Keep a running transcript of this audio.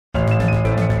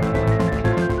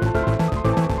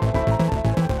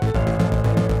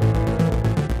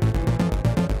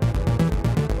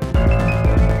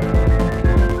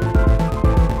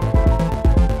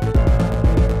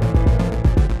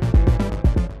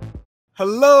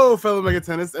Hello, fellow Mega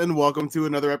Tennis, and welcome to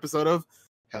another episode of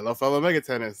Hello, fellow Mega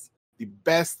Tennis, the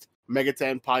best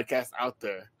Megaten podcast out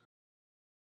there.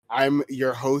 I'm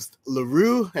your host,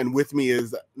 Larrue, and with me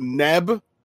is Neb.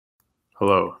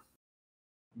 Hello.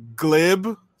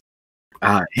 Glib.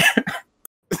 Hi.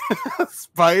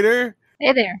 Spider.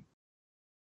 Hey there.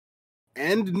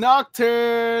 And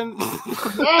Nocturne.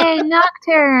 Yay,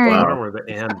 Nocturne. I don't know where the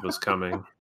 "and" was coming.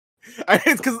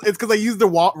 It's because I used the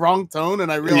wrong tone,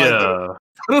 and I realized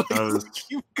I'm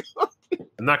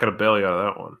not going to bail you out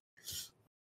of that one.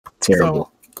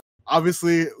 Terrible. So,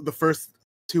 obviously, the first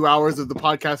 2 hours of the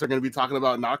podcast are going to be talking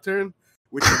about Nocturne,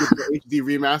 which is the HD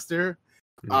remaster,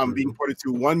 being ported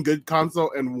to one good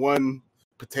console and one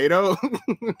potato.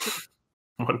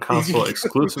 One console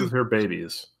exclusive for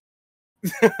babies.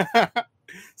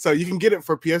 So you can get it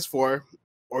for PS4,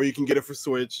 or you can get it for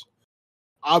Switch.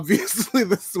 Obviously,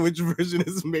 the Switch version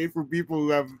is made for people who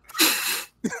have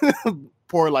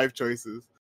poor life choices.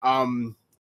 And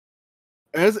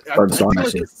I feel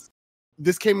like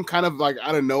this came kind of like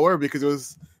out of nowhere because it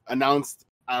was announced.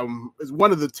 It's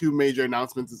one of the two major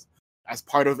announcements as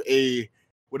part of a,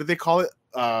 what did they call it?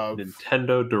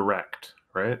 Nintendo Direct,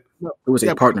 right? It was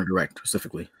a partner direct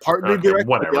specifically. Partner direct,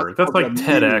 whatever. That's like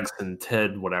TEDx and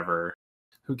TED whatever.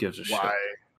 Who gives a shit?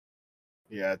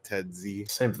 Yeah, TED Z.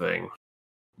 Same thing.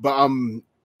 But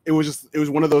it was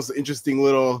one of those interesting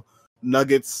little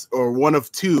nuggets, or one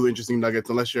of two interesting nuggets,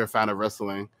 unless you're a fan of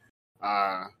wrestling.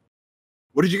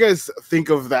 What did you guys think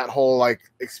of that whole like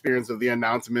experience of the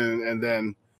announcement, and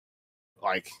then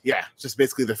just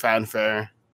basically the fanfare?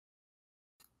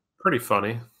 Pretty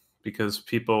funny because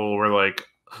people were like,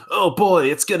 "Oh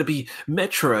boy, it's gonna be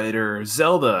Metroid or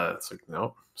Zelda." It's like,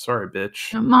 no, sorry,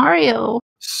 bitch. Mario.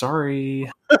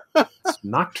 Sorry, it's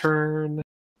Nocturne.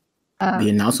 The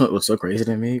announcement was so crazy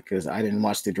to me because I didn't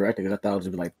watch the direct because I thought it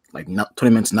would be like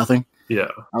 20 minutes nothing. Yeah,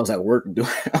 I was at work.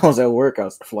 I was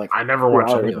for like I never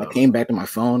watched it. I came back to my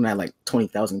phone and I had like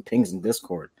 20,000 pings in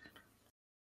Discord.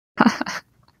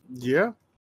 Yeah,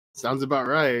 sounds about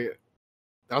right.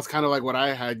 That was kind of like what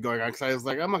I had going on because I was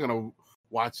like, I'm not gonna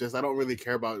watch this. I don't really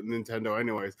care about Nintendo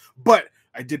anyways. But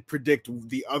I did predict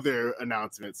the other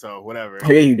announcement, so whatever.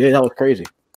 Oh, yeah, you did. That was crazy.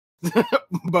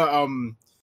 But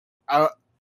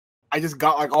I just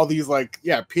got like all these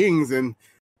pings and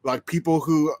like people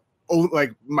who own,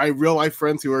 like my real life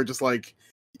friends who are just like,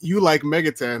 you like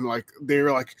Megaten, like they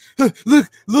were like,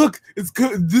 look, it's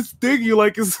good. This thing you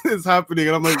like is happening,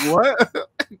 and I'm like, what?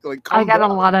 Like, I got a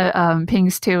lot of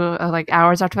pings too, like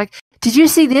hours after. Like, did you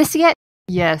see this yet?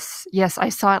 Yes, I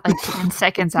saw it like 10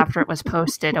 seconds after it was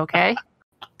posted. Okay.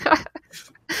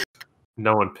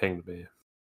 No one pinged me.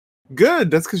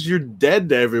 Good. That's because you're dead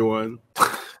to everyone.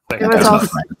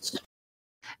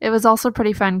 It was also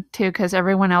pretty fun too because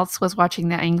everyone else was watching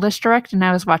the English direct and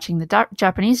I was watching the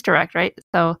Japanese direct, right?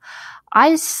 So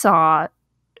I saw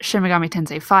Shin Megami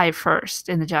Tensei 5 first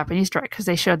in the Japanese direct because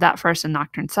they showed that first and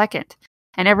Nocturne second.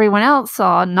 And everyone else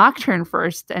saw Nocturne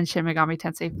first and Shin Megami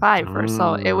Tensei 5 first.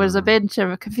 So it was a bit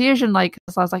of a confusion. Like,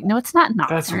 so I was like, no, it's not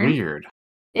Nocturne. That's weird.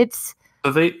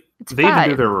 So they even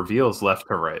do their reveals left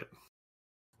to right.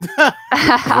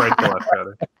 Right to left,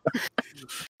 rather.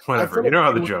 Whatever. You know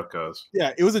how the joke goes.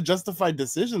 Yeah, it was a justified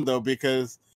decision though,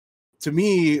 because to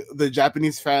me, the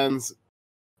Japanese fans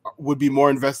would be more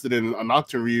invested in a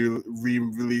Nocturne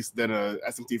re-release than a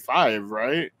SMT5,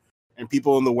 right? And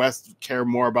people in the West care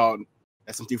more about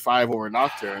SMT5 over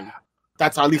Nocturne.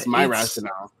 That's at least my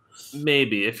rationale.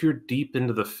 Maybe if you're deep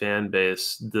into the fan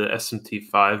base, the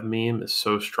SMT5 meme is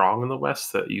so strong in the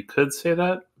West that you could say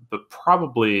that. But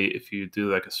probably if you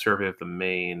do like a survey of the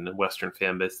main Western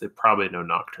fan base, they probably know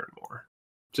Nocturne more.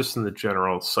 Just in the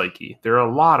general psyche. There are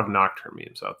a lot of Nocturne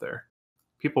memes out there.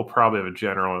 People probably have a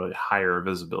generally higher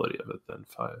visibility of it than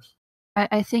 5.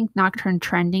 I think Nocturne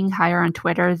trending higher on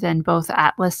Twitter than both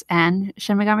Atlus and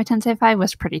Shin Megami Tensei 5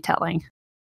 was pretty telling.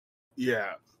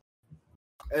 Yeah.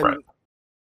 And,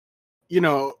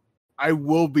 I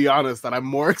will be honest that I'm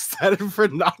more excited for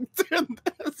Nocturne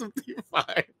than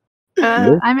SMT5.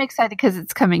 I'm excited because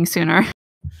it's coming sooner.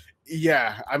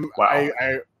 Yeah, Wow.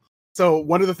 So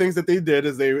one of the things that they did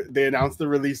is they announced the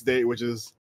release date, which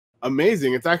is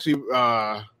amazing. It's actually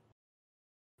what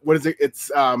is it?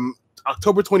 It's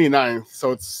October 29th,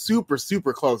 so it's super,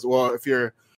 super close. Well, if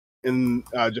you're in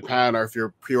Japan or if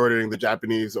you're pre-ordering the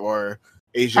Japanese or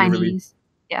Asian Chinese release.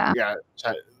 Yeah.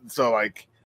 So like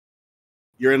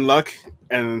you're in luck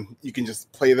and you can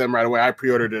just play them right away. I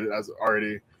pre-ordered it as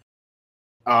already.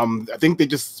 I think did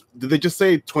they just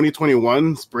say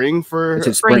 2021 spring for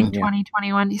spring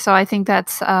 2021? So I think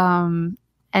that's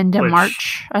end of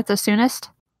March at the soonest.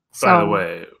 By the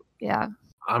way, yeah,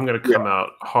 I'm going to come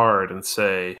out hard and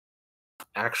say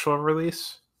actual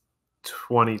release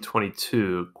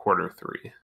 2022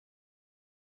 Q3.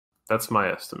 That's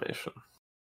my estimation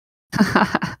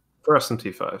for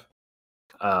SMT5.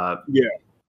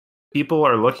 People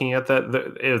are looking at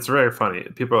that. It's very funny.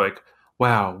 People are like,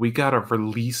 wow, we got a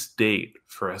release date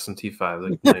for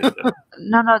SMT5. Like,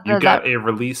 No, you got a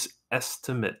release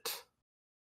estimate.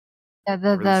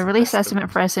 The release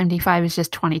estimate for SMT5 is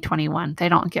just 2021. They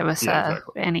don't give us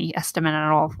any estimate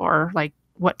at all for like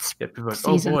what's people are like,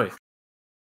 season. Oh boy,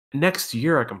 next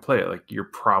year I can play it. Like, you're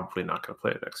probably not going to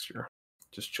play it next year.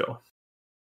 Just chill.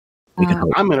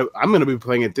 I'm gonna be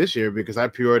playing it this year because I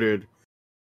pre-ordered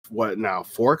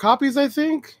 4 copies, I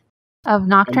think, of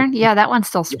Nocturne. Yeah, that one's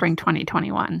still spring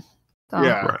 2021. So.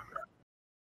 Yeah. Right.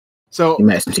 So you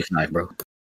messed with bro.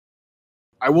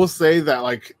 I will say that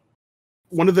like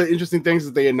one of the interesting things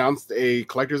is they announced a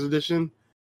collector's edition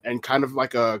and kind of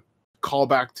like a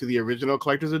callback to the original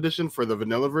collector's edition for the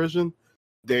vanilla version.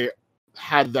 They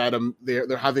had that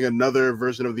they're having another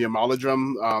version of the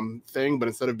Amalodrum thing, but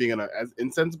instead of being an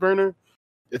incense burner,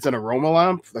 it's an aroma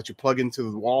lamp that you plug into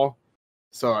the wall.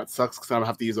 So it sucks because I don't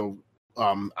have to use a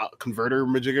converter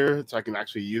majigger so I can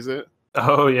actually use it.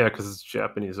 Oh yeah, because it's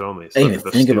Japanese only. So I didn't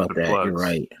even think about that. Plugs. You're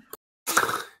right.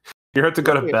 You have to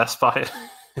go to Best Buy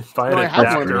and buy an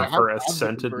adapter for a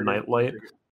scented nightlight.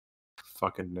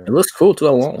 Fucking nerd. It looks cool too.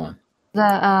 I want one.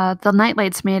 The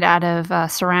nightlight's made out of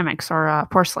ceramics or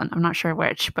porcelain. I'm not sure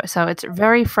which, but so it's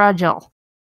very fragile.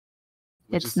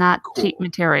 It's not cheap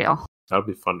material. That would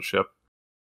be fun to ship.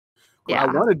 What I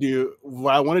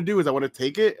want to do is I want to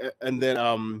take it and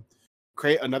then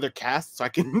create another cast so I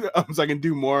can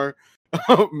do more,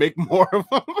 make more of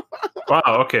them. Wow.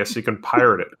 Okay, so you can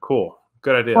pirate it. Cool.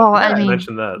 Good idea. Well, I mean,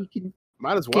 mention that.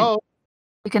 Might as well.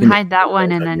 You can hide that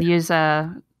one and then use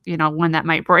one that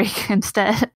might break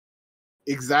instead.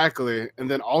 Exactly. And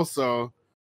then also,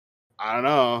 I don't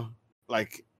know,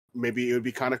 like maybe it would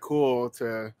be kind of cool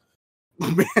to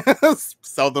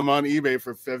sell them on eBay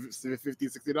for $50,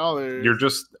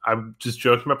 $60. I'm just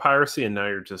joking about piracy, and now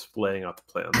you're just laying out the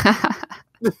plan.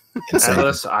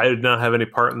 Atlus, I did not have any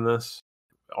part in this.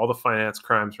 All the finance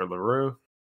crimes are Larrue.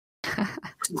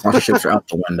 Sponsorships are out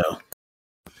the window.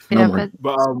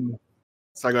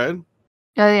 So go ahead.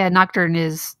 Oh yeah, Nocturne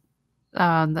is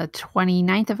the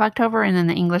 29th of October, and then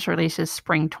the English release is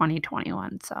spring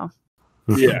 2021. So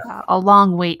yeah, a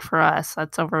long wait for us.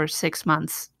 That's over 6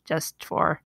 months just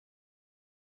for.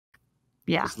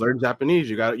 Yeah, just learn Japanese.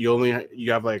 You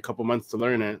have like a couple months to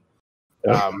learn it.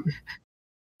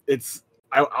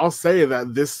 I'll say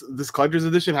that this collector's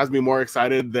edition has me more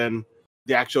excited than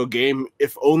the actual game,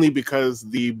 if only because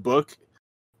the book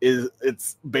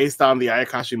it's based on the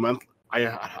Ayakashi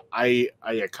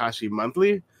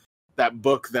Monthly, that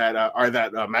book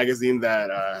that magazine that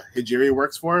Hijiri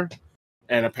works for,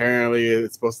 and apparently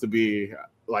it's supposed to be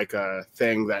like a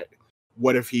thing that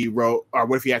what if he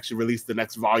actually released the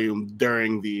next volume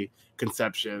during the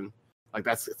conception, like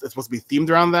it's supposed to be themed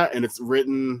around that, and it's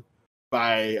written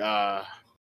by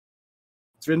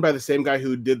the same guy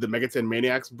who did the Megaten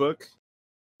Maniacs book.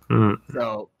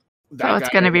 So it's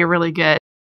going to be really good.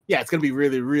 Yeah, it's going to be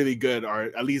really, really good,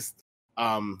 or at least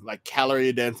like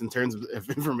calorie dense in terms of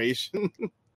information.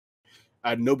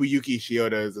 Nobuyuki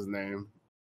Shioda is his name.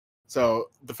 So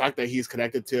the fact that he's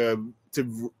connected to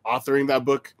authoring that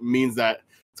book means that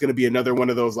it's going to be another one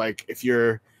of those, like, if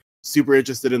you're super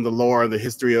interested in the lore and the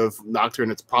history of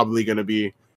Nocturne, it's probably going to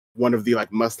be one of the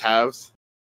like must-haves.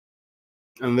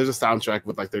 And there's a soundtrack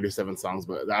with like 37 songs,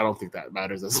 but I don't think that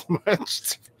matters as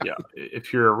much. Yeah,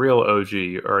 if you're a real OG,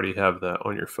 you already have that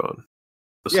on your phone.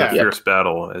 The Fierce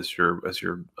Battle as your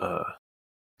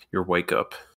wake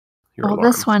up.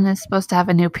 This one is supposed to have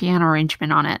a new piano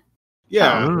arrangement on it.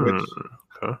 Yeah,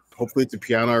 hopefully it's a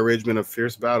piano arrangement of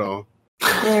Fierce Battle.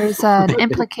 There's an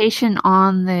implication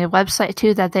on the website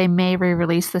too that they may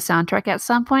re-release the soundtrack at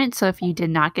some point. So if you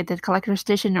did not get the collector's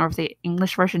edition, or if the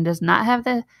English version does not have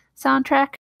the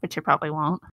soundtrack, which it probably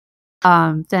won't,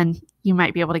 then you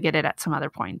might be able to get it at some other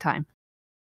point in time.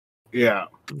 Yeah.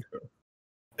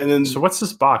 And then, so what's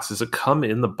this box? Does it come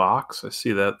in the box? I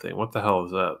see that thing. What the hell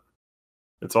is that?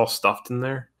 It's all stuffed in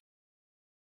there.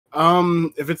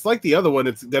 If it's like the other one,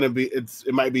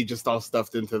 it might be just all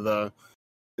stuffed into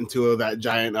that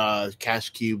giant cash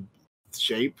cube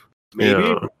shape.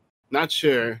 Maybe, not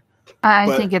sure.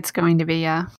 I think it's going to be,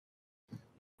 yeah.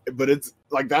 But it's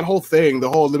like that whole thing, the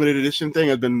whole limited edition thing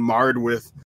has been marred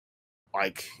with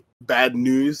like bad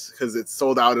news because it's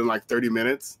sold out in like 30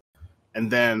 minutes,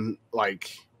 and then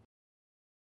like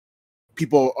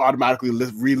people automatically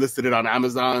relisted it on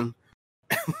Amazon,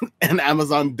 and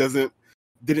Amazon didn't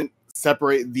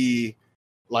separate the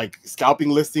like scalping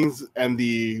listings and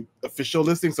the official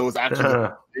listing, so it's actually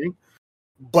the thing.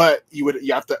 But you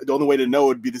have to. The only way to know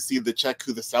would be to see the check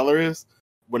who the seller is.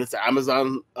 When it's an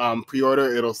Amazon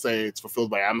pre-order, it'll say it's fulfilled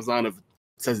by Amazon. If it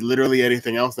says literally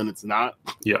anything else, then it's not.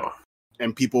 Yeah.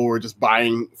 And people were just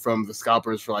buying from the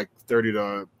scalpers for like $30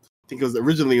 to, I think it was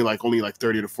originally like only like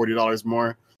 $30 to $40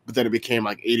 more, but then it became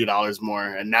like $80 more,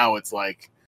 and now it's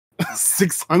like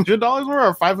 $600 more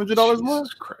or $500 more.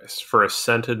 Jesus Christ! For a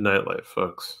scented nightlife,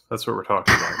 folks. That's what we're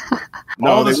talking about. No,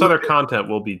 all this other content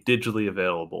will be digitally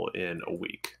available in a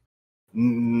week.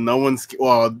 No one's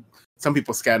well. Some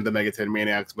people scanned the Megaton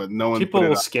Maniacs, but no one. People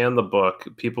will scan the book.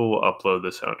 People will upload the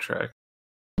soundtrack.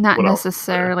 Not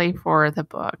necessarily for the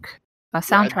book. A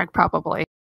soundtrack, probably.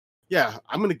 Yeah,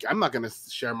 I'm not gonna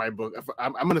share my book.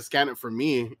 I'm gonna scan it for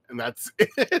me, and that's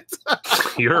it.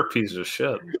 You're a piece of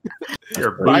shit.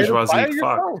 You're a bourgeoisie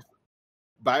fuck.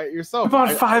 Buy it yourself. I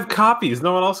bought 5 copies.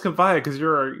 No one else can buy it because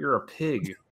you're a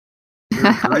pig. You're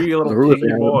a greedy little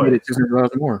piggy boy.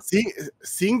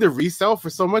 Seeing the resale for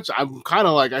so much, I'm kind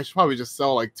of like I should probably just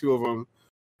sell like 2 of them,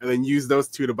 and then use those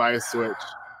 2 to buy a Switch.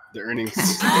 The earnings.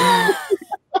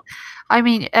 I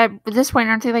mean, at this point,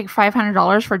 aren't they like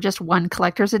 $500 for just one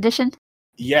collector's edition?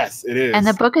 Yes, it is. And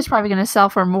the book is probably going to sell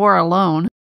for more alone.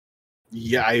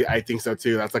 Yeah, I think so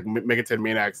too. That's like Megaton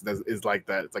Maniacs is like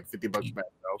that. It's like $50 back.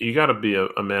 You got to be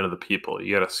a man of the people.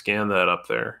 You got to scan that up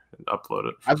there and upload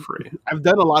it for free. I've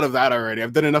done a lot of that already.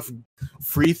 I've done enough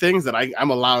free things that I'm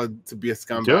allowed to be a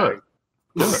scumbag.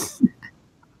 Do it.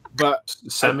 But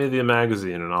send me the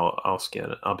magazine and I'll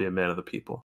scan it. I'll be a man of the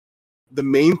people. The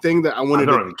main thing that I wanted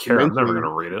I don't even care. I'm never going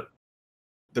to read it.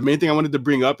 The main thing I wanted to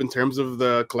bring up in terms of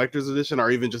the collector's edition,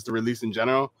 or even just the release in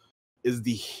general, is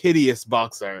the hideous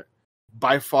box art.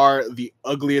 By far the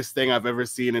ugliest thing I've ever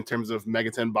seen in terms of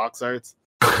Megaton box arts.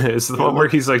 Is the one where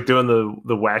he's like doing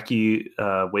the wacky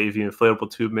wavy inflatable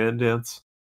tube man dance?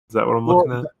 Is that what I'm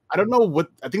looking at? I don't know what.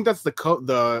 I think that's I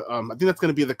think that's going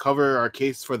to be the cover or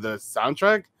case for the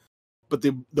soundtrack. But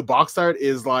the box art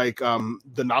is like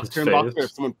the Nocturne box art.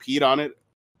 Someone peed on it,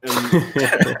 and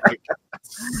like,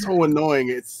 it's so annoying.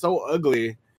 It's so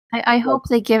ugly. I hope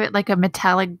they give it like a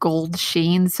metallic gold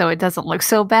sheen so it doesn't look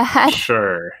so bad.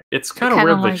 Sure, it's kind of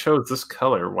weird they chose this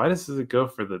color. Why does it go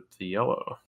for the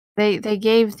yellow? They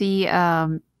gave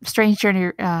the Strange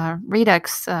Journey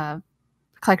Redux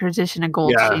collector's edition a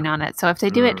gold sheen on it. So if they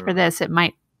do it for this, it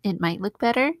might look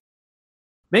better.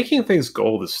 Making things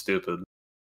gold is stupid.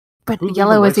 But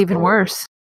yellow is even worse.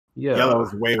 Yeah, yellow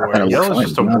is way worse. Yellow is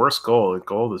just a worse gold.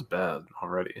 Gold is bad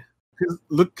already.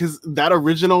 Because that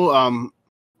original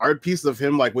art piece of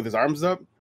him, like with his arms up,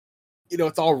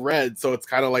 it's all red, so it's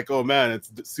kind of like, oh man,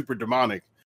 it's super demonic.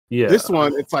 Yeah. This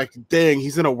one, it's like, dang,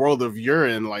 he's in a world of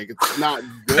urine. Like, it's not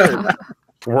good.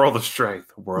 World of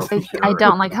strength. I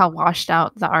don't like how washed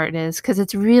out the art is because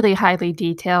it's really highly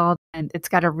detailed and it's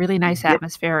got a really nice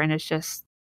atmosphere, and it's just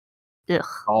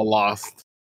all lost.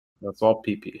 That's all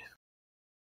PP.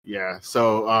 Yeah.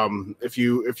 So if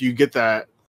you get that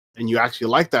and you actually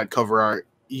like that cover art,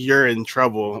 you're in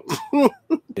trouble.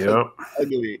 Yep.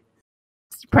 Ugly.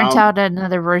 Print out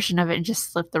another version of it and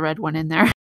just slip the red one in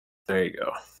there. There you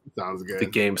go. Sounds good. The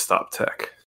GameStop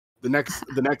tech. The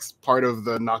next part of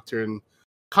the Nocturne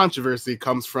controversy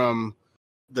comes from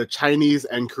the Chinese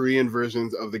and Korean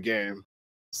versions of the game.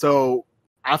 So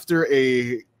after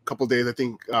a couple days, I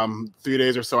think 3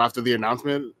 days or so after the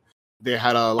announcement, they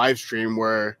had a live stream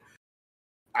where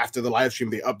after the live stream,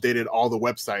 they updated all the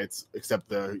websites except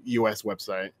the US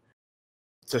website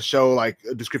to show like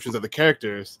descriptions of the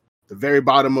characters. The very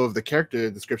bottom of the character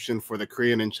description for the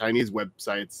Korean and Chinese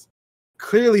websites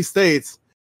clearly states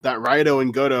that Raido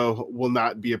and Goto will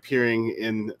not be appearing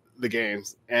in the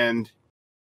games. And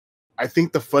I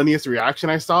think the funniest reaction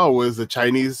I saw was the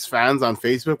Chinese fans on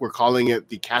Facebook were calling it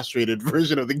the castrated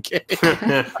version of the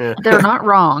game. They're not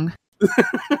wrong.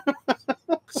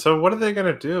 So what are they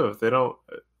going to do if they don't?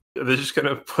 Are they just going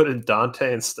to put in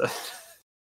Dante instead?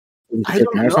 I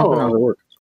don't know.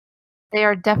 They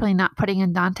are definitely not putting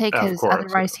in Dante because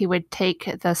otherwise he would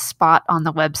take the spot on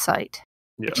the website.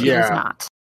 Which he is not.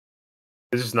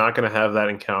 It's just not going to have that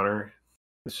encounter.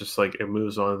 It's just like it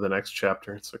moves on to the next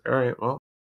chapter. It's like, all right, well.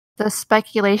 The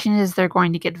speculation is they're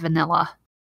going to get vanilla.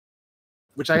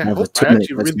 Which I actually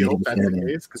really hope that's the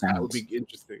case because that would be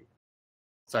interesting.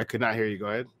 So I could not hear you. Go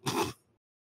ahead. It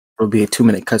would be a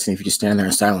 2-minute cutscene if you just stand there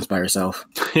in silence by yourself.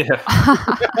 Yeah.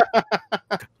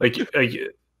 like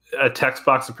a text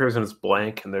box appears and it's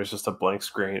blank, and there's just a blank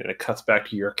screen, and it cuts back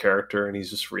to your character, and he's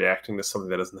just reacting to something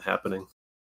that isn't happening.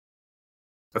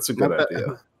 That's a good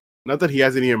idea. Not that he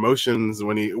has any emotions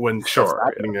when stuff's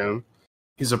happening to him.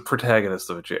 He's a protagonist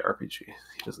of a JRPG. He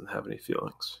doesn't have any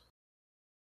feelings.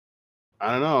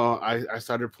 I don't know. I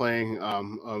started playing a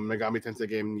Megami Tensei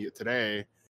game today,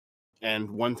 and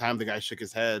one time the guy shook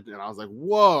his head, and I was like,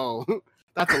 "Whoa,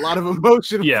 that's a lot of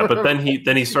emotion." Yeah, but him.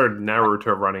 then he started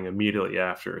Naruto running immediately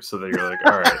after, so that you're like,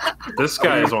 all right, this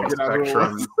guy is on the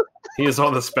spectrum. He is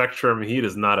on the spectrum. He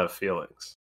does not have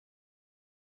feelings.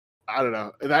 I don't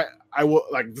know. That I will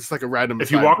like just like a random. If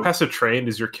you walk past a train,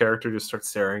 does your character just start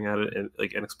staring at it and,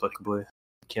 like inexplicably?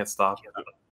 You can't stop.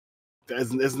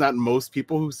 Isn't that most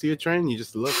people who see a train? You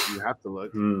just look. You have to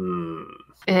look.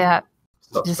 Yeah,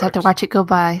 you just have to watch it go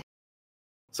by.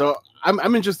 So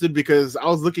I'm interested because I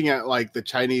was looking at like the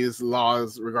Chinese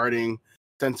laws regarding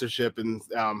censorship and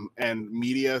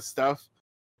media stuff,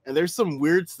 and there's some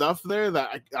weird stuff there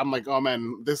that I'm like, oh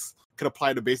man, this could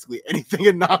apply to basically anything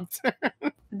in Nocturne.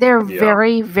 They're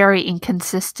very, very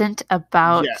inconsistent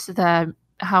about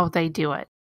how they do it.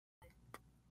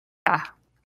 Yeah.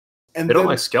 And they don't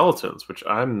like skeletons, which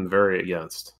I'm very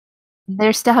against.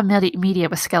 They still have media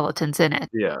with skeletons in it.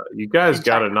 Yeah, you guys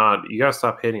gotta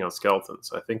stop hating on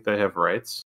skeletons. I think they have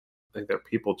rights. I think they're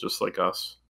people just like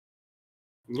us.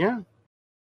 Yeah.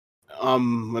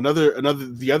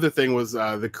 The other thing was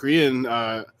the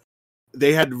Korean.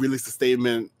 They had released a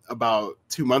statement about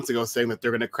 2 months ago saying that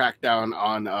they're going to crack down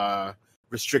on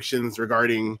restrictions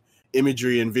regarding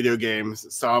imagery in video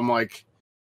games. So I'm like,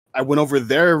 I went over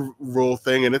their rule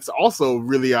thing, and it's also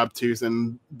really obtuse,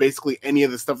 and basically any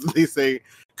of the stuff that they say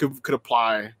could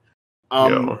apply.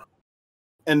 And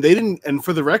they didn't. And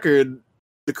for the record,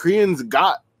 the Koreans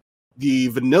got the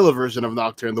vanilla version of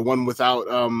Nocturne, the one without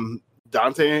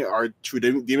Dante, our true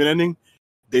demon ending.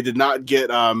 They did not get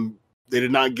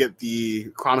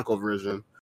the Chronicle version,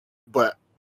 but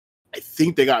I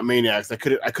think they got Maniacs. I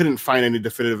couldn't find any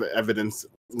definitive evidence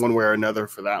one way or another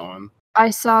for that one. I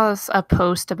saw a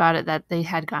post about it that they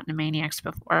had gotten Maniacs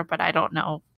before, but I don't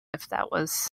know if that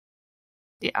was.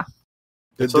 Yeah.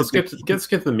 So let's get to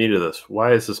the meat of this.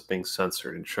 Why is this being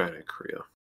censored in China and Korea?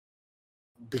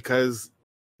 Because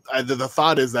the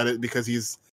thought is that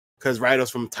because Raido's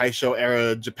from Taisho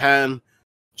era Japan.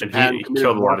 And he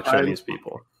killed a lot of Chinese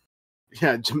people.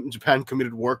 Yeah, Japan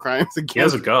committed war crimes against. He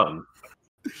has a gun,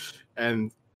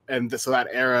 and so that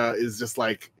era is just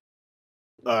like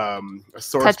a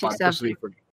sore spot, especially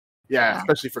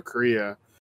for Korea.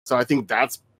 So I think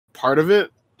that's part of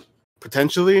it,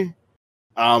 potentially.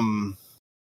 I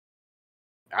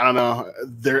don't know.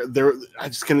 I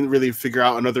just couldn't really figure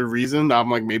out another reason.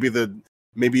 I'm like, maybe the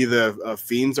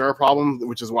fiends are a problem,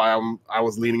 which is why I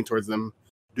was leaning towards them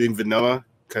doing vanilla,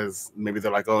 because maybe they're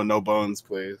like, oh, no bones,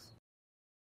 please.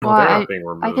 Well,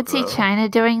 I could see China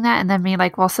doing that, and then being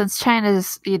like, well, since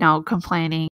China's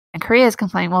complaining and Korea's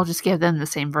complaining, we'll just give them the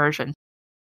same version.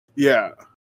 Yeah,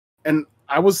 and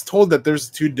I was told that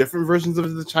there's two different versions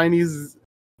of the Chinese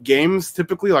games,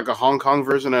 typically, like a Hong Kong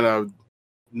version and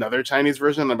another Chinese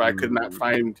version, but I could not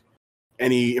find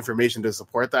any information to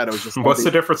support that. It was just what's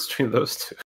the difference between those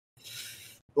two?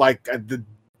 Like the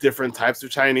different types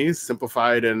of Chinese,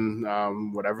 simplified and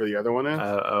whatever the other one is. I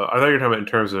thought you were talking about in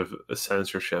terms of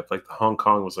censorship. Like the Hong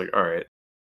Kong was like, all right,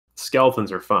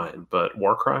 skeletons are fine, but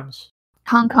war crimes?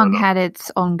 Hong Kong had its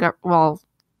own,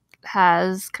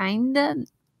 has kind of.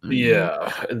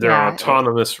 Yeah, they're an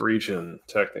autonomous region,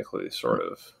 technically, sort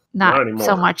of. Not anymore.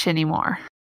 So much anymore.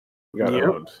 They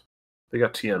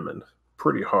got Tiananmen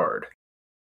pretty hard.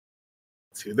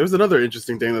 See, there's another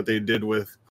interesting thing that they did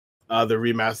with the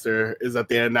remaster is that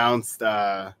they announced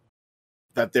that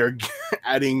they're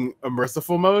adding a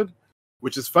merciful mode,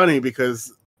 which is funny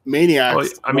because Maniacs. Well,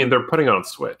 I mean, they're putting it on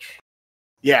Switch.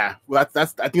 Yeah, well,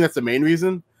 that's I think that's the main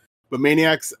reason. But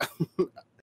Maniacs,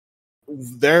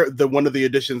 they're one of the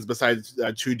additions besides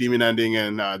True Demon Ending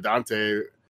and Dante.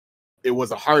 It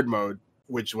was a hard mode,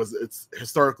 which it's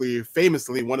historically,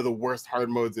 famously, one of the worst hard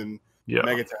modes in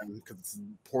Megaten because it's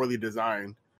poorly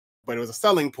designed. But it was a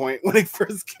selling point when it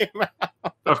first came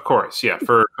out. Of course, yeah.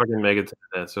 For fucking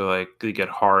Megaten, so like they get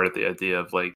hard at the idea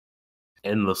of like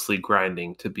endlessly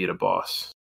grinding to beat a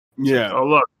boss. Yeah. Like, oh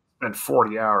look, I spent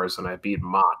 40 hours and I beat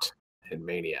Mott in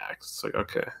Maniacs. It's like,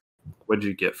 okay, what did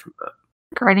you get from that?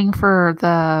 Grinding for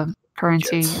the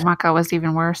currency Maka was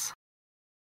even worse.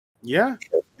 Yeah,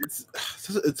 it's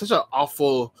such an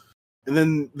awful. And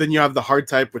then you have the hard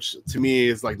type, which to me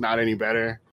is like not any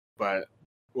better, but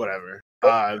whatever.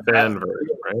 Right?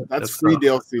 That's free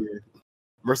DLC.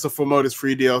 Merciful mode is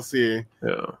free DLC.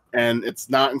 Yeah, and it's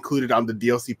not included on the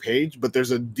DLC page, but there's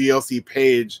a DLC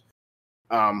page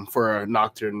for a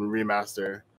Nocturne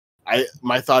remaster.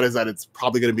 My thought is that it's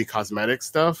probably going to be cosmetic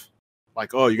stuff,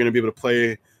 like, oh, you're going to be able to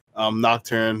play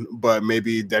Nocturne, but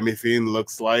maybe Demi-Fiend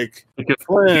looks like You could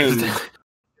Flynn.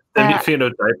 Demi-Fiend, a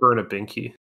diaper and a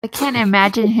binky. I can't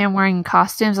imagine him wearing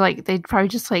costumes. Like they'd probably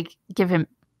just like give him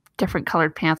different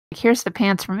colored pants. Like, here's the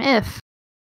pants from If.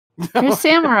 Here's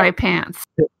samurai pants.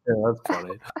 Yeah, that's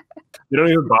funny. You don't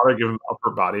even bother giving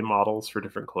upper body models for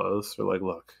different clothes. They're like,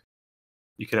 look,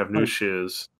 you can have new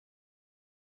shoes.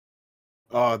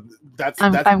 I'm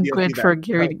DLC good for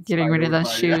getting rid of those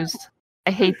shoes.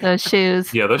 I hate those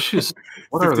shoes. Yeah, those shoes.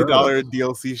 What are $50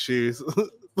 DLC shoes.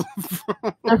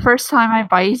 The first time I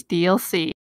buy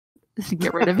DLC is to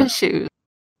get rid of his shoes.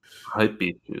 Hype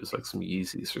beat shoes, like some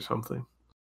Yeezys or something.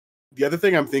 The other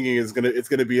thing I'm thinking is it's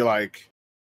gonna be like,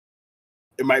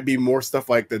 it might be more stuff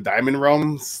like the Diamond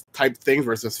Realms type thing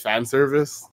versus fan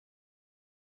service,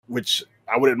 which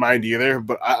I wouldn't mind either.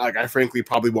 But I frankly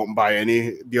probably won't buy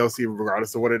any DLC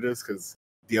regardless of what it is, because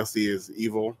DLC is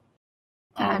evil.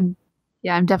 I'm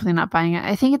definitely not buying it.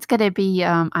 I think it's going to be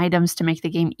items to make the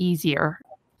game easier,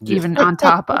 even on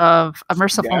top of a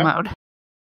merciful mode.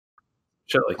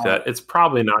 Shit like that. It's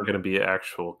probably not going to be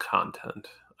actual content,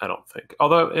 I don't think.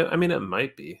 Although, I mean, it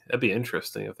might be. That'd be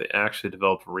interesting if they actually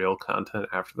developed real content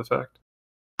after the fact.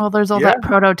 Well, there's all that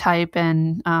prototype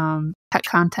and cut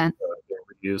content.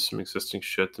 Use some existing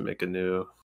shit to make a new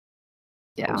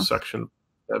Yeah. section.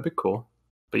 That'd be cool.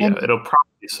 But yeah, it'll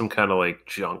probably be some kind of like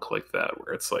junk like that,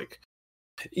 where it's like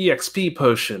EXP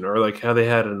potion, or like how they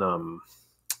had in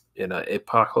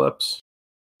Apocalypse,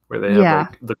 where they have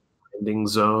like the grinding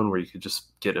zone where you could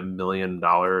just get $1 million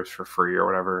for free or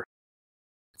whatever.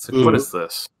 It's like, what is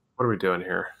this? What are we doing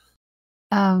here?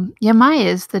 Yamai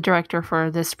is the director for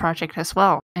this project as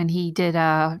well, and he did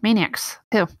Maniacs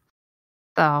too.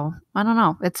 So I don't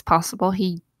know. It's possible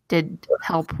he did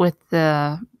help with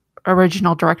the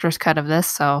original director's cut of this.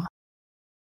 So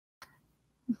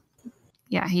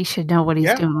yeah, he should know what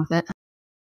he's doing with it.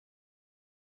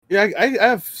 Yeah, I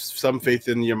have some faith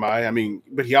in Yamai. I mean,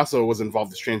 but he also was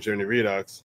involved in Strange Journey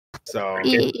Redux. So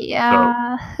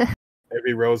yeah.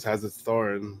 Every rose has its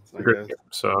thorn.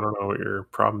 So I don't know what your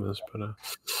problem is, but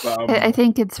I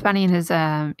think it's funny in his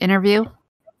interview.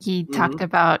 He talked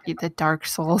about the Dark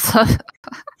Souls.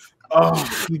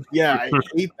 Oh, yeah, I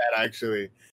hate that actually.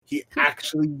 He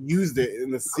actually used it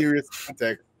in a serious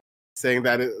context, saying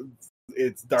that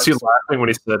it's Dark Souls. He laughing when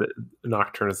he said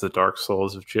Nocturne is the Dark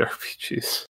Souls of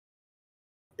JRPGs.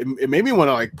 It made me want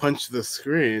to like punch the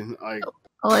screen. Like,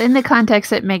 well, in the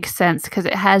context, it makes sense because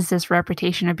it has this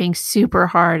reputation of being super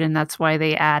hard, and that's why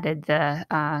they added the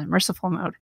merciful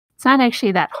mode. It's not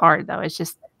actually that hard, though. It's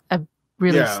just a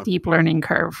really steep learning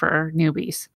curve for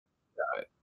newbies.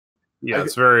 Yeah,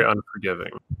 it's very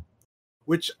unforgiving.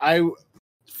 Which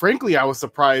frankly, I was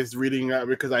surprised reading that,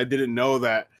 because I didn't know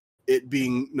that it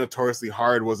being notoriously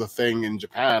hard was a thing in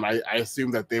Japan. I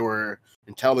assumed that they were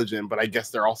intelligent, but I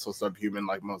guess they're also subhuman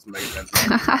like most Mega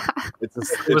It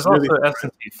was really also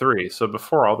SMT3, so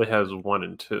before all they had was 1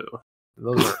 and 2.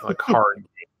 Those are like hard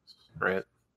games, right?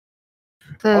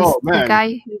 The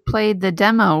guy who played the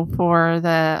demo for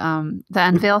the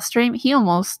Unveil stream, he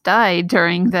almost died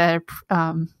during the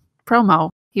promo.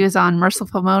 He was on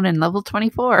merciful mode in level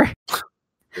 24.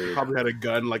 He probably had a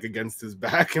gun like against his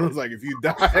back and was like, if you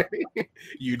die,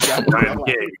 you die in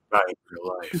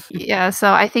real life. Yeah,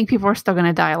 so I think people are still going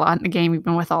to die a lot in the game,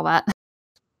 even with all that.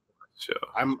 Sure.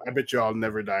 I bet you I'll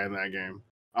never die in that game.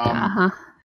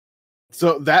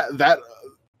 So that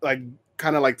like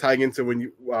kind of like tying into when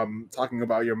you talking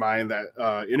about your mind,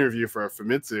 that interview for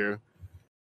Famitsu,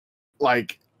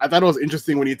 like I thought it was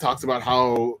interesting when he talks about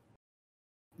how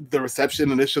the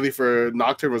reception initially for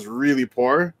Nocturne was really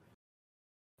poor,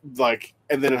 like,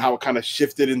 and then how it kind of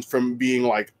shifted in from being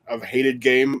like a hated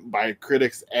game by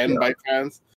critics and by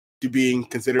fans to being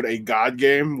considered a god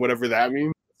game, whatever that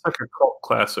means. It's like a cult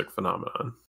classic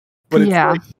phenomenon. But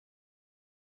it's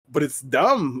but it's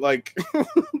dumb. Like,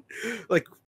 like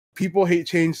people hate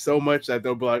change so much that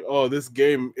they'll be like, "Oh, this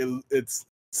game it's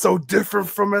so different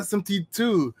from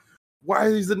SMT2. Why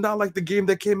is it not like the game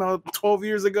that came out 12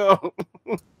 years ago?"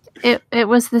 It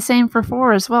was the same for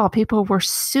 4 as well. People were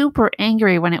super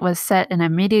angry when it was set in a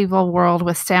medieval world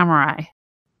with samurai.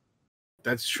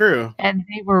 That's true. And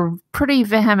they were pretty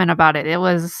vehement about it. It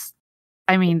was,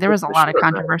 I mean, there was a lot of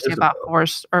controversy about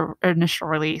 4's initial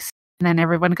release. And then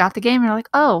everyone got the game and they're like,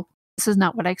 oh, this is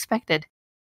not what I expected.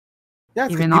 Yeah,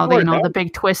 even though the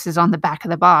big twist is on the back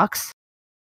of the box.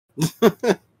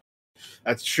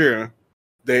 That's true.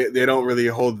 They don't really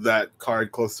hold that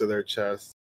card close to their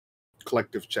chest.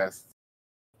 Collective chest.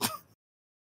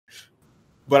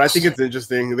 But I think it's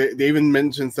interesting. They even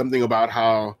mentioned something about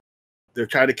how they're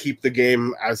trying to keep the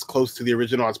game as close to the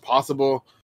original as possible,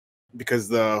 because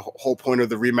the whole point of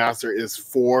the remaster is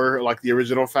for like the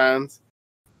original fans.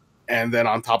 And then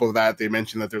on top of that, they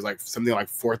mentioned that there's like something like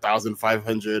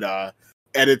 4,500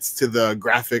 edits to the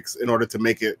graphics in order to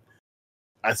make it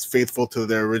as faithful to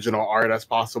the original art as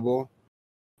possible.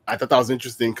 I thought that was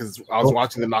interesting because I was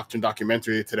watching the Nocturne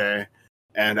documentary today,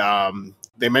 and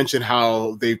they mentioned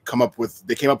how they came up with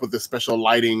the special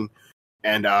lighting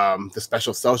and the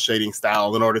special cell shading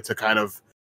style in order to kind of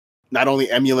not only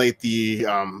emulate the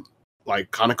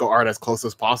like Conoco art as close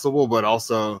as possible, but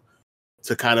also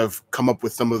to kind of come up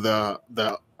with some of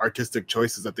the artistic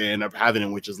choices that they end up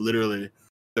having, which is literally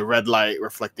the red light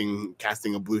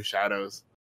casting of blue shadows.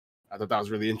 I thought that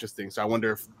was really interesting. So I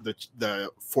wonder if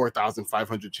the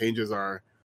 4,500 changes are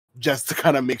just to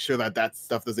kind of make sure that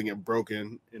stuff doesn't get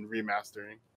broken in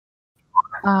remastering.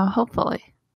 Hopefully.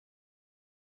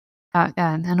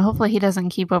 And hopefully he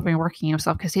doesn't keep overworking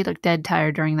himself because he looked dead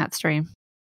tired during that stream.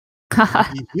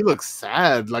 he looks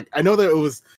sad. Like, I know that it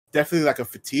was definitely like a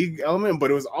fatigue element,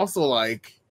 but it was also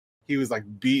like he was like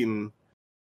beaten.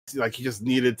 Like he just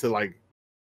needed to like,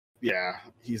 yeah,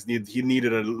 he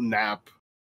needed a nap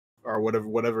or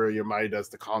whatever your mind does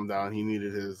to calm down. He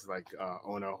needed his like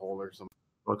Ono hole or something.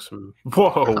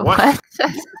 Whoa, what?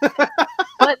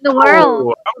 What in the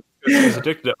world? Oh, he's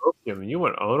addicted to opium. You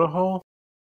went Ono hole?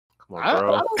 Come on,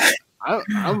 bro.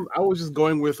 I was just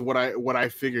going with what I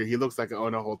figured. He looks like an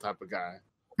Ono hole type of guy.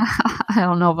 I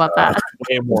don't know about that.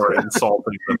 Way more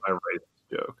insulting than my race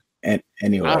joke. And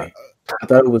anyway, I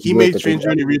thought it was. He made Strange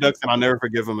Journey Redux, and I'll never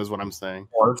forgive him. Is what I'm saying.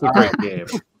 Well, it's a great game.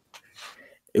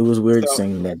 It was weird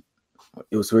saying that.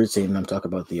 It was weird seeing them talk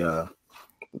about the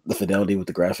fidelity with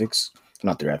the graphics,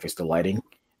 not the graphics, the lighting.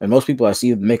 And most people I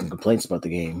see making complaints about the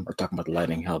game are talking about the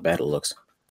lighting, how bad it looks.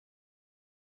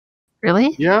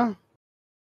 Really? Yeah.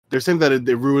 They're saying that it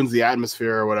ruins the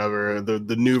atmosphere or whatever.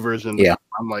 The new version. Yeah.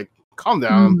 I'm like, calm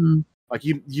down. Mm-hmm. Like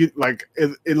you like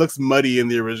it looks muddy in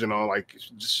the original. Like,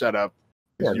 just shut up.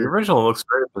 Yeah, the original looks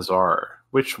very bizarre,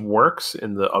 which works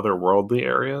in the otherworldly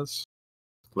areas.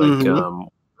 Like you're on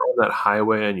that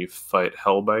highway and you fight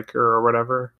Hellbiker or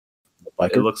whatever.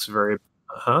 Biker? It looks very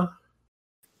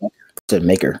It's a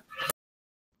maker.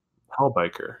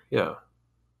 Hellbiker, yeah.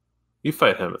 You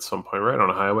fight him at some point, right? On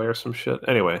a highway or some shit.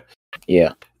 Anyway.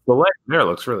 Yeah. The light there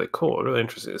looks really cool, really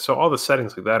interesting. So all the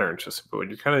settings like that are interesting, but when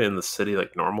you're kind of in the city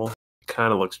like normal, it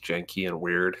kind of looks janky and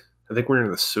weird. I think we're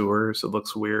in the sewers. It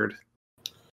looks weird.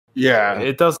 Yeah.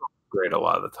 It does look great a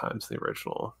lot of the times in the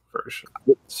original version.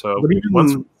 So even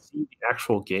once we see the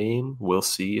actual game, we'll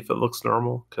see if it looks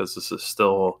normal, because this is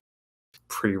still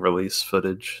pre-release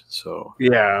footage. So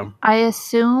yeah. I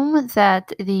assume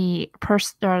that the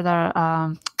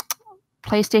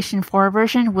PlayStation 4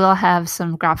 version will have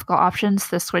some graphical options.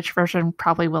 The Switch version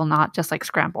probably will not, just like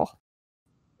Scramble.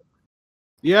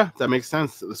 Yeah, that makes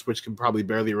sense. The Switch can probably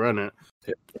barely run it.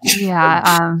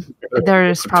 Yeah,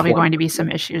 there's probably going to be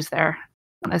some issues there,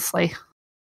 honestly.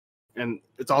 And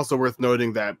it's also worth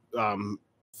noting that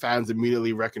fans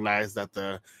immediately recognize that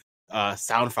the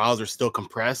sound files are still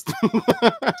compressed.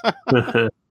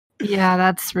 Yeah,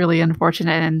 that's really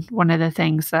unfortunate, and one of the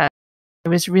things that I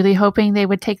was really hoping they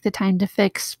would take the time to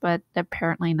fix, but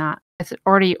apparently not. It's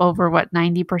already over,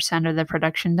 90% of the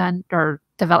production done, or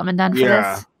development done for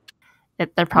this?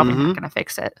 They're probably not going to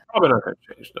fix it. Probably not going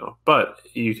to change, no. But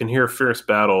you can hear fierce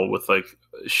battle with like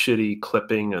shitty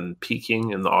clipping and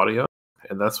peaking in the audio,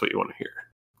 and that's what you want to hear.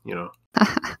 You know,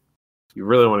 you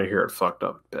really want to hear it fucked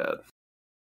up bad.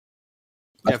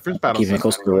 Yeah, fierce battle. Keeping it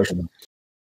close to the original.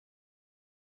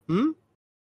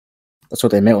 That's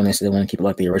what they meant when they said they want to keep it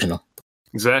like the original.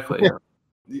 Exactly.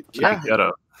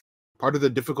 Yeah. Part of the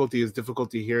difficulty is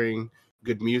difficulty hearing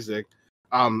good music.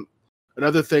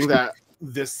 Another thing that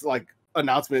this like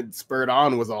announcement spurred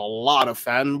on was a lot of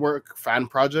fan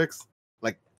projects.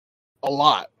 Like a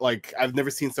lot. Like I've never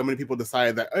seen so many people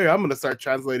decide that, hey, I'm going to start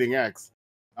translating X.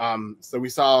 So we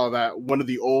saw that one of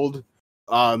the old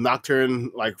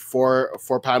Nocturne like four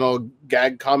panel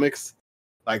gag comics,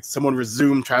 like someone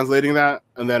resumed translating that,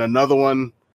 and then another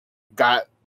one got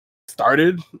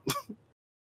started.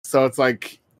 So it's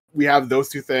like we have those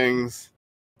two things.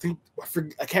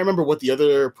 I can't remember what the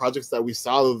other projects that we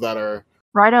saw that are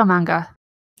Raido manga.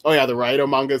 Oh yeah, the Raido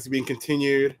manga is being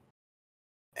continued,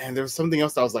 and there was something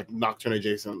else that was like Nocturne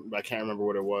adjacent, but I can't remember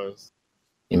what it was.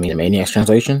 You mean the Maniacs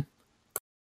translation?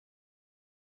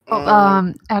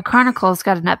 Chronicles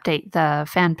got an update, the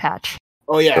fan patch.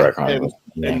 Oh yeah,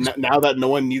 and now that no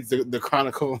one needs the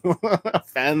Chronicle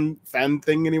fan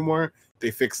thing anymore,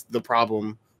 they fixed the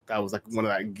problem. That was like one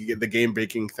of the game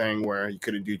breaking thing where you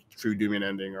couldn't do true Doom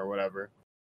ending or whatever.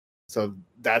 So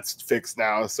that's fixed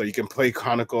now. So you can play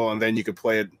Chronicle and then you can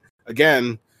play it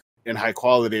again in high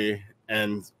quality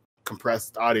and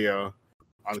compressed audio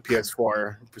on the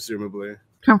PS4, presumably.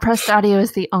 Compressed audio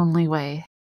is the only way.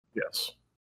 Yes.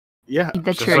 Yeah.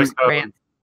 The Just true experience.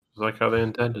 like how they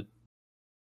intended.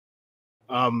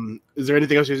 Is there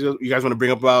anything else you guys want to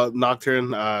bring up about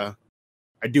Nocturne? I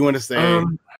do want to say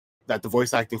that the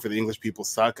voice acting for the English people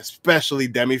suck, especially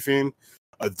Demi-Fiend.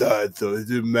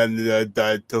 The men that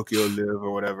died Tokyo live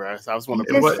or whatever. I just want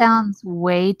He just sounds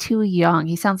way too young.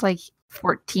 He sounds like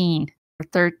 14 or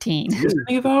 13. Isn't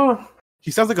he though?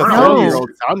 He sounds like a No.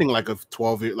 12-year-old sounding like a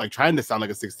 12-year, like trying to sound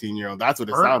like a 16-year-old. That's what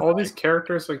it Aren't sounds all like. these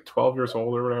characters like 12 years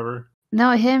old or whatever?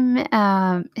 No, him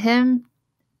and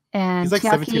He's like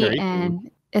 17 or 18.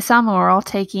 and Isamu are all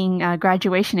taking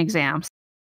graduation exams.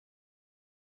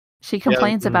 She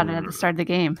complains about it at the start of the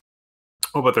game.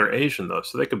 Oh, but they're Asian though,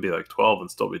 so they could be like 12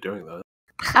 and still be doing that.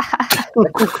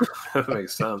 That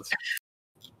makes sense.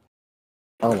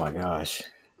 Oh my gosh.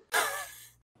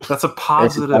 That's a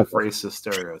positive racist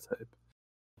stereotype.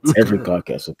 Every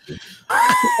podcast would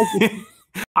be.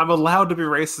 I'm allowed to be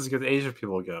racist against Asian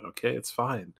people again, okay? It's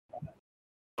fine.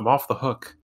 I'm off the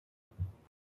hook.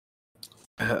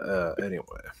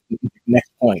 Anyway.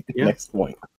 Next point. Yeah. Next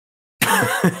point.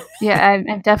 Yeah,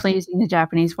 I'm definitely using the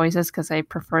Japanese voices because I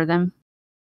prefer them.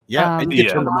 Yeah, Um,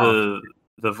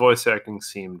 The voice acting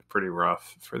seemed pretty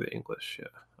rough for the English. Yeah,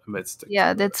 I might stick.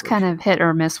 Yeah, that's kind of hit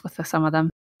or miss with some of them,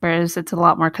 whereas it's a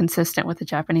lot more consistent with the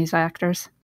Japanese actors.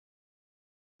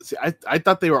 See, I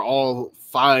thought they were all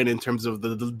fine in terms of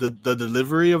the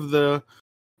delivery of the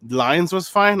lines was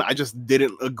fine. I just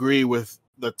didn't agree with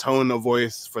the tone of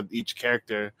voice for each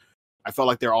character. I felt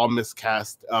like they're all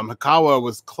miscast. Hikawa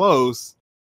was close,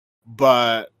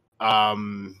 but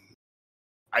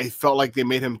I felt like they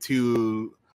made him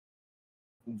too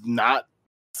not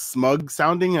smug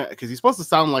sounding because he's supposed to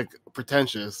sound like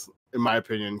pretentious, in my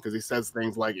opinion, because he says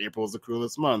things like April's the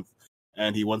cruelest month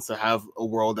and he wants to have a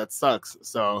world that sucks.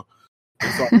 So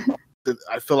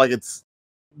I feel like it's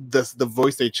the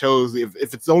voice they chose.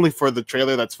 If it's only for the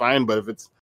trailer, that's fine, but if it's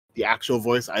the actual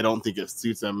voice, I don't think it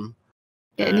suits him.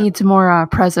 It needs more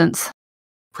presence.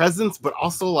 But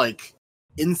also like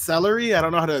in-celery. I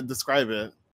don't know how to describe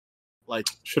it. Like,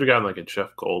 should have gotten like a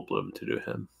Jeff Goldblum to do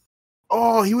him.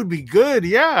 Oh, he would be good.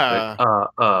 Yeah.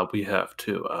 Like, we have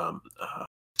to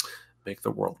make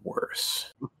the world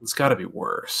worse. It's got to be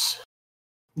worse.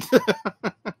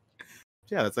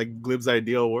 Yeah, that's like Glib's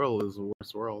ideal world is the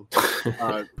worst world.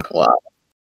 Wow.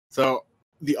 So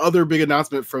the other big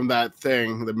announcement from that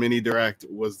thing, the mini direct,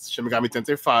 was Shin Megami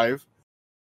Tensei 5.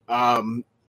 A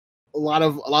lot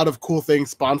of cool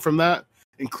things spawned from that,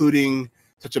 including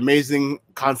such amazing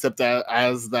concept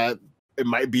as that it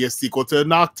might be a sequel to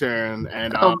Nocturne,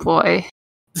 and Oh boy.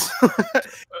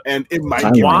 and it might.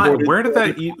 Why? Where did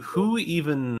that? Who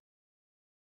even?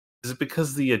 Is it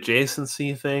because the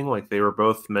adjacency thing? Like they were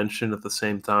both mentioned at the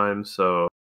same time, so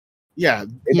yeah,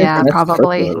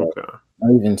 probably. Okay.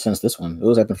 Not even since this one. It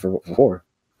was happened before.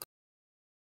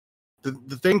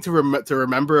 The thing to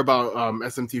remember about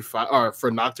SMT5 or for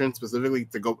Nocturne specifically,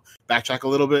 to go backtrack a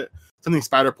little bit, something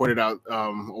Spider pointed out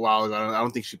a while ago. I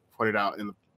don't think she pointed out in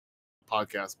the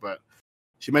podcast, but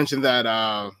she mentioned that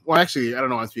well, actually, I don't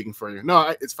know why I'm speaking for you.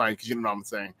 No, it's fine because you don't know what I'm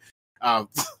saying.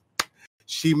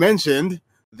 She mentioned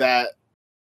that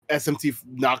SMT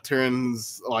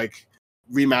Nocturne's like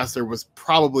remaster was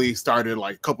probably started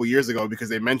like a couple years ago because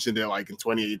they mentioned it like in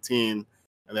 2018,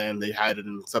 and then they had it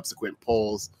in subsequent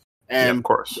polls. And yeah, of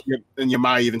course, and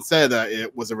Yamai even said that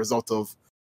it was a result of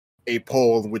a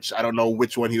poll, which I don't know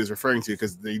which one he was referring to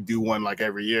because they do one like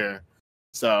every year.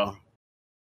 So,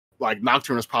 like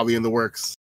Nocturne was probably in the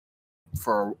works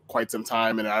for quite some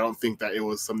time, and I don't think that it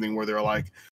was something where they were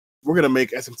like, "We're gonna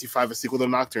make SMT5 a sequel to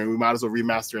Nocturne. We might as well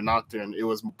remaster Nocturne." It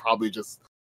was probably just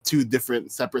two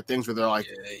different separate things where they're like,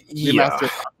 remaster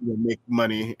will make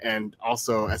money, and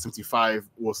also SMT5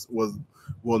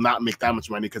 will not make that much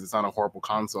money because it's on a horrible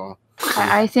console.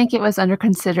 I think it was under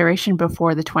consideration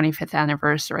before the 25th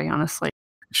anniversary, honestly.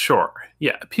 Sure.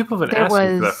 Yeah, people have been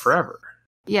asking for that forever.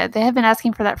 Yeah, they have been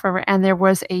asking for that forever, and there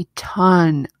was a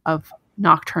ton of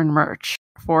Nocturne merch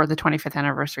for the 25th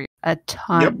anniversary. A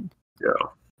ton. Yep. Yeah.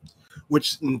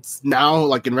 Which now,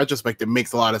 like in retrospect, it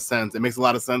makes a lot of sense. It makes a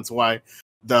lot of sense why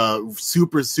the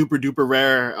super, super duper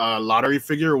rare lottery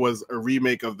figure was a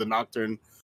remake of the Nocturne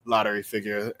lottery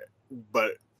figure.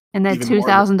 But and that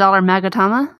 $2,000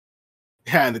 Magatama?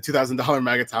 Yeah, and the $2,000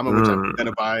 Magatama, which I'm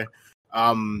gonna buy.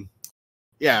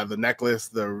 Yeah, the necklace,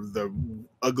 the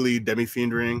ugly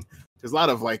Demi-Fiend ring. There's a lot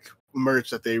of like merch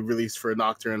that they released for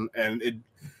Nocturne, and it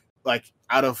like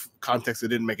out of context it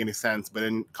didn't make any sense, but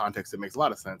in context it makes a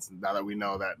lot of sense now that we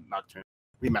know that Nocturne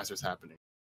remaster is happening.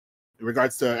 in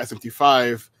regards to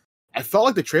SMT5, I felt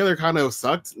like the trailer kind of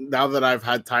sucked. Now that I've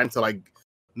had time to like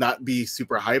not be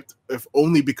super hyped, if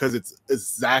only because it's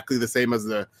exactly the same as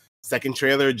the second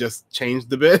trailer, just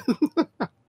changed a bit.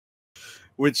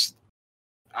 Which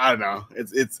I don't know.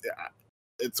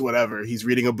 It's whatever. He's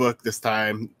reading a book this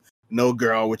time. No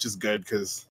girl, which is good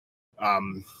because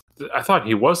I thought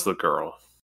he was the girl.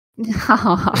 You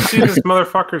see this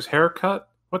motherfucker's haircut?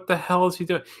 What the hell is he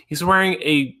doing? He's wearing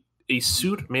a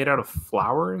suit made out of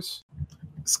flowers.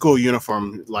 School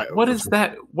uniform. Like, what is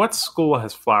that? What school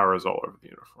has flowers all over the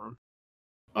uniform?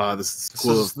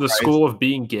 The school of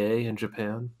being gay in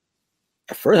Japan.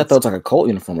 At first, I thought it was like a cult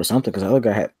uniform or something because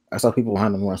I saw people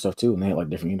behind them wearing stuff too, and they had like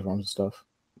different uniforms and stuff.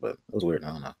 But it was weird.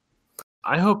 I don't know.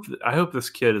 I hope this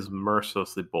kid is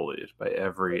mercilessly bullied by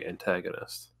every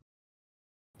antagonist.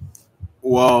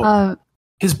 Well,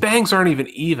 his bangs aren't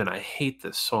even. I hate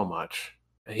this so much.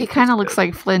 He kind of looks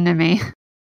like Flynn to me.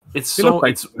 It's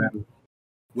like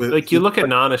you look at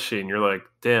Nanashi and you're like,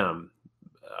 damn,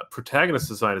 protagonist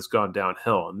design has gone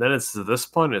downhill, and then it's to this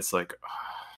point, it's like,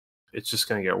 it's just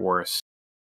gonna get worse.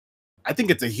 I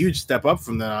think it's a huge step up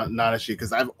from the Nanashi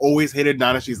because I've always hated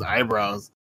Nanashi's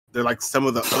eyebrows. They're like some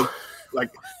of the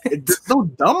like it's so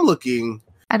dumb looking.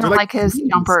 I don't like his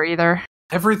jumper either.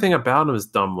 Everything about him is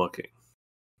dumb looking,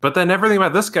 but then everything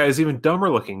about this guy is even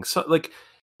dumber looking. So like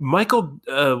Michael,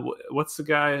 what's the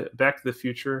guy? Back to the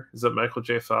Future? Is that Michael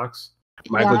J. Fox?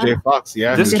 Michael J. Fox,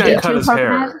 yeah. This guy cut his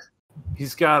hair.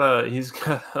 He's got I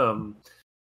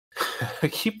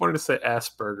keep wanting to say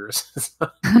Asperger's.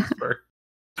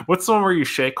 What's the one where you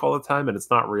shake all the time and it's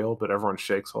not real, but everyone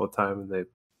shakes all the time and they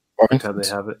pretend they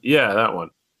have it? Yeah, that one.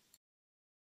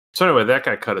 So anyway, that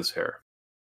guy cut his hair.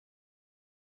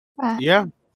 Yeah.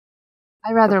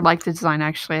 I rather like the design,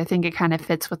 actually. I think it kind of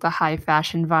fits with the high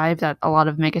fashion vibe that a lot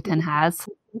of Megaten has.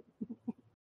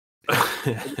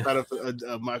 Out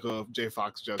of Michael J.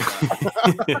 Fox joke.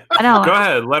 I know. Go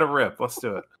ahead, let it rip. Let's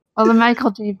do it. Well, the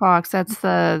Michael J. Fox, that's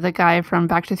the guy from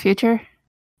Back to the Future?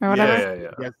 Or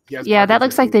whatever? Yeah, that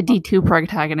looks like the D2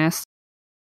 protagonist.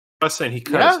 I was saying he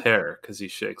cut his hair because he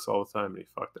shakes all the time and he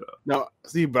fucked it up. No,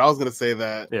 see, but I was gonna say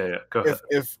that. Yeah. Go ahead.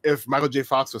 If Michael J.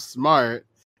 Fox was smart,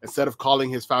 instead of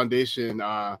calling his foundation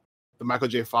the Michael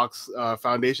J. Fox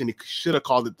Foundation, he should have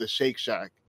called it the Shake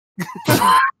Shack.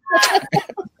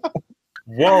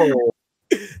 Whoa,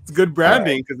 it's good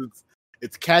branding because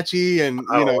it's catchy and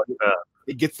you know like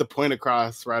it gets the point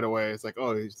across right away. It's like,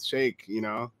 oh, it's Shake, you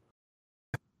know.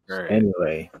 Right.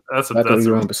 Anyway, that's what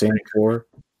you were saying before.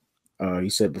 You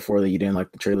said before that you didn't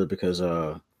like the trailer because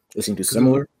it seemed too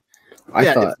similar.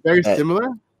 I thought it's very similar.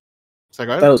 I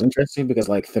thought it was interesting because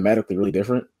like thematically really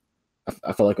different.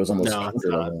 I felt like it was almost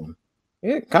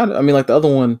yeah, kind of. I mean, like the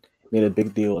other one made a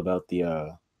big deal about it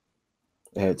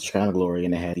had the Shekinah glory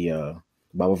and it had the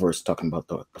Bible verse talking about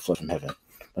the flood from heaven.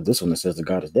 But this one, it says that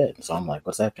God is dead. So I'm like,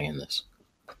 what's happening in this?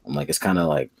 I'm like, it's kind of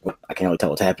like I can't really tell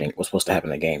what's happening. What's supposed to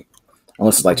happen in the game?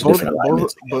 Unless it's like two different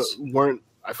alignments.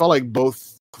 I felt like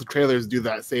both trailers do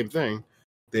that same thing.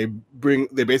 They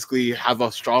basically have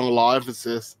a strong law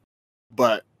emphasis,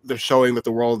 but they're showing that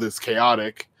the world is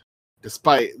chaotic,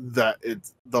 despite that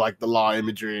it's the law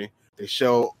imagery. They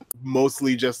show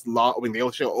mostly just law. I mean,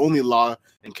 they'll show only law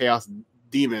and chaos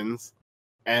demons,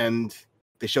 and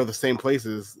they show the same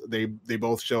places. They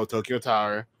both show Tokyo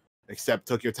Tower, except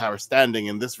Tokyo Tower standing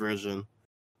in this version.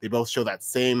 They both show that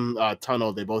same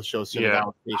tunnel. They both show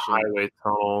Shinagawa Station. Highway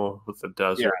tunnel with the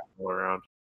desert all around.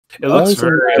 It The looks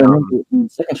very. the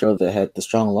second show that had the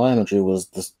strong law imagery was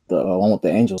the one with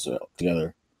the angels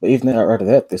together. But even after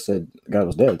that, they said God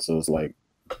was dead. So it's like,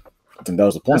 I think that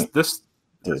was the point. This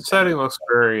setting looks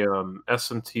very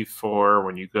SMT4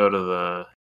 when you go to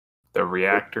the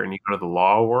reactor and you go to the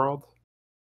law world.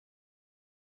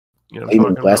 You know what I'm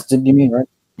Even talking blasted, you mean, right?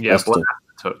 Yeah, Blasted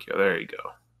Tokyo. There you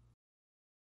go.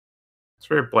 It's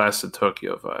very Blasted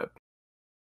Tokyo vibe.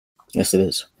 Yes, it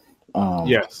is.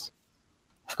 Yes.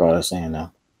 I forgot what I was saying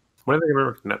now. What do they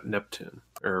remember? Neptune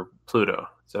or Pluto?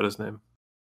 Is that his name?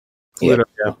 Pluto,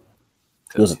 yeah.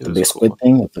 Was it the big squid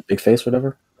thing with the big face,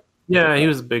 whatever? Yeah, he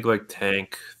was a big like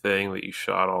tank thing that you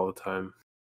shot all the time.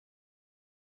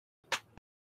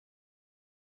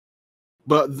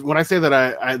 But when I say that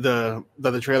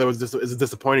the trailer is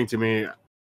disappointing to me,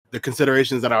 the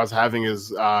considerations that I was having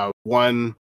is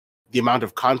one, the amount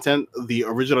of content. The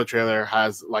original trailer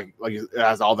has like it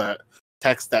has all that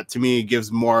text that to me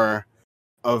gives more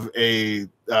of a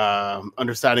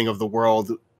understanding of the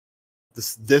world.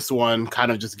 This one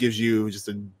kind of just gives you just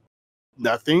a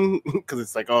nothing because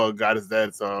it's like, oh, God is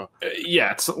dead. So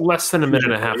yeah, it's less than a minute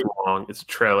and a half long. It's a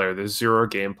trailer. There's zero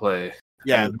gameplay.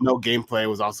 Yeah, no gameplay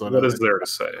was also. What is there to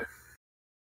say?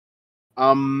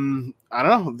 I don't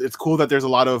know. It's cool that there's a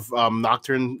lot of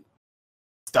Nocturne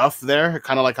stuff there.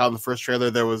 Kind of like how in the first trailer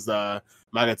there was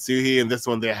Magatsuhi, and this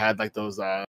one they had like those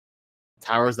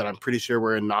towers that I'm pretty sure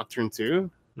were in Nocturne too.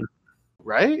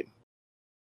 Right?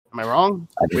 Am I wrong?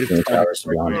 I just think towers, to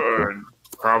be honest.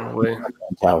 Probably.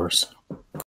 Towers.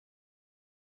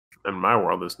 In my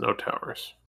world, there's no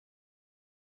towers.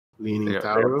 Leaning They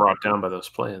got tower. brought down by those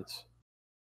planes.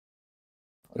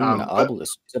 You mean the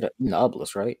obelisk? You said the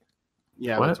obelisk, right?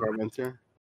 Yeah, What? that's where I went to.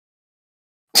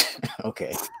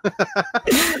 Okay.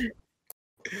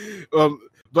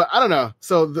 But I don't know.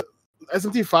 So the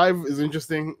SMT5 is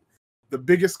interesting. The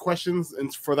biggest questions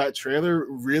for that trailer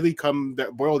really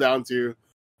boil down to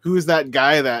who is that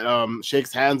guy that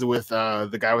shakes hands with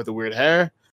the guy with the weird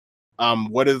hair?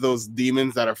 What are those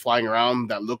demons that are flying around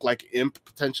that look like Imp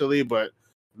potentially, but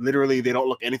literally they don't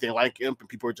look anything like Imp, and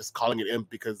people are just calling it Imp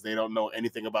because they don't know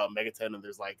anything about Megaten, and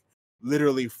there's like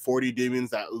literally 40 demons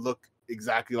that look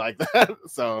exactly like that.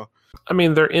 So I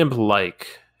mean, they're Imp-like.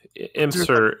 Imps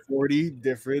are like 40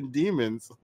 different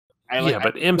demons.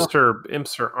 but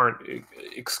imps aren't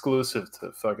exclusive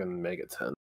to fucking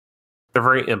Megaten. They're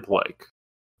very Imp-like.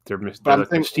 They're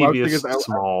like mischievous,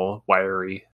 small,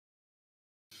 wiry.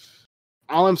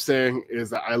 All I'm saying is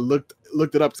that I looked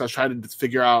it up because I was trying to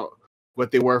figure out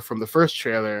what they were from the first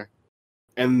trailer,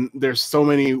 and there's so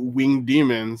many winged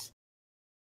demons,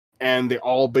 and they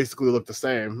all basically look the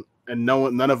same, and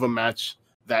none of them match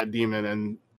that demon,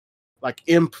 and like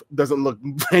Imp doesn't look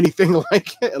anything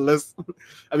like it, unless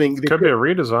Could be a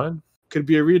redesign. Could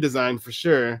be a redesign for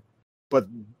sure, but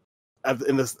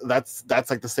in this that's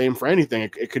like the same for anything.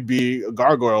 It could be a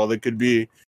gargoyle. It could be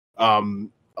a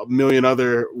million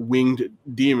other winged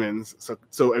demons.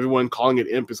 So everyone calling it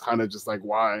Imp is kind of just like,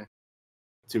 why?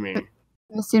 To me,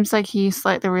 It seems like he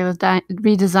slightly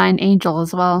redesigned Angel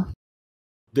as well,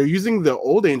 they're using the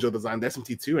old Angel design, the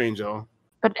SMT2 Angel,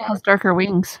 but it has darker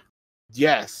wings.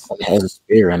 Yes, It has a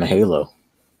spear and a halo.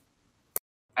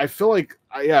 I feel like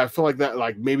that.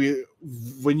 Like maybe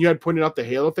when you had pointed out the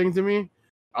halo thing to me,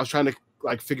 I was trying to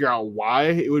like figure out why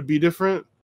it would be different,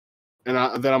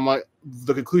 and then I'm like,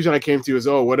 the conclusion I came to is,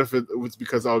 oh, what if it was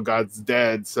because God's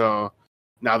dead, so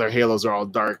now their halos are all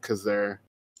dark because they're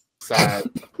sad.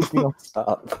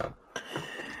 Stop.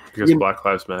 Because Black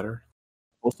Lives Matter.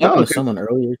 Well, talking to someone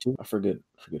earlier too, I forget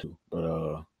who,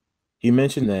 but he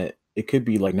mentioned that it could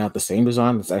be like not the same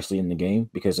design that's actually in the game,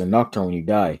 because in Nocturne when you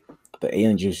die, the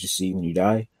angels you see when you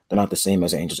die, they're not the same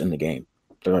as the angels in the game.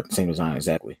 They're not the same design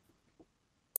exactly.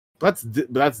 That's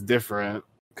different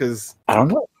because I don't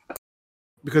know.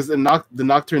 Because the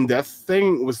Nocturne death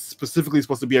thing was specifically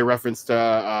supposed to be a reference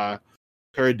to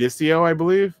Paradiso, I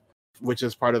believe, which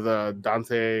is part of the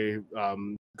Dante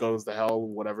goes to hell,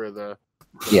 whatever the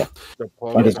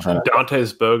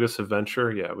Dante's Bogus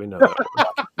Adventure. Yeah, we know that.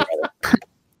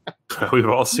 We've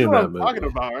all seen that movie. Talking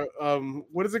about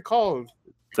what is it called?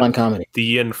 Divine Comedy.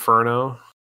 The Inferno.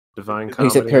 Divine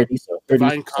Comedy. He said Paradiso.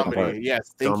 Divine Comedy.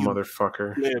 Yes, thank Dumb you,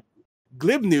 motherfucker.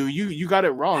 Glib knew you got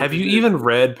it wrong. Have you even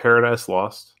read Paradise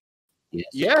Lost?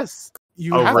 Yes.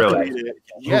 You have to read it.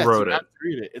 Yes, Who wrote it? Have to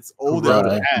read it. It's old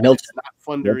Milton. It's not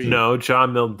fun to read. No,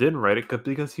 John Milton didn't write it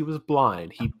because he was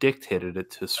blind. He dictated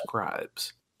it to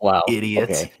scribes. Wow. Idiot.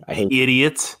 Okay. I hate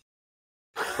Idiot.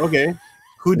 Okay.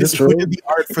 Who did the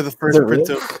art for the first print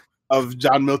of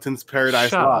John Milton's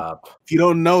Paradise Lost? If you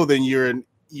don't know, then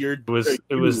it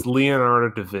was Leonardo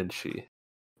da Vinci.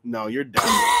 No, you're dumb.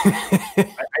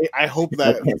 I hope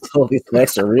that all these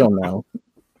facts are real now.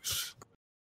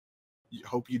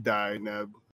 Hope you die,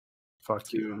 Neb.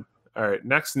 Fuck you. All right,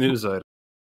 next news item.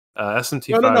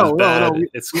 SMT5 is bad. No.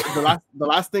 It's the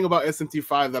last thing about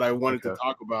SMT5 that I wanted to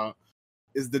talk about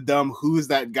is the dumb "who's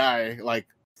that guy" like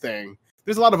thing.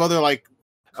 There's a lot of other like.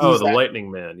 The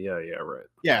Lightning Man. Yeah, right.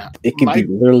 Yeah, it could be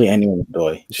literally anyone.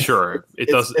 Boy, sure. It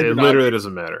does. It literally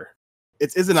doesn't matter.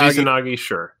 It's Izanagi. Izanagi,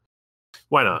 sure.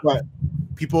 Why not? But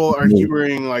people are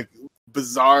humoring like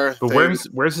bizarre. But things.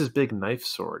 where's his big knife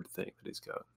sword thing that he's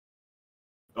got?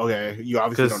 Okay, you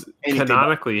obviously don't. Because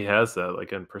canonically he has that,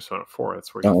 like in Persona 4.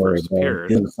 That's where don't he worry, first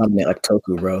appeared. He's something like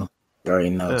Toku, bro. You already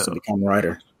know. So become a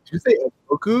writer. Did you say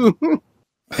Toku?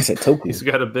 I said Toku. He's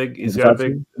got a big. You say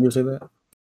that?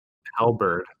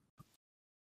 Halberd.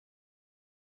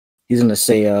 He's gonna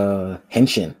say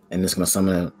Henshin, and it's gonna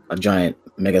summon a giant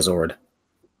Megazord.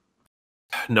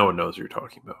 No one knows what you're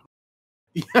talking about.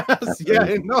 Yes, yeah,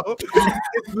 I know.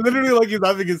 It's literally like he's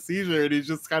having a seizure and he's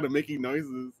just kind of making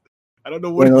noises. I don't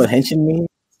know what. You know what Henshin means?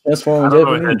 Transform. I don't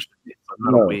know what Henshin means.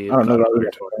 I'm not a weed. I don't know what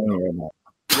you're talking about.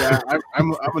 Yeah,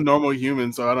 I'm a normal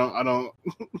human, so I don't.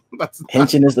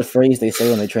 Henshin is the phrase they say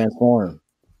when they transform.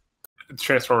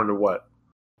 Transform into what?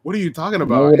 What are you talking No,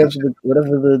 about?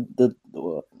 whatever the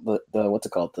what's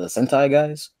it called? The Sentai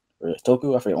guys or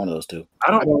Toku? I forget one of those two.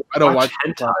 I don't watch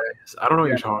hentai. I don't know what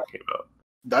you're Yeah. talking about.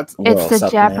 That's It's the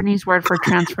stop, Japanese word for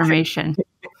transformation.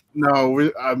 no.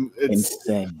 It's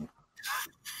Insane.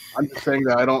 I'm just saying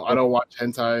that I don't watch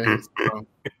hentai. So.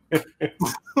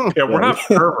 Yeah, we're not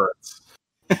perverts.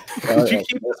 Y'all Did you are-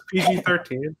 keep this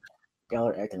PG-13? Y'all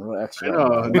are acting real extra. I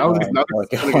know. Now this is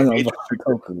gonna get interesting.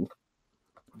 Toku.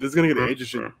 This is gonna get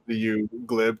interesting to you,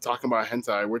 Glib, talking about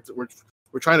hentai.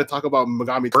 We're trying to talk about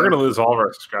Megami. We're Tensei. gonna lose all of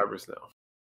our subscribers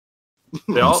now.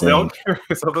 They all care.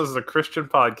 So this is a Christian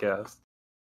podcast.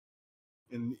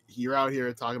 And you're out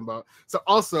here talking about. So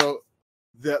also,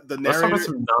 the Let's talk narrator. about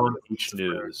some non-beach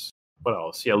news. What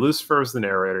else? Yeah, Lucifer was the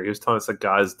narrator. He was telling us that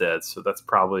guy's dead, so that's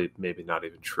probably maybe not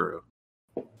even true.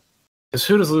 Because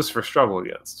who does Lucifer struggle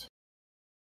against?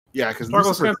 Yeah, because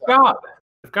Struggles against God.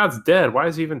 If God's dead, why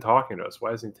is he even talking to us?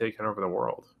 Why isn't he taking over the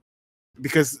world?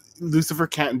 because Lucifer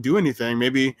can't do anything.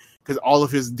 Maybe because all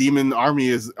of his demon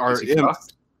army are Is he imps.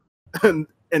 fucked?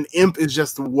 An imp is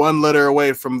just one letter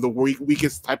away from the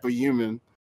weakest type of human.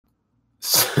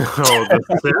 Oh,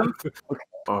 the simp?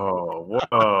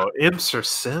 Oh, imps are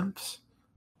simps?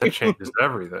 That changes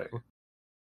everything.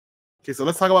 Okay, so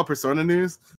let's talk about Persona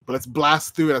news, but let's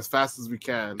blast through it as fast as we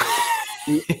can.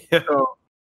 Yeah. So,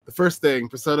 the first thing,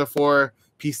 Persona 4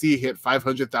 PC hit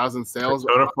 500,000 sales.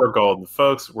 Persona 4 Golden.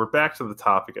 Folks, we're back to the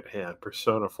topic at hand.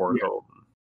 Persona 4 Golden.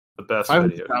 The best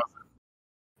video.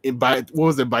 500,000. What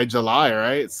was it, by July,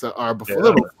 right? So, or before, Yeah.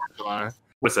 little before July.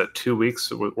 Was that 2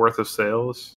 weeks worth of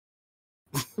sales?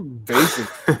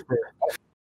 Basically.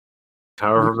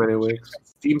 However many weeks?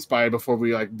 Steam Spy before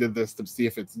we did this to see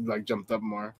if it's jumped up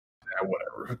more. Yeah,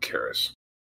 whatever. Who cares?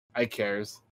 I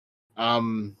cares.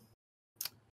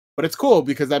 But it's cool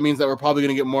because that means that we're probably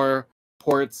going to get more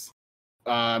ports.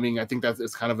 I think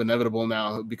it's kind of inevitable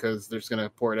now because they're just going to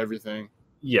port everything.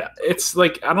 Yeah, it's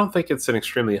I don't think it's an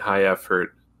extremely high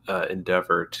effort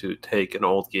endeavor to take an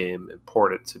old game and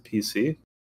port it to PC.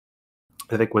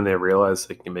 I think when they realize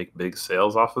they can make big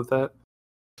sales off of that,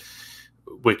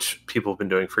 which people have been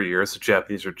doing for years, the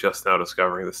Japanese are just now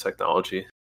discovering this technology.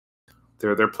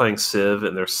 They're playing Civ,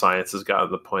 and their science has gotten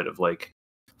to the point of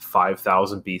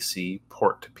 5,000 BC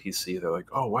port to PC. They're like,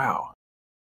 oh wow,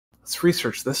 let's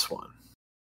research this one.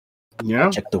 Yeah,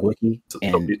 Check the wiki,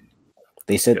 and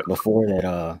they said before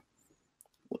that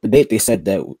the date they said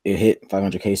that it hit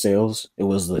 500K sales. It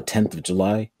was the 10th of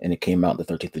July, and it came out the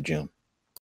 13th of June.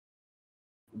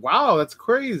 Wow, that's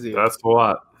crazy. That's a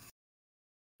lot.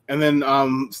 And then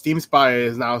Steam Spy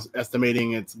is now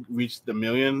estimating it's reached 1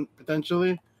 million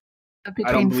potentially.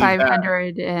 Between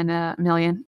 500 and 1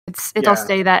 million. It'll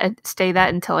stay that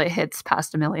until it hits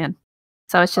past 1 million.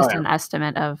 So it's just an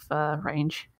estimate of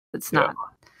range. It's not.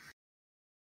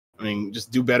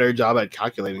 Just do better job at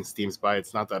calculating Steam Spy.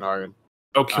 It's not that hard.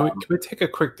 Oh, can we take a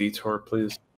quick detour,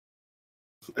 please?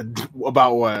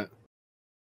 About what?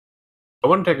 I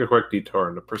want to take a quick detour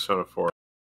into Persona 4.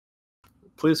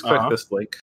 Please click this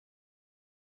link.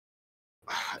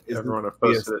 Everyone have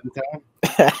posted it.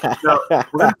 No,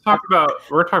 we're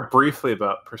gonna talk briefly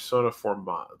about Persona 4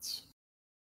 mods.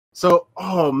 So,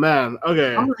 oh man,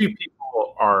 okay. Some of you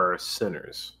people are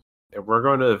sinners, and we're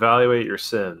going to evaluate your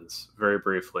sins very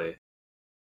briefly.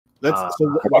 So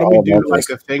why don't we do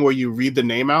a thing where you read the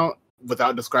name out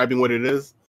without describing what it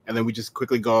is, and then we just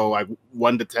quickly go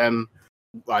 1 to 10,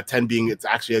 10 being it's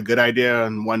actually a good idea,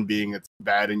 and 1 being it's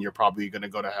bad, and you're probably gonna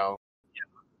go to hell.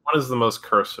 1 is the most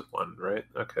cursed one, right?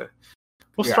 Okay.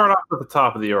 We'll start off at the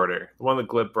top of the order. The one that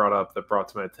Glib brought up that brought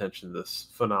to my attention this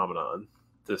phenomenon,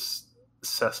 this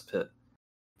cesspit.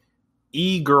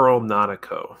 E-Girl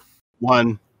Nanako.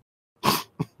 1.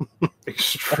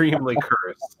 Extremely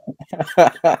cursed.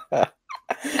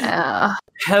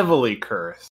 Heavily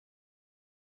cursed.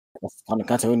 That's the kind of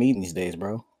content we need these days,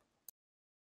 bro.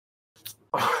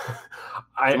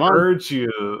 I urge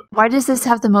you. Why does this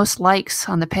have the most likes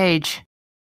on the page?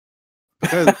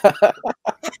 Because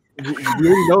we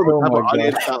already know the type of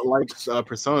audience that likes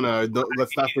Persona.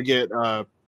 Let's not forget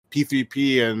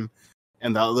P3P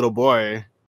and that little boy.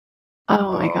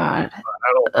 Oh my god! I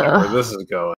don't know where this is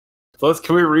going. So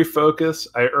can we refocus?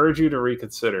 I urge you to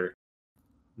reconsider.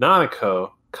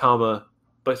 Nanako,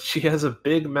 but she has a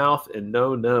big mouth and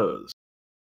no nose.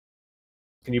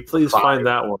 Can you please find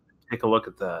that one? Take a look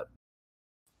at that.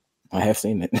 I have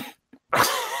seen it.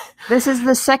 This is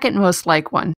the second most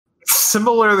like one.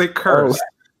 Similarly cursed.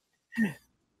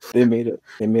 They made a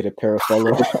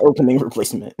Parafellow opening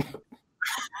replacement.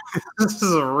 This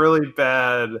is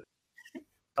a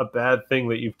bad thing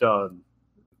that you've done,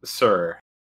 sir.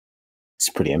 It's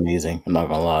pretty amazing. I'm not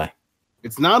gonna lie.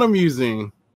 It's not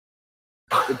amusing.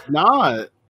 It's not.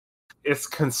 It's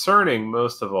concerning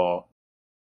most of all.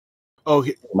 Oh,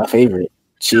 My favorite.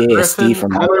 Griffin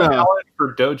from color palette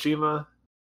for Dojima.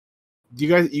 you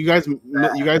guys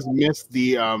missed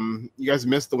the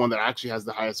one that actually has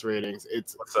the highest ratings.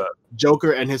 It's What's that?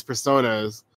 Joker and his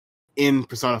personas in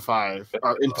Persona 5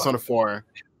 or in Persona 4.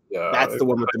 Yeah, That's the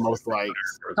one with the most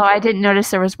likes. Oh, I didn't notice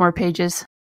there was more pages.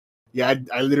 Yeah,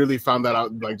 I literally found that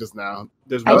out like just now.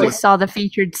 There's I one just saw the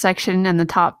featured section and the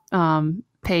top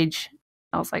page.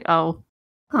 I was like, oh,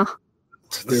 huh.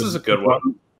 This is a good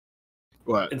one.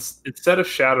 What? Instead of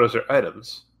shadows or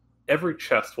items, every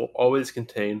chest will always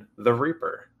contain the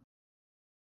Reaper.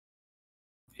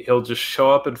 He'll just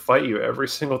show up and fight you every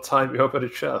single time you open a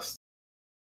chest.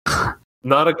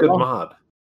 Not a good mod.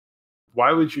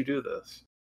 Why would you do this?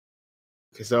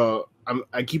 Okay, so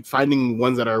I keep finding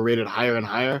ones that are rated higher and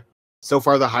higher. So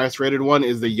far, the highest rated one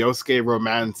is the Yosuke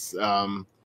romance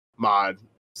mod.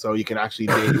 So you can actually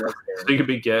date Yosuke. So you can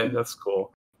be gay. That's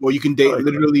cool. Well, you can date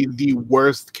literally the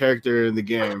worst character in the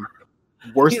game.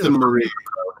 Worse than Marie.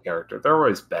 Character. They're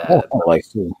always bad. I like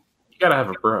too. You gotta have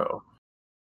a bro.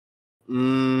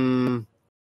 Having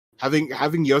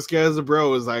Yosuke as a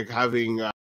bro is like having.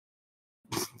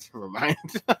 Never mind.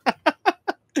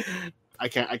 I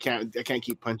can't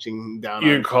keep punching down.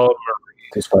 You can call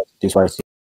him Too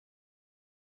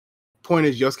Point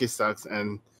is, Yosuke sucks,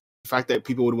 and the fact that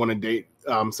people would want to date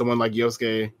someone like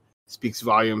Yosuke speaks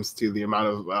volumes to the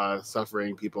amount of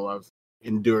suffering people have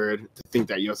endured to think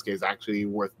that Yosuke is actually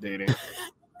worth dating.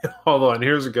 Hold on,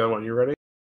 here's a good one. You ready?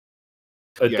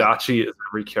 Adachi is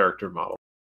every character model.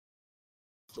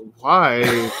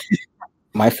 Why?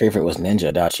 My favorite was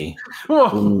Ninja Adachi. We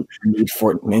need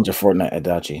Ninja Fortnite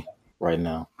Adachi right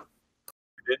now.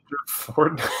 Ninja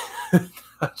Fortnite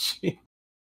Adachi.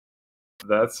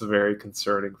 That's a very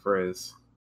concerning phrase.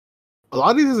 A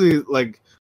lot of these, like,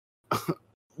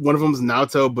 one of them is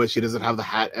Naoto, but she doesn't have the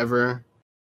hat ever.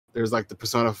 There's like the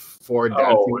Persona 4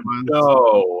 dancing ones.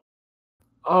 No.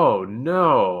 Oh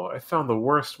no, I found the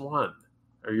worst one.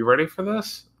 Are you ready for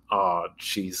this? Oh,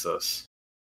 Jesus.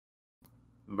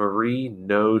 Marie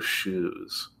No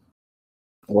Shoes.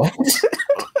 What?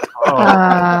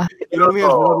 It only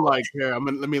has one like here.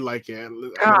 Let me like it.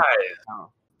 Guys,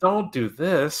 don't do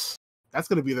this. That's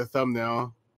gonna be the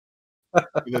thumbnail. No!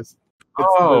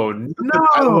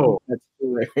 That's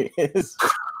hilarious.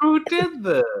 Who did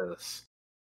this?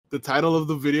 The title of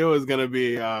the video is gonna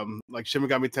be like Shin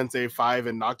Megami Tensei 5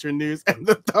 and Nocturne news, and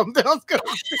the thumbnail's gonna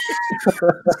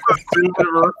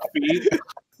be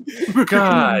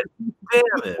God damn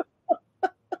it!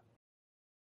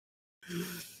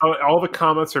 All the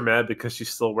comments are mad because she's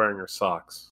still wearing her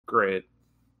socks. Great.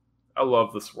 I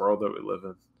love this world that we live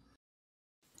in.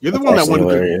 You're the one that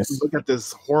wanted to look at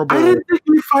this horrible. I didn't think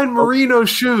we'd find merino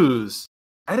shoes.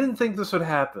 I didn't think this would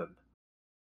happen.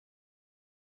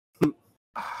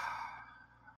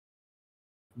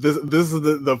 This is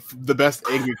the best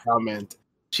angry comment.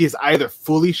 She is either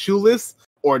fully shoeless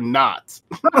or not.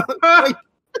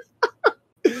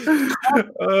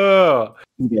 Oh,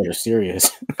 you guys are serious.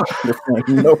 They're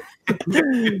playing no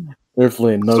game.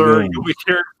 Sir, you'll be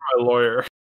hearing from my lawyer.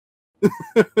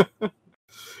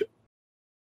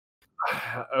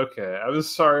 Okay, I was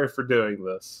sorry for doing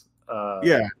this.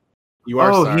 Yeah, you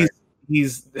are sorry.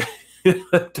 He's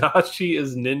Dachi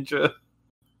is Ninja,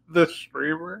 the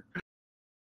streamer.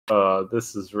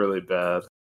 This is really bad.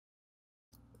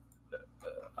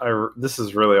 This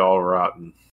is really all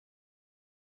rotten.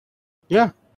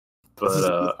 Yeah.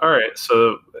 But, alright,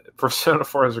 so Persona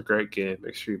 4 is a great game.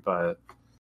 Make sure you buy it.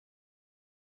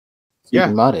 You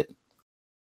can mod it.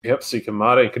 Yep, so you can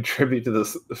mod it and contribute to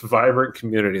this vibrant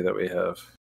community that we have.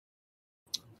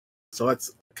 So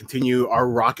let's continue our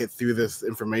rocket through this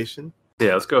information.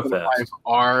 Yeah, let's go fast.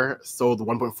 R sold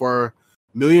 1.4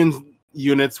 million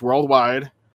units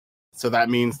worldwide. So that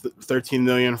means 13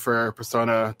 million for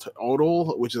Persona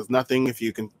total, which is nothing if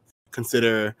you can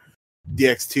consider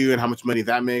DX2 and how much money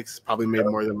that makes. Probably made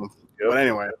more than. But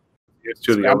anyway,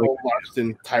 Scramble launched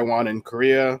in Taiwan and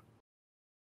Korea.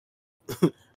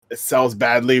 It sells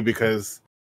badly because,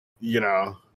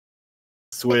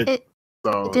 Switch. It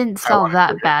didn't sell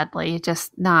that badly.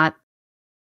 Just not.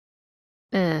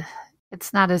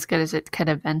 It's not as good as it could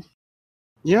have been.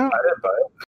 Yeah, I didn't buy it.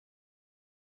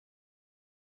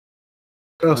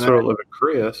 I also live in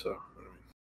Korea, so.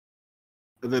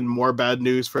 And then more bad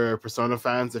news for Persona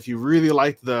fans. If you really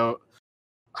liked the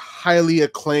highly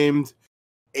acclaimed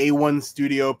A1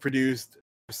 Studio produced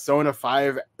Persona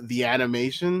 5 The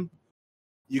Animation,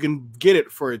 you can get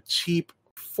it for a cheap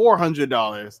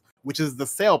 $400, which is the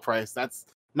sale price. That's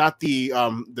not the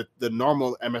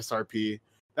normal MSRP.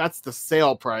 That's the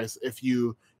sale price. If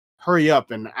you hurry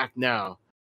up and act now,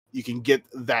 you can get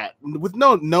that with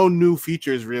no new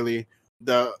features really.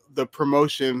 The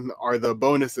promotion or the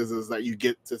bonuses is that you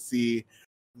get to see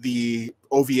the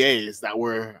OVAs that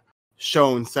were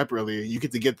shown separately. You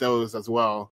get to get those as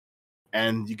well,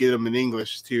 and you get them in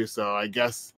English too. So I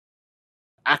guess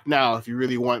act now if you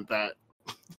really want that.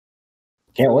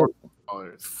 Can't wait.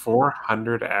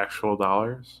 $400 actual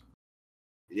dollars.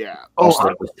 Yeah.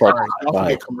 Also, Sorry. Don't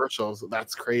get commercials.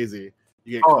 That's crazy.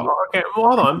 You get Okay.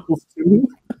 Well, hold on.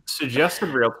 Suggested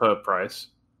retail price.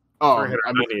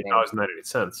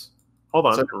 $398.98. Hold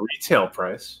on. Retail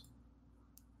price.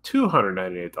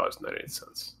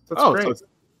 $298.98. That's great. So it's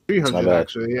 $300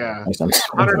 actually. Yeah.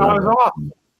 $100 off.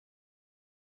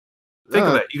 Think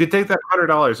of that. You could take that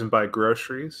 $100 and buy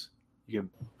groceries. You can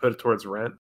put it towards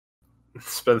rent.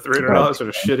 Spend $300 on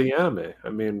a shitty anime. I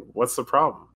mean, what's the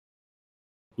problem?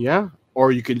 Yeah.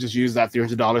 Or you could just use that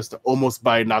 $300 to almost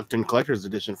buy Nocturne Collector's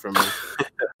Edition from me.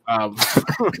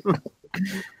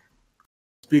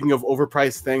 Speaking of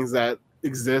overpriced things that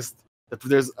exist,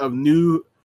 there's a new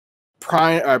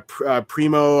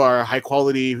primo or high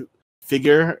quality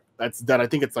figure that's done. I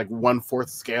think it's like 1/4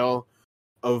 scale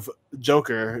of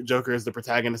Joker. Joker is the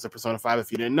protagonist of Persona 5.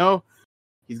 If you didn't know,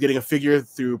 he's getting a figure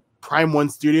through Prime One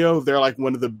Studio. They're like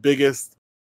one of the biggest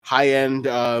high-end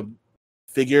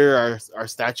figure or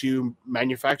statue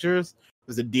manufacturers.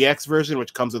 There's a DX version,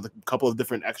 which comes with a couple of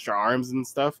different extra arms and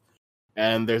stuff.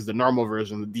 And there's the normal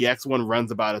version. The DX one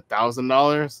runs about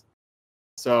 $1,000.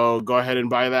 So go ahead and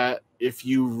buy that. If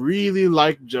you really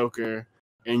like Joker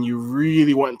and you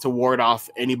really want to ward off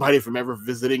anybody from ever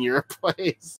visiting your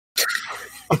place.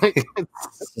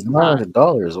 It's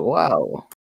 $900. Wow.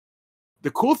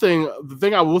 The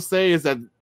thing I will say is that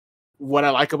what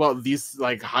I like about these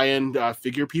like high-end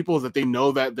figure people is that they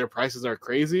know that their prices are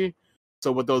crazy.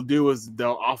 So what they'll do is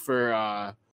they'll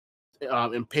offer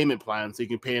in payment plans, so you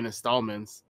can pay in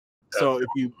installments. So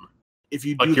if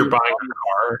you like do you're buying a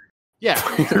car, yeah.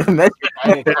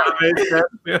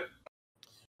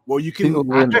 Well, you can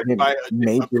buy a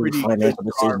pretty financial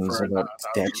decisions about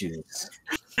statues.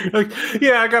 Like,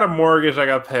 yeah, I got a mortgage I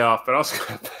got to pay off, but I also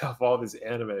got to pay off all these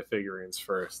anime figurines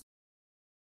first.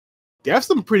 They have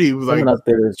some pretty like out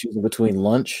there choosing between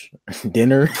lunch,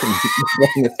 dinner,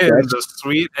 and the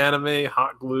sweet anime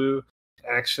hot glue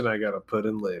action I got to put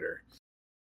in later.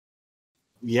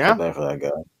 Yeah, for that guy.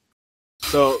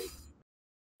 So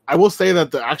I will say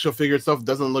that the actual figure itself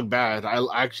doesn't look bad. I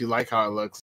actually like how it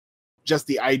looks. Just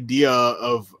the idea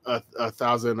of a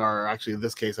 $1,000, or actually in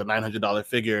this case a $900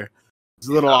 figure, is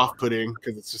a little off-putting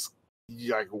because it's just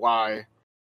like why.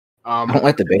 I don't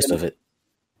like the base of it.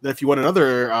 If you want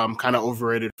another kind of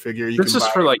overrated figure, you this can is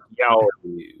buy... for like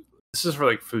Yaoi. This is for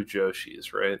like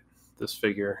Fujoshi's, right? This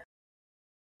figure.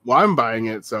 Well, I'm buying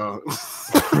it, so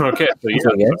okay. So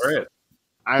yeah, all right.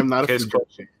 I'm not a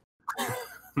Fujoshi.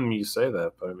 You say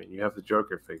that, but I mean, you have the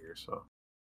Joker figure, so.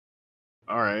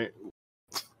 All right.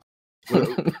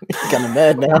 Kind of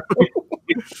mad now.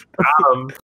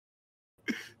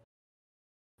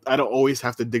 I don't always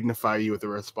have to dignify you with a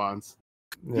response.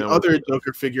 The other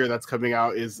Joker figure that's coming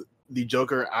out is the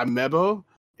Joker Amiibo.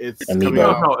 It's coming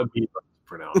out. How Amiibo is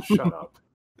pronounced. Shut up.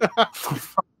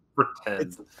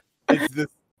 Pretend.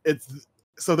 It's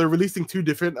so they're releasing two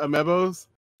different Amiibos.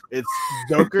 It's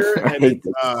Joker and it's,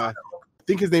 I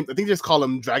think they just call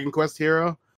him Dragon Quest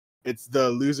Hero. It's the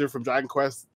loser from Dragon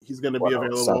Quest. He's going to be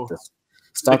available.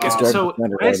 Stop this. So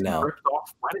right now.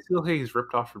 Why does he look like he's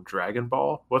ripped off from Dragon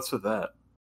Ball? What's with that?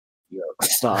 Yo,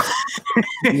 stop.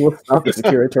 You will stop the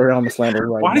security on the slander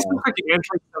right now. Why does he look like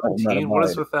Android 17? What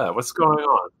is with that? What's going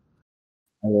on?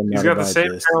 He's got the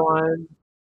same hairline.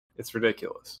 It's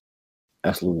ridiculous.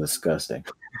 Absolutely disgusting.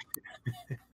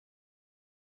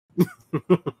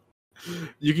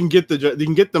 You can get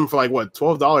them for like what,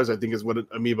 $12? I think is what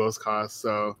Amiibos cost.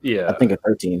 So yeah, I think at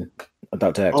 $13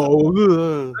 without tax.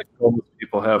 Most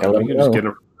people have them. You can just get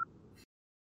them.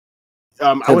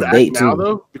 I would act now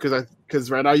though because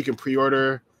right now you can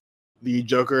pre-order the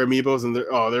Joker Amiibos and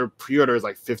their pre-order is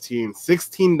like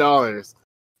 $16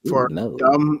 for a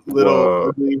dumb little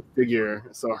ugly figure.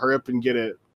 So hurry up and get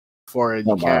it for it.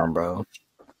 Don't buy them, bro.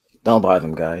 Don't buy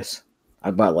them, guys. I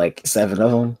bought like 7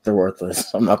 of them. They're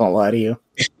worthless. I'm not gonna lie to you.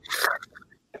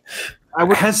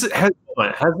 Has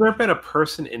there been a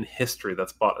person in history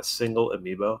that's bought a single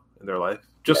Amiibo in their life?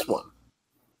 Just one?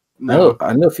 No,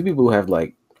 I know a few people who have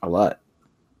like a lot.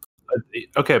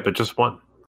 Okay, but just one.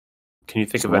 Can you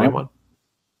think of anyone?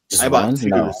 I bought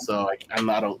 2, so I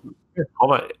don't.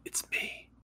 Hold on, it's me.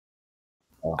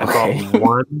 Oh, I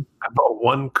bought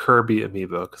one Kirby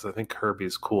Amiibo because I think Kirby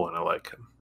is cool and I like him.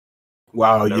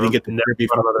 Wow, you didn't get the never Kirby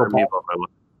got another Funko Pop? amiibo on my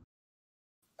list.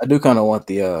 I do kind of want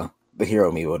the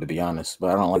hero amiibo, to be honest,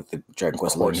 but I don't like the Dragon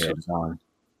Quest XI hero design.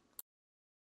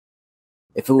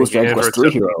 If it was Dragon Quest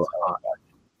 3 hero,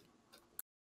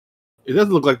 it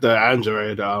doesn't look like the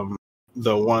android.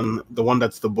 The one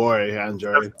that's the boy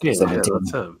android. Yeah, 17.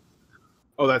 that's him.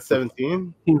 Oh, that's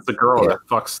 17. He's the girl Yeah. that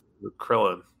fucks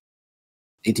Krillin.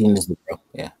 18 is the girl.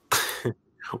 Yeah.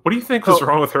 What do you think was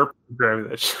wrong with her programming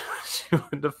that she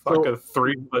went to fuck a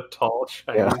 3-foot tall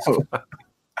Chinese guy?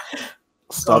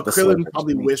 Stop the Krillin slip.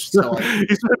 probably wished to like,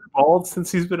 He's been bald since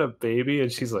he's been a baby,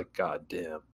 and she's like, God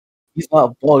damn. He's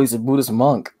not bald. He's a Buddhist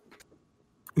monk.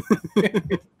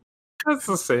 That's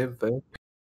the same thing.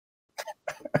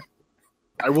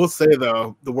 I will say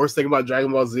though, the worst thing about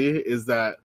Dragon Ball Z is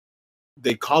that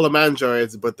they call them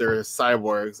androids, but they're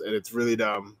cyborgs, and it's really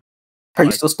dumb. Are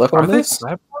you still stuck Are on they this?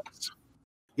 cyborgs?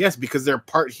 Yes, because they're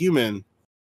part human.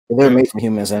 They're made from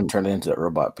humans and turned into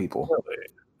robot people. Really?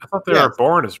 I thought they were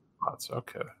born as robots.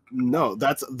 Okay. No,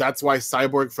 that's why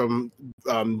Cyborg from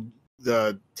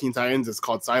the Teen Titans is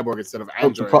called Cyborg instead of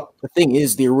android. The thing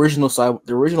is, the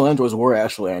original androids were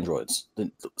actual androids.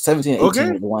 The 17 and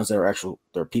 18 are the ones that are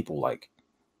they're people like.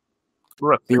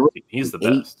 He's the 8,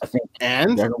 best. I think.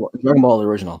 And Dragon Ball the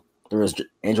original. There was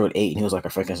Android 8, and he was like a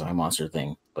Frankenstein monster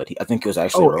thing. But I think he was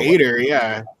actually a robot. Ader,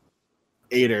 yeah.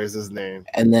 Ader is his name.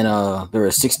 And then there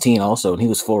was 16 also, and he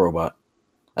was full robot.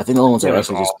 I think the other ones are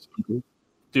actually just people.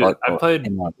 Dude, I played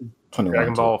 21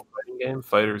 Dragon Ball fighting game,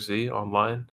 Fighter Z,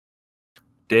 online.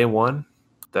 Day one,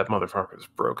 that motherfucker is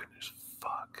broken as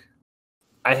fuck.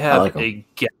 I have a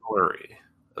gallery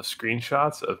of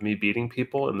screenshots of me beating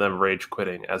people and then rage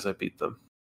quitting as I beat them.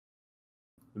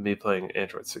 Me playing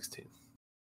Android 16.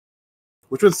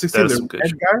 Which one's 16? The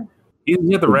red guy? He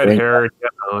had the red hair, and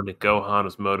Gohan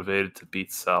was motivated to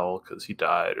beat Cell because he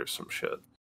died or some shit.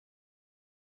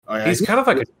 Oh, yeah. He's kind of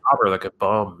like a jobber, like a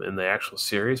bum in the actual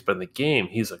series, but in the game,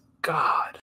 he's a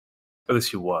god. At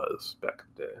least he was back in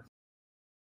the day.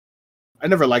 I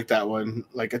never liked that one.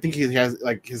 Like, I think he has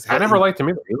like his head. I never liked him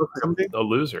either. He looked like a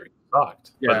loser. He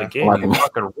sucked. Yeah. But in the game, he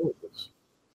fucking rules.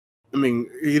 I mean,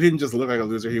 he didn't just look like a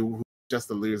loser. He was just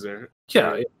a loser.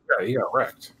 Yeah, he got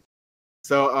wrecked.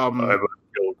 So, I would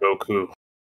kill Goku.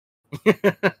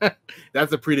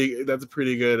 that's a pretty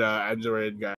good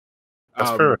android guy.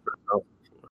 That's fair.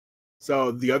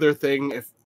 So the other thing,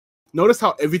 notice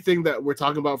how everything that we're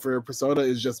talking about for Persona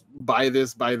is just buy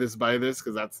this,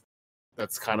 because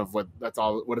that's kind of what it's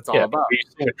all about. Are you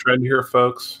seeing a trend here,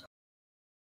 folks?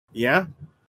 Yeah.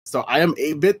 So I am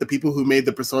 8-bit, the people who made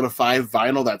the Persona 5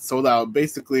 vinyl that sold out,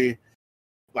 basically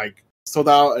like sold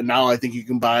out, and now I think you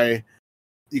can buy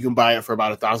it for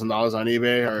about $1,000 on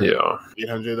eBay or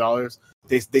 $800.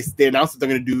 They announced that they're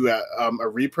going to do a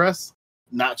repress.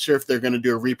 Not sure if they're going to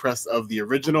do a repress of the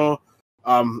original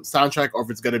soundtrack or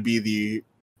if it's going to be the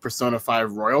Persona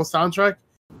 5 Royal soundtrack.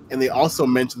 And they also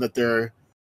mentioned that they're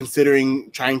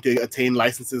considering trying to attain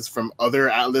licenses from other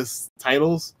Atlus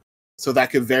titles. So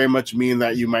that could very much mean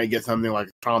that you might get something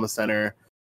like Trauma Center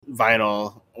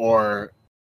vinyl or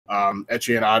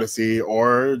Etrian Odyssey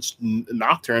or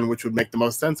Nocturne, which would make the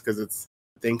most sense because it's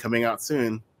a thing coming out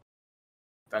soon.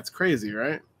 That's crazy,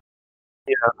 right?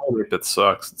 Yeah, it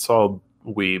sucks. It's all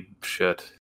weeb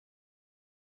shit.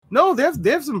 No, they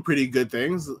have some pretty good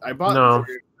things. I bought.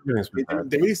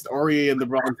 They released Ori and the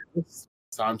Bronze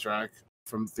soundtrack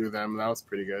through them. That was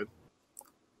pretty good.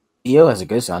 EO has a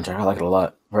good soundtrack. I like it a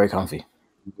lot. Very comfy.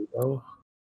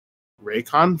 Ray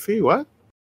Comfy? What?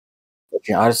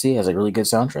 Odyssey has a really good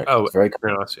soundtrack. Oh, it's very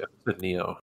comfy. The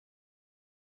Neo.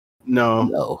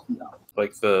 No.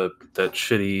 Like that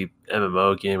shitty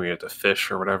MMO game where you have to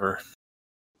fish or whatever.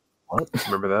 What?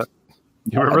 Remember that?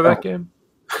 You remember that game?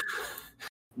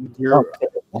 You're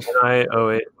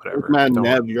NI08, whatever. Man,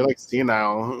 Neb, you're like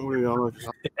senile.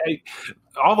 Hey,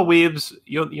 all the weebs,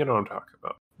 you know what I'm talking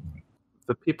about.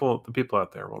 The people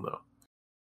out there will know.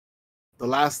 The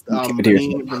last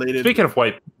money related. Speaking of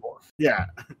white people, yeah,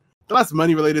 the last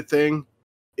money related thing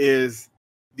is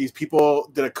these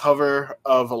people did a cover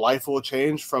of "A Life Will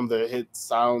Change" from the hit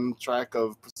soundtrack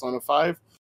of Persona 5.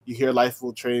 You hear "Life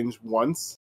Will Change"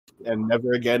 once and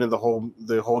never again in the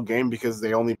whole game because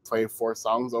they only play 4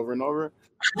 songs over and over.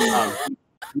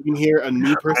 You can hear a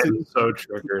new person. I'm so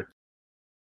triggered.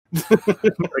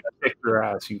 Kick your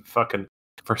ass, you fucking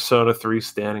Persona 3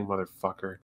 standing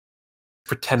motherfucker.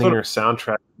 Pretending your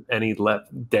soundtrack any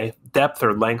depth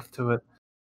or length to it.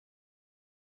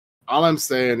 All I'm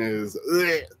saying is,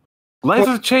 Life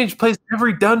of Change plays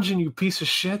every dungeon, you piece of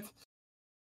shit.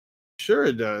 Sure,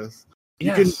 it does.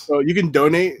 Yes. You can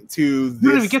donate to this. You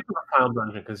don't even get to the final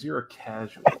dungeon because you're a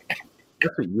casual.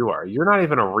 That's what you are. You're not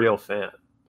even a real fan.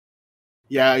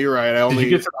 Yeah, you're right. Did you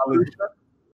get to the cruise ship?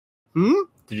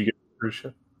 Did you get to the cruise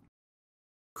ship?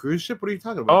 Cruise ship? What are you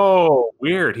talking about? Oh,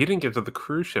 weird. He didn't get to the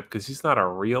cruise ship because he's not a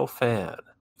real fan,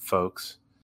 folks.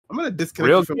 I'm going to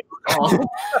disconnect you from the call.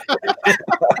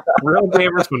 Real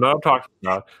gamers who know what I'm talking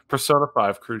about. Persona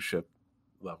 5 cruise ship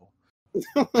level.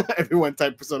 Everyone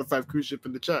type Persona 5 cruise ship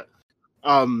in the chat.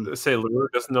 Say Larrue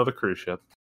doesn't know the cruise ship.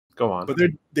 Go on. But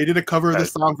they did a cover of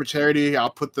this song for charity. I'll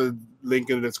put the link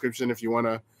in the description if you want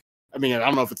to. I mean, I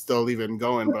don't know if it's still even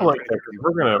going, but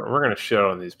we're gonna shit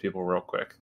on these people real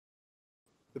quick.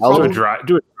 Do a drive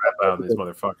by on these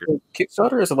motherfuckers.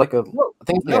 Kickstarter is like a. I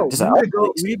think we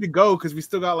need to go because we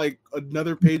still got like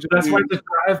another page. That's why the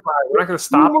drive by. We're not gonna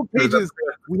stop. Pages.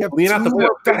 We have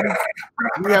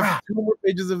two more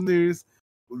pages of news.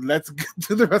 Let's get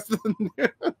to the rest of the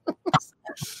news.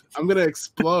 I'm gonna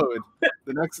explode.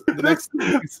 The next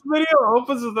video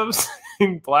opens with them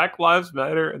saying Black Lives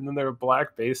Matter, and then their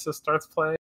black bassist starts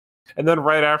playing, and then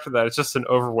right after that, it's just an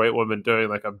overweight woman doing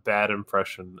like a bad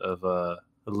impression of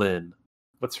Lynn.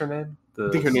 What's her name? I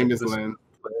think her name is Lynn.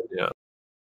 Yeah.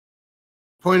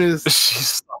 Point is, she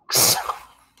sucks.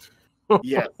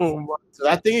 Yes. So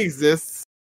that thing exists.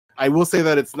 I will say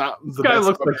that it's not the guy best.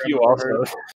 Looks like you also.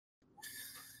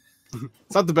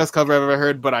 It's not the best cover I've ever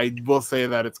heard, but I will say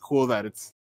that it's cool that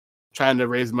it's trying to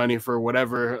raise money for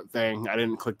whatever thing. I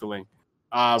didn't click the link.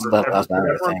 Everyone please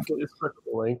click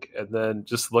the link and then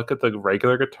just look at the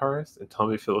regular guitarist and tell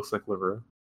me if it looks like Larrue.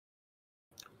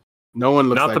 No one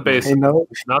looks not like the bass. Hey, no,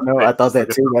 I thought that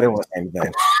too. I didn't want to say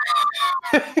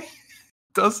anything.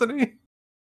 Doesn't he?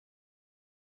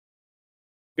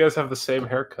 You guys have the same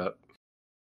haircut.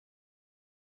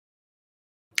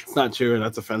 It's not true.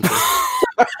 That's offensive.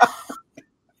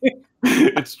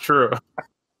 It's true.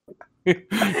 2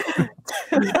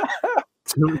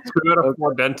 out of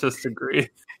 4 dentists agree.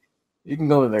 You can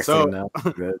go to the next thing now.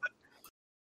 Good.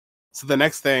 So the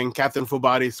next thing, Captain Full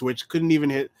Body Switch couldn't even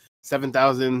hit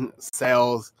 7,000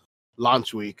 sales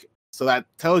launch week. So that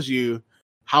tells you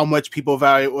how much people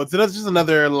value. Well, it's just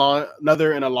another in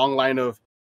a long line of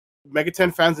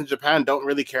Megaten fans in Japan don't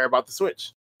really care about the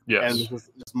Switch. Yes, and just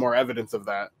more evidence of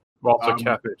that. Well, also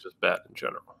Captain is just bad in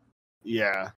general.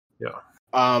 Yeah.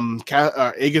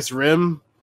 Aegis Rim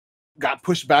got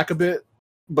pushed back a bit,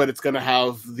 but it's gonna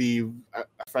have the,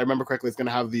 if I remember correctly, it's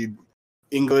gonna have the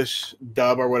English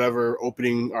dub or whatever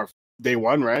opening or day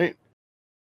one, right?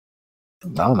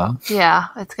 No. Yeah,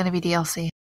 it's gonna be DLC.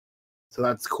 So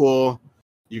that's cool.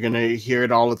 You're gonna hear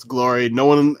it all its glory. No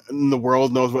one in the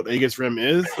world knows what Aegis Rim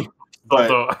is.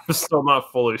 Although I'm still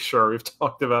not fully sure. We've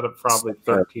talked about it probably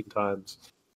 13 times,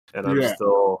 and I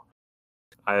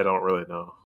don't really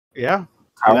know. Yeah,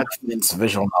 it's a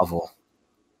visual novel.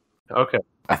 Okay,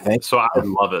 I think so. I would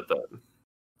love it then.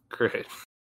 Great.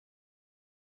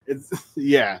 It's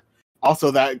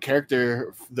Also, that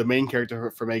character, the main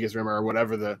character from Aegis Rim or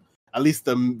whatever, at least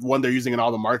the one they're using in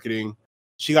all the marketing,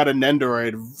 she got a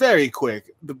Nendoroid very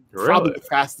quick. Probably the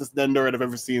fastest Nendoroid I've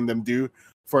ever seen them do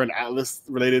for an Atlus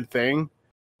related thing,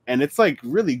 and it's like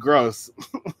really gross.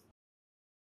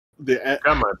 I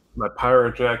got my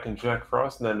Pyro Jack and Jack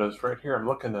Frost Nendos right here. I'm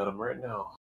looking at them right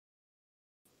now.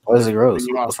 What is it gross?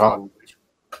 What's wrong?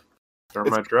 They're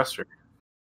my dresser.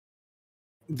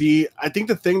 I think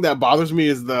the thing that bothers me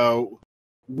is the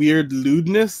weird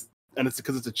lewdness, and it's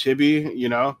because it's a chibi, you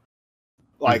know?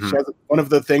 Like, she has, one of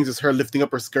the things is her lifting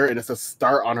up her skirt, and it's a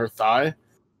start on her thigh.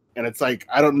 And it's like,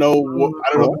 I don't know.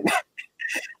 I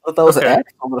thought that was an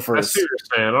X on the first. I see what you're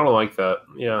saying. I don't like that.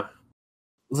 Yeah.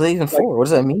 What's that even for? What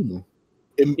does that mean?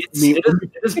 It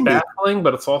is baffling,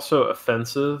 but it's also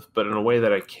offensive, but in a way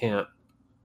that I can't.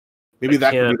 Maybe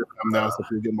that could be the time now, so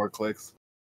we get more clicks.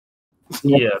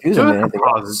 Yeah,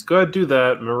 go ahead, do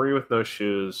that. Marie with no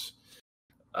shoes.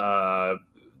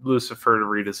 Lucifer to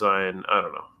redesign. I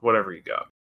don't know. Whatever you got.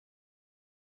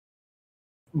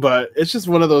 But it's just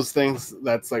one of those things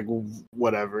that's like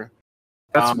whatever.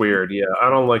 That's weird. Yeah, I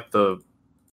don't like that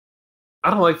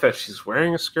she's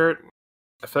wearing a skirt.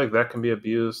 I feel like that can be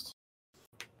abused.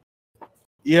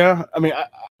 Yeah, I mean,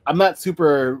 I'm not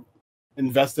super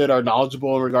invested or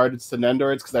knowledgeable in regards to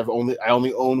Nendoroids because I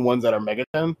only own ones that are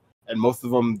Megaten, and most of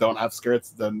them don't have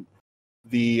skirts. Then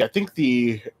I think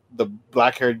the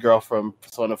black-haired girl from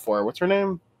Persona 4, what's her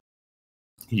name?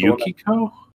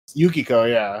 Yukiko? Yukiko,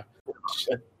 yeah.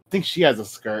 I think she has a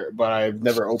skirt, but I've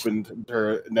never opened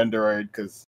her Nendoroid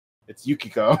because it's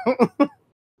Yukiko.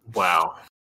 Wow,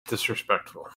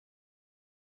 disrespectful.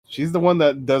 She's the one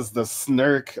that does the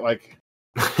snark, like.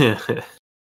 Yeah.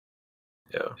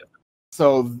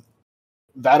 So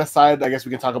that aside, I guess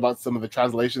we can talk about some of the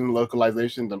translation,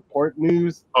 localizations, and port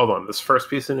news. Hold on. This first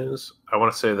piece of news, I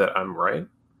want to say that I'm right.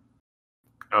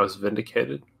 I was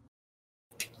vindicated.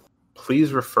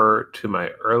 Please refer to my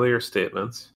earlier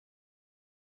statements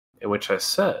in which I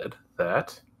said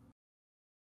that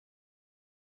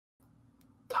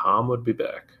Tom would be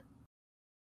back.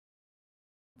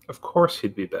 Of course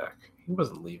he'd be back. He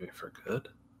wasn't leaving for good.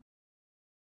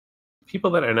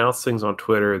 People that announce things on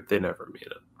Twitter, they never mean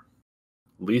it.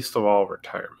 Least of all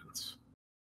retirements.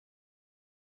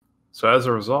 So as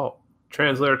a result,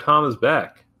 translator Tom is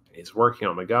back. He's working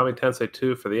on Megami Tensei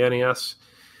 2 for the NES.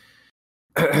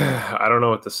 I don't know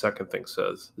what the second thing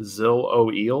says.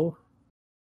 Zil-O-Eel?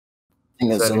 I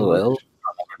think it's Zil-O-Eel.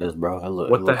 Bro.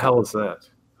 What the hell is that?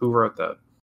 Who wrote that?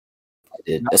 I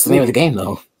did. That's the name of the game,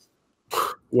 though.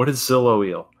 What is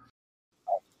Zil-O-Eel?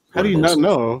 How do you not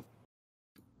know?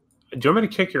 Do you want me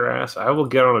to kick your ass? I will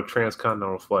get on a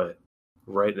transcontinental flight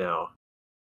right now.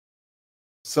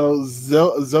 So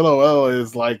Zil-O-Eel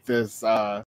is like this.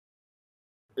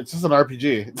 It's just an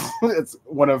RPG. It's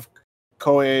one of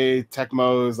Koei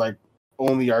Tecmo's like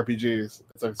only RPGs.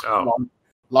 It's like long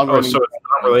running. So it's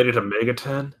not related to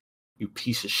Megaten? You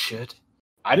piece of shit.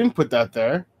 I didn't put that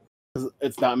there.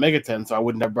 It's not Megaten, so I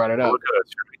wouldn't have brought it up.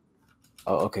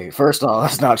 Oh, okay. First off,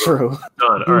 that's not true.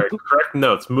 Done. All right. Correct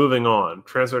notes. Moving on.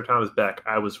 Translator Tom is back.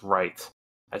 I was right.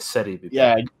 I said he'd be back.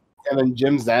 Yeah, and then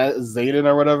Jim Zayden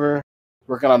or whatever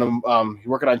working on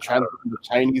translating the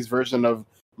Chinese version of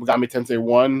Megami Tensei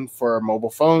 1 for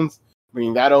mobile phones,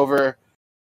 bringing that over.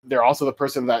 They're also the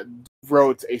person that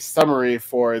wrote a summary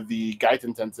for the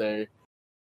Gaiten Tensei.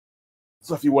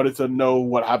 So if you wanted to know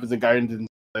what happens in Gaiten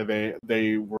Tensei,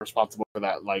 they were responsible for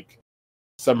that like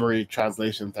summary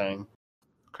translation thing.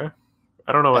 Okay.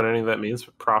 I don't know what any of that means,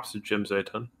 but props to Jim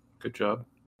Zayton. Good job.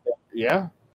 Yeah.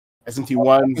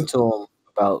 SMT1. I to him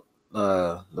about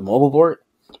the mobile port.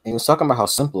 He was talking about how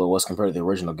simple it was compared to the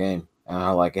original game. And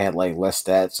how like it had like less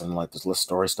stats and like there's less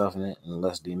story stuff in it and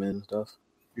less demon and stuff.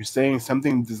 You're saying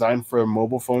something designed for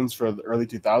mobile phones for the early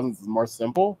 2000s is more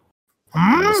simple?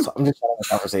 I'm just trying to have a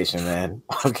conversation, man.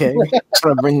 Okay? I'm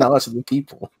trying to bring knowledge to the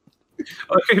people.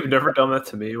 Okay, you've never done that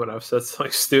to me when I've said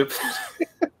something stupid.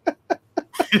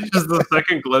 It's just the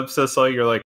second Glib says something, you're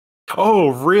like, oh,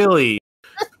 really?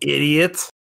 Idiot.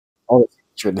 Oh,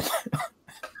 I'm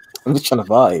just trying to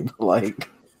vibe. Like,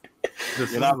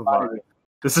 this is the vibe.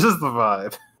 This is the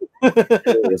vibe.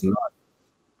 It is not.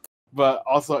 But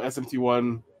also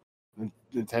SMT1,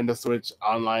 Nintendo Switch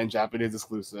online Japanese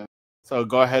exclusive. So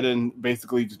go ahead and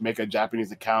basically just make a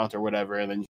Japanese account or whatever,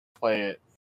 and then you can play it.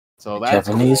 So that's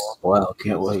Japanese. Cool. Wow,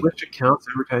 can't wait. Switch accounts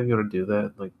every time you want to do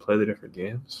that, like play the different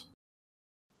games.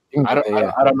 I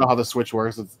don't know how the Switch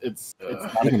works. It's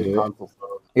not a good console.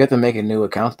 So. You have to make a new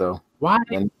account though. Why?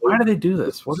 Why do they do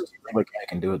this? What is? I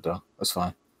can do it though. That's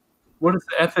fine. What is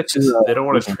the ethics? They don't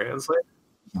want to translate.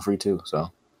 I'm free too.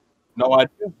 So no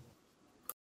idea.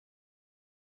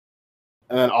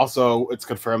 And then also, it's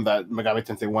confirmed that Megami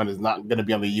Tensei 1 is not going to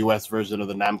be on the US version of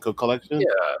the Namco collection. Yeah,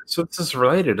 so this is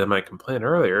related to my complaint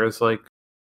earlier. It's like,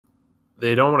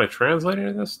 they don't want to translate any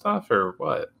of this stuff, or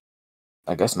what?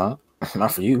 I guess not.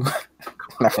 Not for you.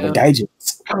 Not for the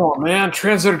gaijins. Come on, man.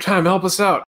 Translator time, help us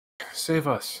out. Save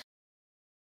us.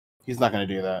 He's not going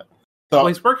to do that. So well,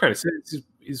 he's working on it.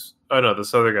 He's oh, no,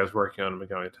 this other guy's working on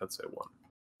Megami Tensei 1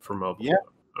 for mobile. Yeah.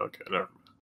 Okay, never mind.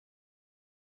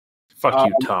 Fuck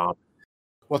you, Tom.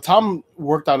 Well, Tom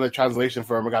worked on the translation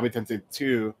for Megami Tensei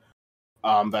 2.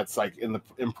 That's like in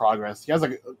progress. He has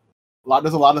like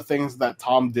there's a lot of things that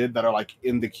Tom did that are like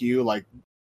in the queue. Like,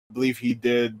 I believe he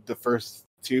did the first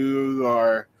 2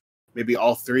 or maybe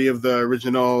all 3 of the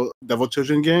original Devil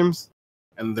Children games,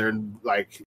 and they're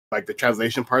like the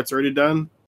translation part's already done.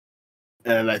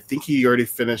 And I think he already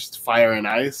finished Fire and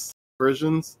Ice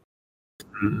versions.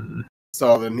 Mm-hmm.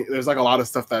 So then there's like a lot of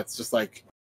stuff that's just like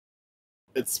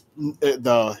his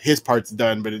part's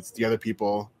done, but it's the other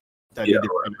people that need to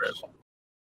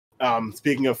finish.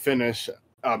 Speaking of finish,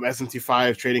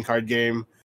 SMT5 trading card game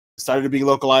started being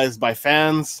localized by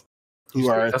fans who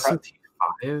are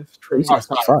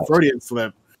SMT5 Freudian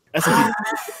slip.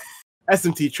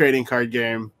 SMT trading card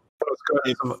game.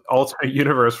 It's an alternate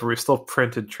universe where we still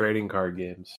printed trading card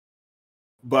games.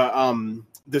 But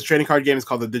this trading card game is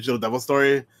called the Digital Devil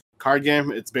Story card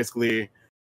game. It's basically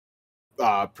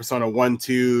Persona 1,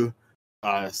 2,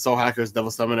 Soul Hackers,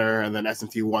 Devil Summoner, and then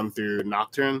SMT 1 through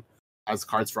Nocturne has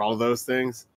cards for all of those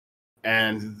things.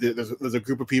 And there's a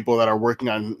group of people that are working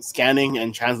on scanning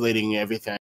and translating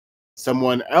everything.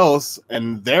 Someone else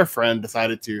and their friend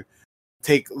decided to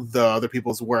take the other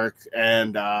people's work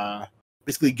and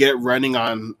basically get it running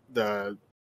on the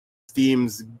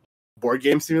Steam's board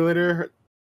game simulator.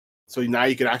 So now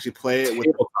you can actually play it with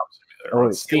Tabletop Simulator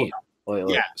on Steam. Wait.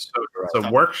 Yeah.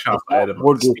 So workshop item.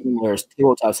 Board game simulator is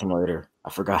Tabletop Simulator. I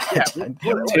forgot. Yeah,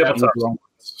 Tabletop.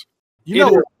 You know,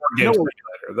 Board you game know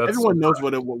simulator. That's everyone knows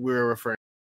what we were referring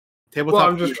to. Tabletop. Well,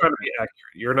 I'm just trying to be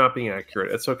accurate. You're not being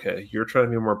accurate. It's okay. You're trying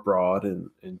to be more broad in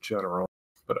general,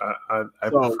 but I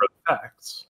prefer the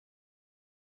facts.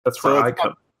 That's where I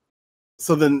come.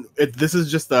 So then, this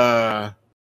is just a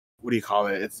what do you call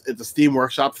it? It's a Steam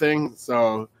Workshop thing.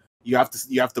 So you have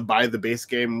to buy the base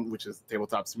game, which is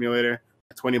Tabletop Simulator,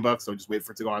 at $20. So just wait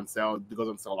for it to go on sale. It goes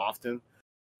on sale often,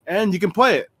 and you can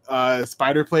play it.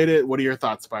 Spider played it. What are your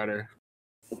thoughts, Spider?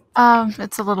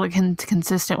 It's a little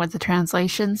consistent with the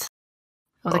translations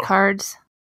of the cards.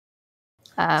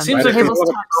 Seems like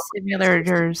Tabletop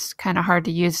Simulator's kind of hard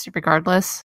to use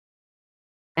regardless,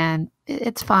 and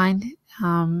it's fine.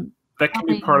 That can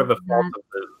be part of the fault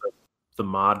of the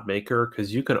mod maker,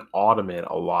 because you can automate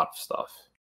a lot of stuff,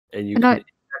 and you can index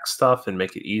stuff and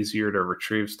make it easier to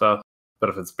retrieve stuff. But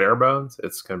if it's bare bones,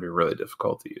 it's going to be really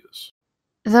difficult to use.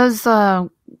 Those are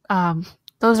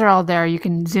all there. You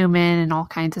can zoom in and all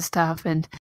kinds of stuff, and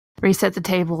reset the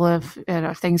table if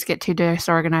things get too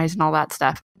disorganized and all that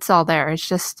stuff. It's all there. It's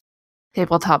just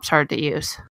Tabletop's hard to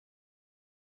use.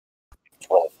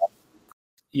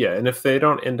 Yeah, and if they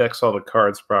don't index all the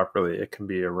cards properly, it can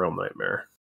be a real nightmare.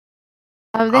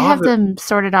 They have them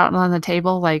sorted out on the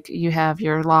table. Like you have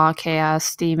your law,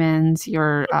 chaos, demons,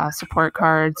 your support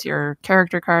cards, your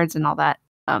character cards, and all that.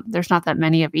 There's not that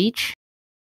many of each.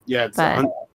 Yeah, it's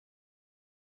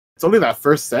only that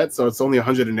first set, so it's only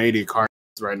 180 cards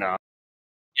right now.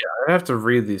 Yeah, I have to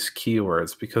read these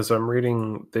keywords because I'm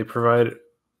reading. They provide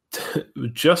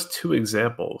just 2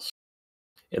 examples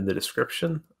in the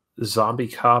description. Zombie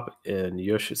Cop and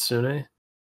Yoshitsune.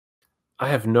 I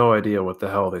have no idea what the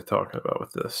hell they're talking about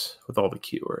with this, with all the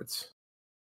keywords.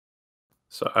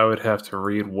 So I would have to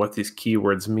read what these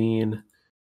keywords mean.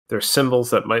 There's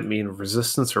symbols that might mean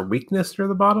resistance or weakness near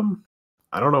the bottom.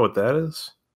 I don't know what that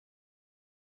is.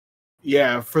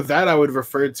 Yeah, for that I would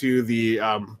refer to the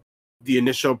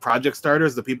initial project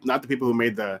starters, the people, not the people who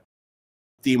made the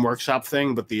Steam Workshop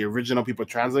thing, but the original people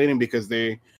translating, because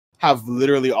they have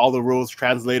literally all the rules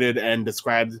translated and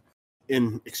described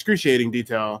in excruciating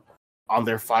detail on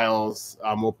their files.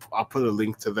 I'll put a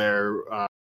link to their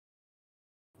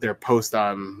post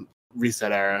on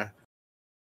Reset Era,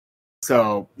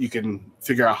 so you can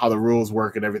figure out how the rules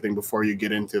work and everything before you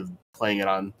get into playing it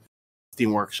on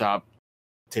Steam Workshop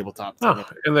Tabletop. Oh,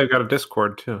 and they've got a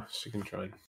Discord too, so you can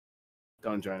join.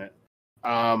 Don't join it.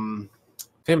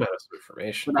 They might have some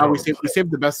information. But now we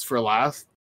saved the best for last.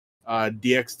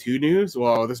 DX2 news.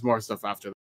 Well, there's more stuff after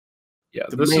that. Yeah,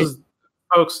 this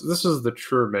is the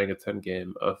true Mega 10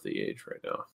 game of the age right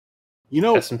now. You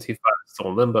know, SMT5 is still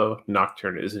in limbo.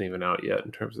 Nocturne isn't even out yet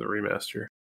in terms of the remaster.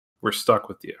 We're stuck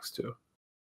with DX2.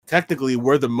 Technically,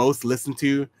 we're the most listened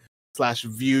to /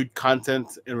 viewed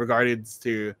content in regards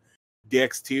to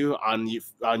DX2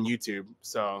 on YouTube.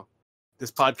 So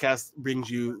this podcast brings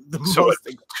you the most.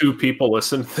 2 people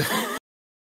listen.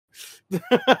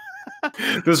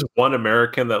 There's 1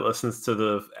 American that listens to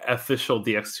the official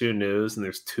DX2 news, and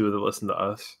there's 2 that listen to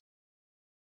us.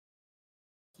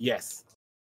 Yes,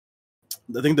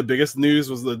 I think the biggest news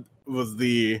was the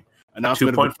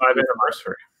announcement 2.5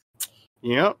 anniversary.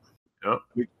 Yep.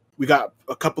 We got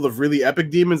a couple of really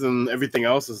epic demons, and everything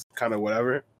else is kind of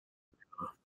whatever.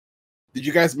 Did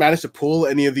you guys manage to pull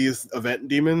any of these event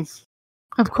demons?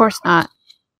 Of course not.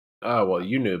 Oh, well,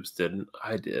 you noobs didn't.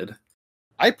 I did.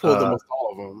 I pulled almost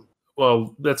all of them.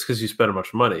 Well, that's because you spent a bunch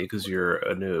of money because you're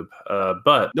a noob.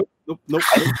 But nope.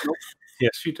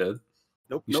 Yes, you did.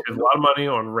 You spent a lot of money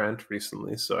on rent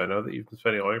recently, so I know that you've been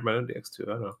spending all your money on DX2.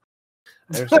 I know.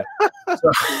 I understand.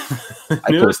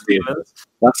 Newest demons.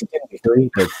 That's 3,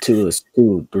 but 2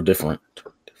 were different.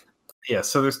 Yeah,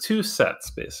 so there's 2 sets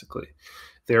basically.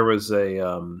 There was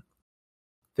an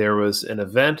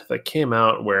event that came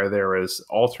out where there was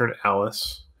alternate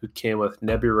Alice, who came with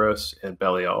Neburos and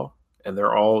Belial, and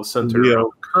they're all centered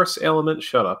around curse element.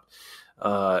 Shut up.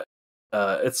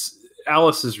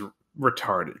 Alice is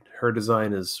retarded. Her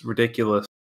design is ridiculous.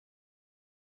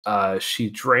 She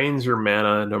drains your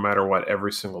mana no matter what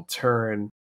every single turn.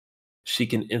 She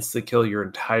can insta-kill your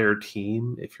entire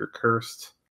team if you're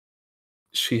cursed.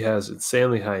 She has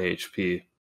insanely high HP.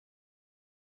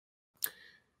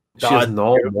 She has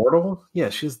null mortal. Yeah,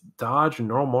 she has dodge and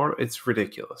null mortal. It's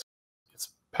ridiculous. It's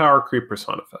power creep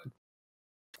personified.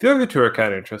 The other 2 are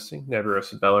kind of interesting.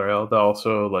 Neburos and Belial. They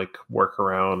also work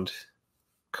around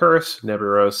curse.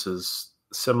 Neburos is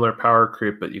similar power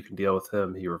creep, but you can deal with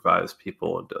him. He revives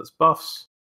people and does buffs.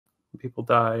 People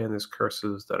die, and there's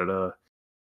curses. Da da da.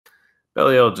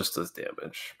 Belial just does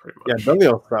damage, pretty much. Yeah,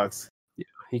 Belial sucks. Yeah,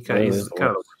 he's kind of the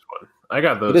worst one. I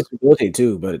got those. He does ability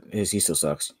too, but he still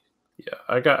sucks. Yeah,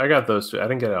 I got those two. I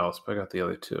didn't get Alice, but I got the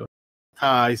other two.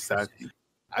 I suck.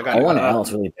 I want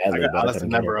Alice really badly. I got Alice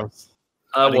and Nebros.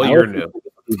 Well, you're a noob.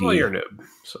 Well, you're a noob.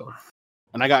 So.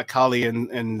 And I got Kali and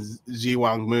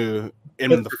Jiwang Mu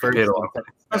in the first one.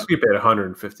 That's we paid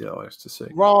 $150 to see.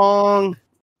 Wrong.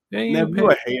 Yeah, you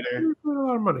a hater. You paid a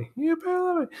lot of money. You paid a lot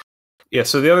of money. Yeah,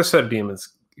 so the other set beam is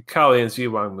Kali and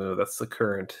Jiwang Mu. That's the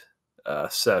current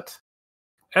set.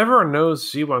 Everyone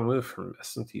knows Jiwang Mu from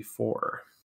SMT4,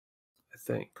 I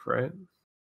think, right?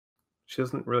 She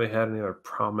hasn't really had any other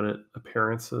prominent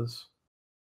appearances.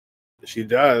 She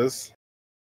does.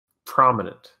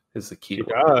 Prominent is the key. She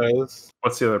does.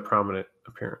 What's the other prominent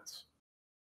appearance?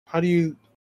 Are you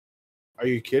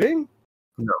kidding?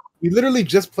 No. We literally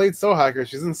just played Soul Hackers.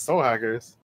 She's in Soul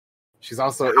Hackers. She's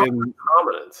also in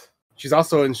prominent. She's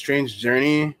also in Strange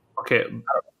Journey. Okay.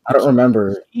 I don't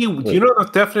remember. Do you know the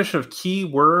definition of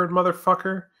keyword,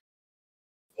 motherfucker?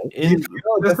 In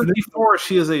SMT4,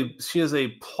 she is a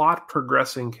plot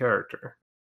progressing character.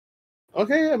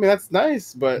 Okay, I mean that's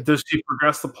nice, but does she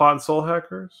progress the plot in Soul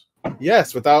Hackers?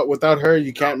 Yes, without her,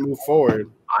 you can't move forward.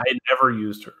 I never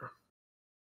used her.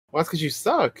 Well, that's because you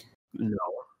suck. No,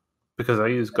 because I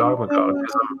use God because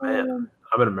I'm a man.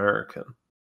 I'm an American,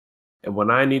 and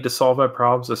when I need to solve my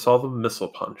problems, I solve them missile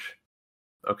punch,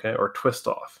 okay, or twist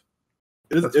off.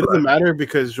 It doesn't matter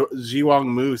because Jiwang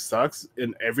Mu sucks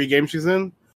in every game she's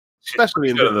in, especially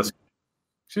in this.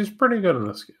 She's pretty good in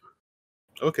this game.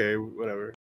 Okay,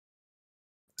 whatever.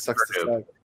 Sucks to suck.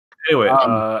 Anyway,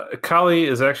 Kali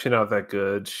is actually not that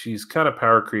good. She's kind of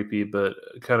power creepy, but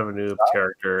kind of a noob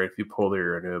character. If you pull her,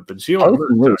 you're a noob. But Jiwang Mu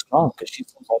is really strong because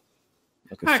she's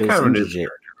like a kind of a noob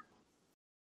character.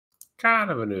 Kind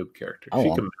of a noob character.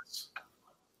 She can miss.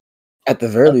 At the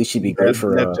very least, she'd be good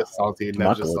for. Just salty.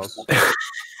 Just salty.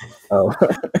 Oh,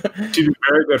 she'd be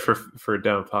very good for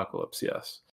Down Apocalypse.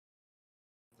 Yes.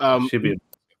 She'd be.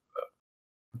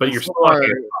 But you're still not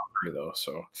getting though,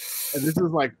 so. And this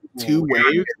is like 2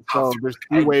 waves. So there's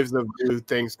 2 waves of new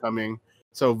things coming.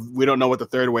 So we don't know what the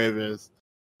third wave is.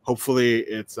 Hopefully,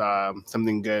 it's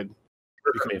something good.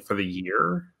 For the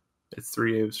year. It's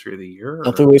 3 waves for the year?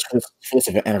 No, 3 waves for this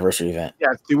anniversary event. Yeah,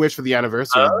 it's 3 waves for the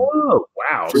anniversary. Oh,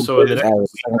 wow. So in the next week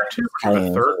or 2 for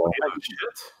the third wave of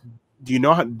shit? Do you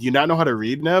not know how to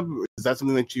read, Neb? Is that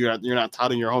something that you're not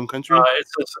taught in your home country?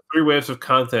 It's 3 waves of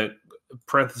content.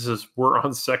 Parenthesis, we're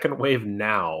on second wave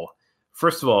now.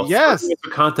 First of all, yes. 3 waves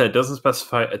of content doesn't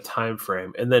specify a time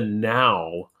frame. And then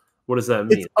now, what does that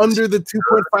mean? It's under the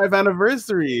 2.5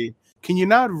 anniversary. Can you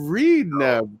not read,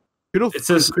 Neb? It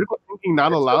says critical thinking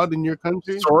not allowed in your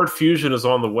country. Sword Fusion is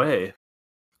on the way.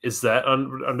 Is that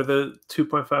under the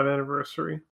 2.5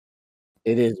 anniversary?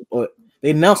 It is. Well,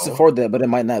 they announced it for that, but it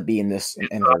might not be in this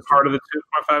anniversary. Not part of the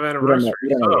 2.5 anniversary.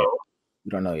 We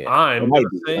don't know yet. I'm going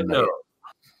to say no.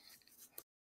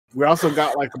 We also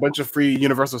got like a bunch of free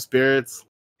Universal Spirits.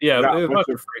 Yeah, a bunch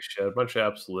of free shit, a bunch of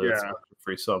absolutes, a bunch of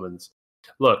free summons.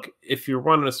 Look, if you're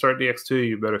wanting to start DX2,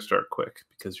 you better start quick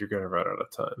because you're going to run out of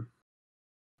time.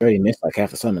 You already missed like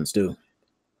half the summons too.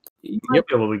 You might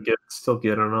be able to still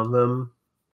get in on them.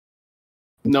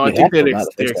 No, I think they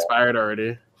expired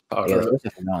already. Oh, yeah, really?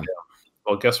 Yeah.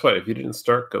 Well, guess what? If you didn't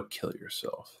start, go kill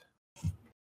yourself.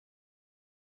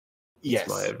 Yes.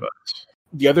 That's my advice.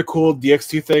 The other cool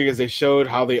DX2 thing is they showed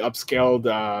how they upscaled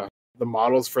the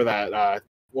models for that.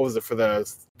 What was it for the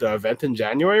event in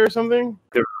January or something?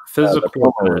 The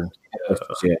physical.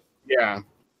 Yeah.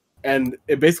 And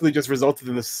it basically just resulted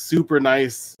in a super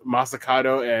nice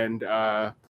Masakado and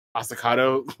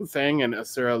Asakado thing and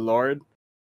Asura Lord.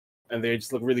 And they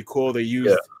just look really cool. They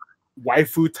used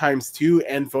waifu × 2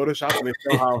 and Photoshop.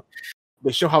 And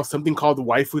they show how something called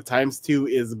waifu × 2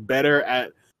 is better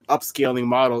at upscaling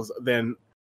models than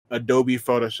Adobe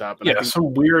Photoshop. And yeah,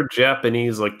 some weird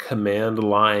Japanese like command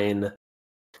line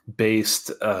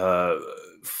based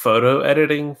photo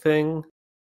editing thing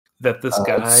that this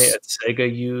guy at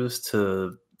Sega used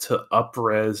to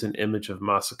up-res an image of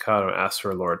Masakado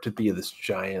Asura Lord to be this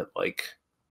giant like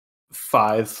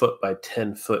 5 foot by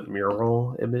 10 foot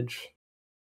mural image.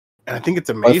 And I think it's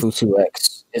amazing. Waifu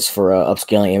 2X is for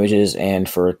upscaling images and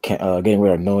for getting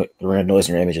rid of noise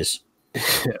in your images.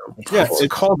 Yeah, it's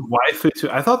called Waifu 2.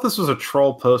 I thought this was a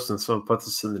troll post and someone puts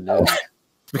this in the news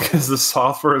because the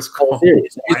software is called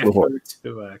Waifu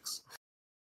 2X.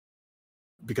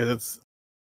 Because it's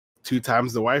 2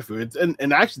 times the waifu.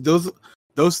 And actually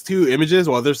those 2 images,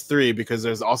 well, there's 3 because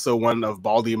there's also one of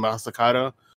Baldi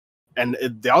Masakado, and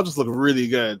they all just look really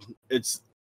good. It's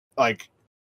like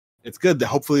it's good that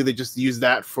hopefully they just use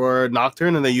that for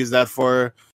Nocturne and they use that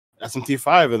for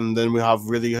SMT5, and then we have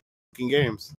really good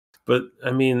games. But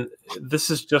I mean, this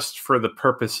is just for the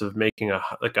purpose of making a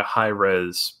high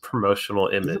res promotional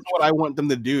image. This is what I want them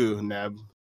to do, Neb.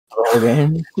 The whole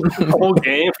game. The whole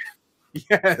game.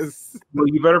 Yes. Well,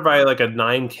 you better buy like a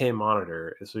 9K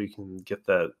monitor so you can get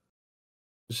that.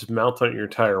 Just mount on your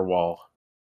entire wall.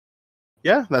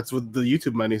 Yeah, that's what the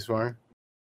YouTube money's for.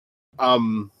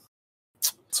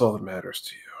 That's all that matters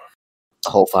to you. The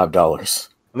whole $5.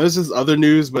 And there's this other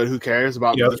news, but who cares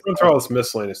about? Yeah, let's run through all this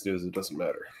miscellaneous news. It doesn't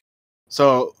matter.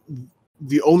 So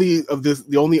the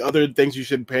only other things you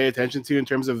should pay attention to in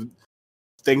terms of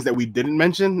things that we didn't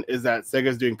mention is that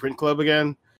Sega's doing Print Club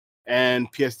again,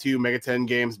 and PS2 Mega 10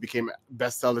 games became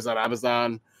bestsellers on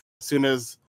Amazon as soon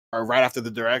as or right after the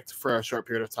Direct for a short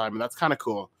period of time, and that's kind of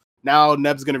cool. Now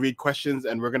Neb's going to read questions,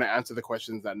 and we're going to answer the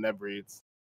questions that Neb reads.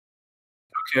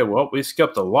 Okay, well, we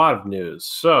skipped a lot of news,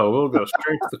 so we'll go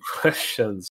straight to the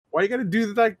questions. Why you got to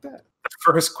do it like that? The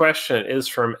first question is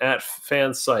from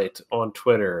 @fansite on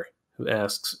Twitter, who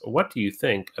asks, what do you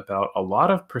think about a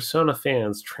lot of Persona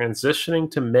fans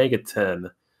transitioning to Mega 10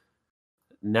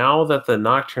 now that the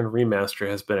Nocturne remaster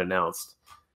has been announced?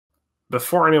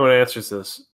 Before anyone answers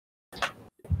this,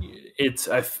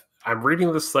 I'm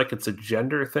reading this like it's a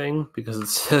gender thing because it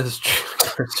says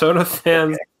Persona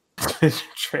fans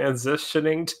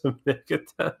transitioning to Mega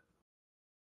 10,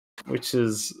 which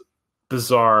is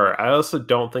bizarre. I also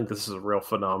don't think this is a real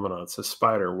phenomenon. So,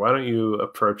 Spider, why don't you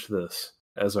approach this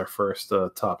as our first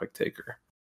topic taker?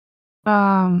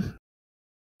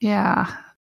 Yeah.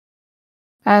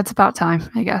 It's about time,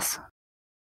 I guess.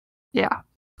 Yeah.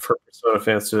 For Persona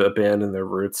fans to abandon their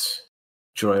roots,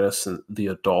 join us in the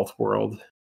adult world.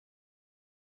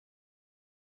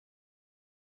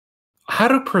 How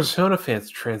do Persona fans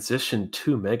transition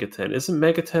to Mega 10? Isn't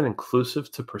Mega 10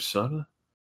 inclusive to Persona?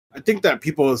 I think that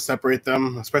people separate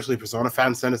them, especially Persona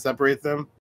fans tend to separate them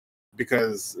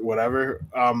because whatever.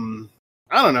 I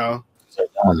don't know.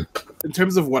 In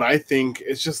terms of what I think,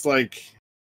 it's just like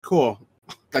cool.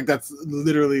 Like that's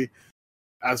literally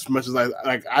as much as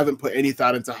I haven't put any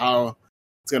thought into how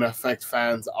it's gonna affect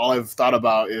fans. All I've thought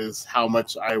about is how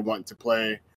much I want to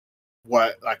play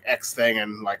what like X thing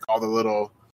and like all the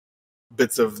little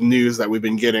bits of news that we've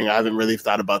been getting. I haven't really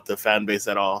thought about the fan base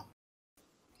at all.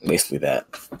 Basically that.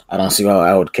 I don't see how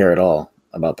I would care at all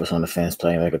about Persona fans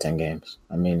playing Mega 10 games.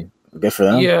 I mean, good for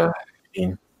them. Yeah.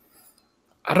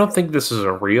 I don't think this is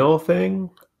a real thing.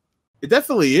 It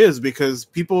definitely is because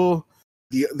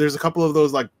there's a couple of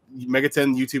those like Mega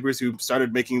 10 YouTubers who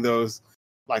started making those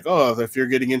like, oh, if you're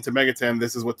getting into Mega 10,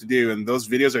 this is what to do. And those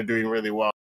videos are doing really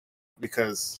well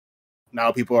because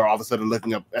now people are all of a sudden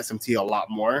looking up SMT a lot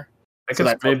more. I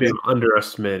guess maybe I'm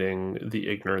underestimating the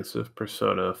ignorance of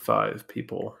Persona 5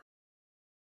 people.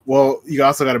 Well, you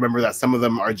also got to remember that some of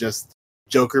them are just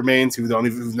Joker mains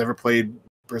who've never played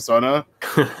Persona.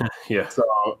 Yeah. So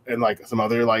and like some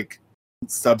other like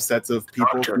subsets of people.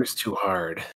 Nocturne is too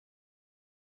hard.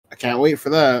 I can't wait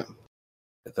for that.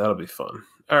 That'll be fun.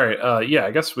 All right. Yeah,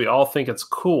 I guess we all think it's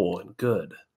cool and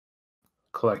good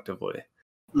collectively.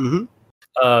 Mm-hmm.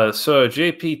 So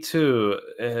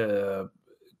JP2.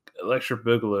 Electric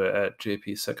Boogaloo at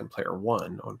JP Second Player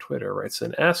 1 on Twitter writes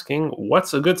in asking,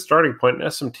 what's a good starting point in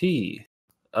SMT?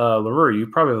 Larrue, you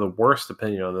probably have the worst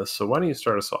opinion on this, so why don't you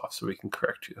start us off so we can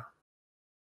correct you?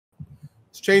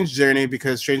 Strange Journey,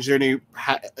 because Strange Journey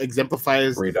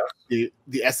exemplifies the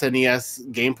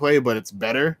SNES gameplay, but it's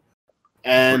better.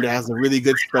 And it has a really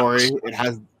good story. It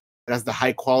has the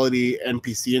high quality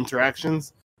NPC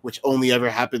interactions, which only ever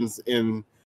happens in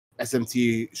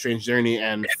SMT Strange Journey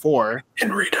and 4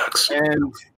 in Redux,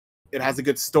 and it has a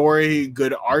good story,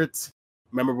 good art,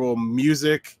 memorable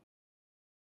music.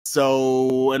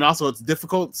 So, and also it's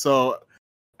difficult. So,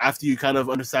 after you kind of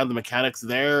understand the mechanics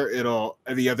there,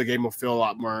 every other game will feel a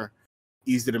lot more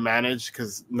easy to manage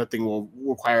because nothing will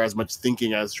require as much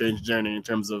thinking as Strange Journey in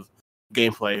terms of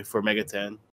gameplay for Mega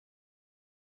 10.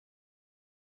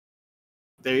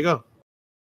 There you go.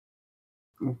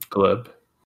 Glib.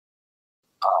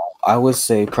 I would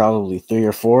say probably 3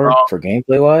 or 4 for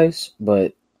gameplay wise,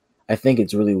 but I think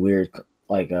it's really weird,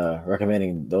 like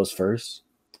recommending those first,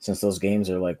 since those games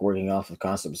are like working off of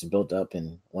concepts built up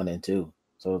in 1 and 2.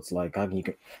 So it's like, how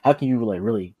can you like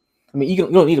really? I mean, you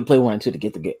don't need to play 1 and 2 to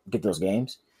get those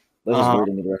games, but it's weird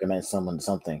to me to recommend someone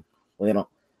something when they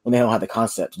don't have the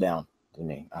concepts down. To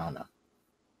me, I don't know.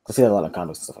 I see a lot of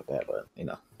comics and stuff like that, but you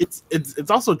know, it's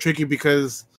also tricky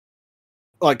because.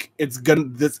 Like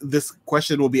this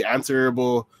question will be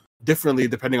answerable differently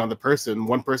depending on the person.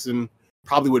 One person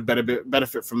probably would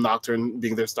benefit from Nocturne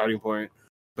being their starting point,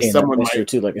 But Yeah, someone that's true might.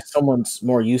 too. Like if someone's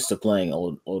more used to playing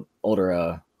older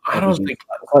I don't RPGs, think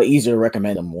it's quite easy to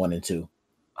recommend them 1 and 2.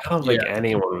 I don't think Yeah.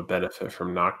 anyone would benefit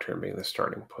from Nocturne being the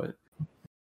starting point.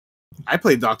 I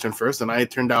played Nocturne first, and I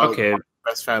turned out Okay, the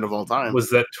best fan of all time. was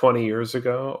that 20 years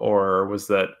ago, or was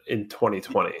that in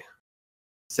 2020?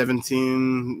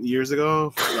 17 years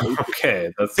ago.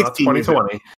 Okay, that's not 16 years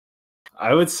 2020.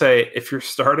 I would say if you're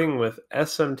starting with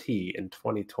SMT in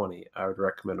 2020, I would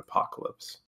recommend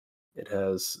Apocalypse. It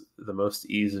has the most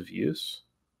ease of use.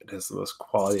 It has the most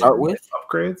quality Start of with?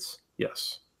 upgrades.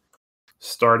 Yes.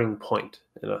 Starting point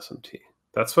in SMT.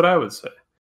 That's what I would say.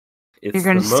 You're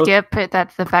going to skip it.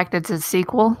 That's the fact it's a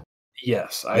sequel.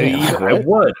 Yes, Yeah,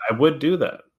 I would do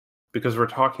that because we're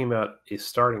talking about a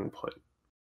starting point.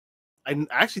 I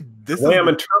actually The way I'm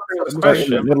interpreting this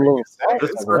question,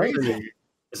 It's crazy.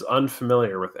 is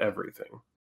unfamiliar with everything.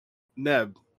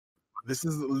 Neb, this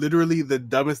is literally the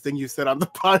dumbest thing you said on the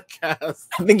podcast.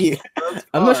 I think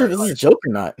I'm not sure if this is a joke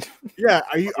or not. Yeah,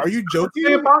 are you joking?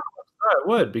 I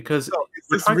would because is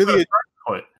this really a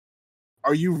point?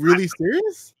 Are you really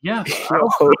serious? Yes. I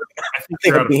think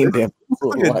you're being damn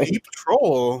like a deep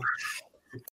troll.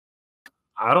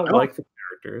 I don't like the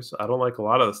characters. I don't like a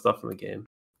lot of the stuff in the game,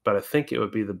 but I think it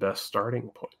would be the best starting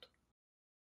point.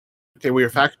 Okay, we are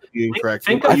factually incorrect.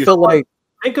 I feel like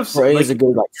Prey is a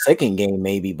good second game,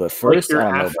 maybe, but first,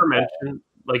 I don't know.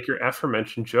 Like your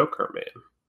aforementioned Joker man.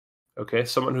 Okay,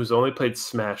 someone who's only played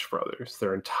Smash Brothers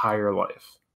their entire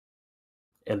life,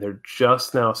 and they're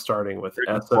just now starting with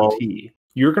SMT.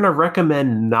 You're gonna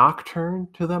recommend Nocturne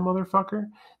to that motherfucker?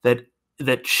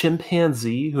 That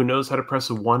chimpanzee who knows how to press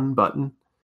one button?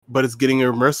 But it's getting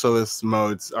a merciless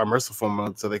modes, or merciful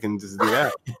mode, so they can just do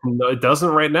that. No, it doesn't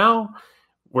right now.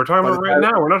 We're talking about right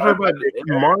now. We're not talking about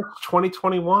March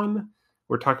 2021.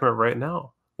 We're talking about right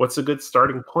now. What's a good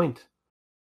starting point?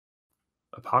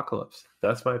 Apocalypse.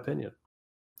 That's my opinion.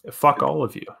 Fuck all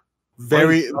of you.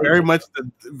 Very much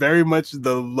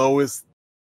the lowest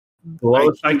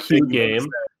IQ game.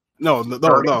 No. The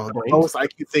lowest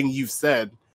IQ thing you've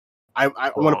said.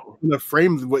 I want to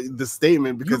frame the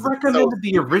statement because you recommended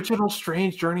the original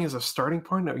Strange Journey as a starting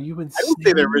point. Are you insane? I didn't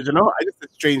say the original. I just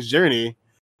said Strange Journey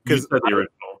because the original.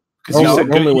 Because you said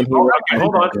normally when hold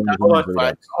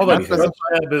on.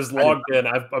 Ebb is logged in.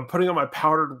 I'm putting on my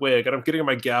powdered wig and I'm getting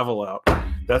my gavel out.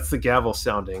 That's the gavel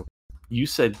sounding. You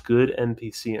said good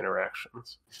NPC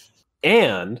interactions,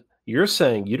 and you're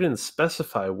saying you didn't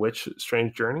specify which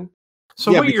Strange Journey.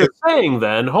 So what you're saying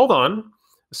then? Hold on.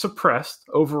 Suppressed,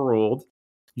 overruled.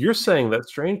 You're saying that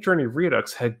Strange Journey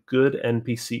Redux had good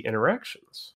NPC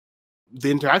interactions.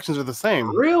 The interactions are the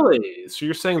same. Really? So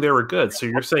you're saying they were good. So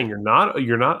you're saying you're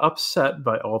not upset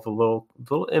by all the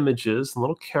little images and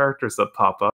little characters that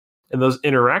pop up, and those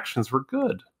interactions were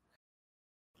good.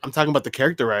 I'm talking about the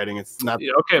character writing. It's not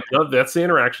okay. No, that's the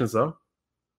interactions though.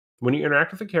 When you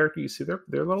interact with the character, you see their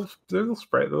little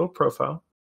sprite, their little profile.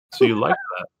 So you like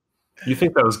that. You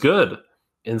think that was good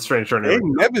in Strange Journey. Hey,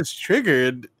 Neb is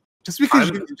triggered just because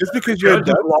you're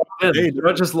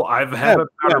I've had a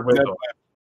powder wig on.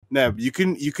 Neb, you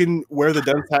can wear the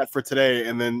dunce hat for today,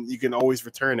 and then you can always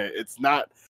return it. It's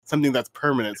not something that's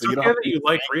permanent. So you don't have to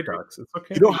like Redux. It's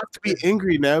okay. You don't have to be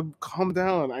angry, Neb. Calm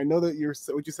down. I know that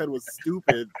what you said was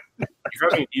stupid. You're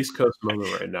having an East Coast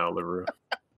moment right now, Larrue.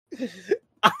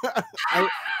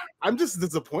 I'm just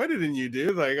disappointed in you,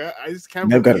 dude. Like I just can't.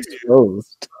 Neb got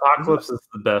exposed. Apocalypse is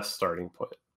the best starting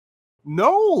point.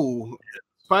 No,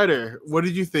 Spider. What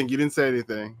did you think? You didn't say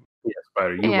anything. Yeah,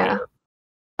 Spider. You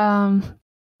win.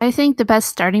 I think the best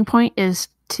starting point is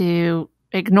to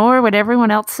ignore what everyone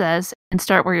else says and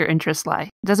start where your interests lie.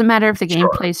 It doesn't matter if the game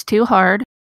plays too hard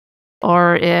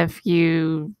or if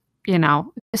you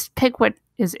just pick what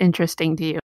is interesting to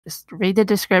you. Just read the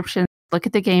description, look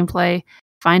at the gameplay,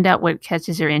 find out what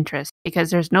catches your interest, because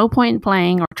there's no point in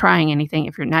playing or trying anything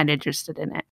if you're not interested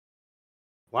in it.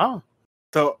 Wow.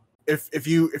 So if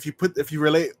you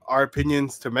relate our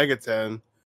opinions to Megaten,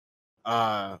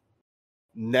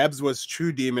 Neb's was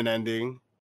True Demon ending.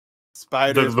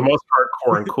 Spider's the most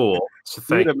hardcore and cool. So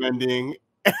Freedom ending.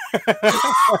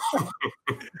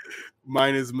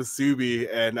 Mine is Masubi,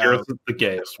 and yours is the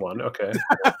gayest one. Okay.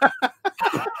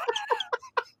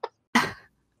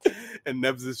 And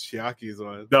Neb's is Chiaki's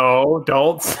one. No,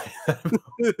 don't say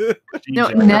that. No,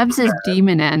 Neb's is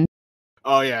Demon End.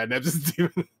 Oh yeah, Neb's is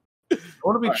Demon. I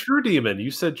want to be True Demon. You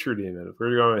said True Demon. Where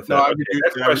are you going with that? No,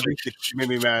 Okay, you made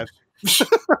me mad.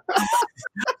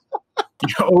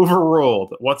 You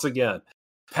overruled once again.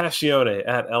 Passione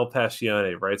at El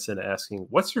Passione writes in asking,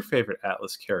 "What's your favorite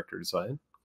Atlus character design?"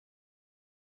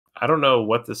 I don't know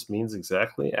what this means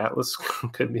exactly. Atlus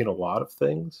could mean a lot of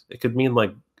things. It could mean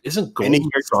like Isn't Any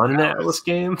Golden character Sun an from Atlas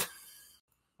game?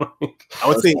 I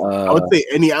would say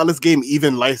any Atlus game,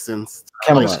 even licensed.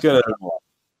 I'm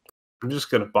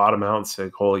just gonna bottom out and say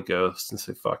Holy Ghost and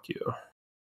say fuck you.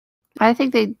 I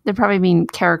think they probably mean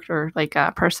character, like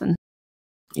a person.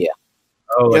 Yeah.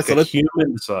 Oh, like so a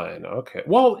human design. Okay.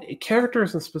 Well, character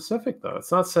isn't specific though.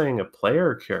 It's not saying a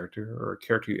player character or a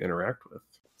character you interact with.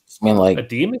 I mean, like A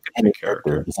demon could be a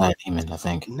character. It's not a demon, I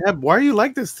think. Neb, why are you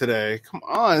like this today? Come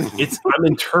on. I'm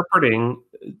interpreting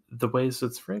the ways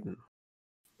it's written.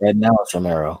 Right now it's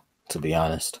Romero, to be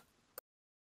honest.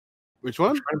 Which I'm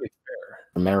one? trying to be fair.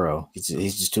 Romero. He's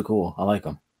just too cool. I like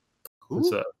him. Who's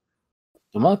Who? that?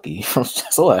 The monkey from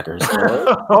Soul Hackers.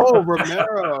 Oh,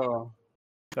 Romero.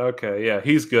 Okay, yeah,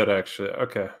 he's good actually.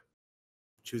 Okay.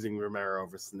 Choosing Romero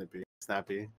over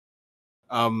Snappy.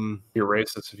 You're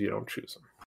racist if you don't choose him.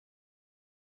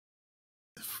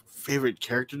 Favorite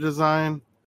character design?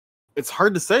 It's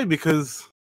hard to say because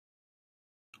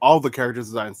all the character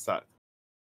designs suck.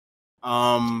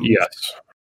 Yes.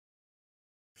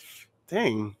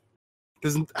 Dang.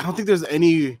 I don't think there's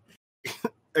any.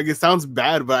 Like, it sounds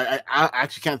bad, but I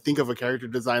actually can't think of a character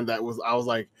design I was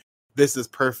like, this is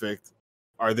perfect,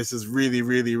 or this is really,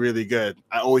 really, really good.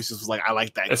 I always just was like, I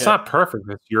like that. It's not perfect.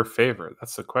 It's your favorite.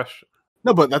 That's the question.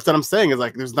 No, but that's what I'm saying. Is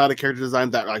like, there's not a character design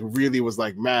that like really was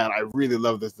like, man, I really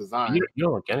love this design. You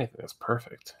don't like anything that's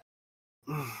perfect.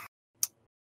 I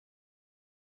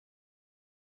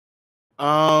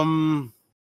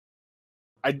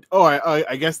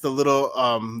guess the little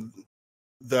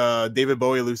the David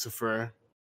Bowie Lucifer.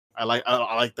 I like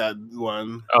that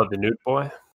one. Oh, the nude boy?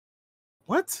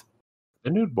 What? The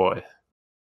nude boy.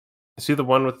 You see the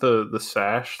one with the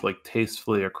sash like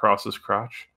tastefully across his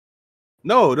crotch?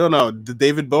 No. The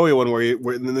David Bowie one where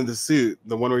in the suit.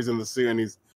 The one where he's in the suit and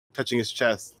he's touching his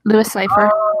chest. Louis Cypher.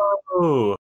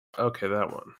 Oh, okay,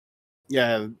 that one.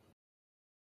 Yeah.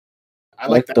 I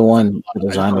like the one, the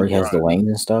design where he has the wings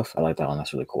and stuff. I like that one.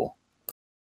 That's really cool.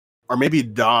 Or maybe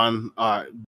Don.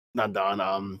 Not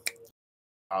Don.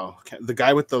 The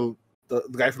guy with the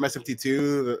guy from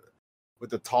SMT2 with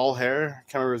the tall hair. I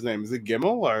can't remember his name. Is it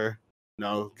Gimmel or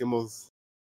no? Gimmel's.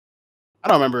 I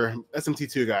don't remember.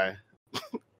 SMT2 guy.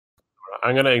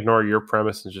 I'm gonna ignore your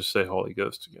premise and just say Holy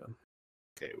Ghost again.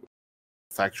 Okay,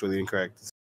 factually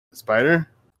incorrect. Spider.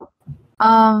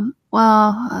 Well,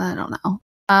 I don't know.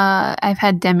 I've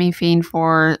had Demi Fiend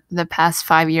for the past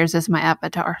 5 years as my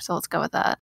avatar, so let's go with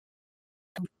that.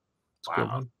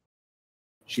 Wow.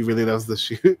 She really loves the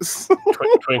shoes.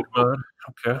 Twink mode.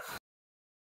 Okay.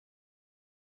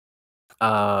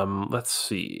 Let's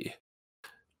see.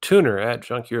 Tuner at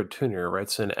Junkyard Tuner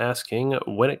writes in asking,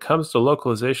 when it comes to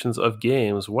localizations of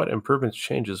games, what improvements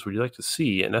changes would you like to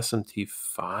see in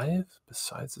SMT5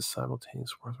 besides the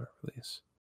simultaneous worldwide release?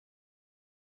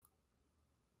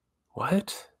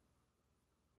 What?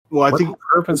 Well, I think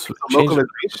improvements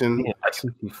localization in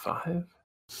SMT5?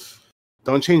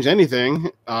 Don't change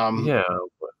anything. Yeah.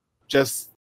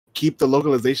 Just keep the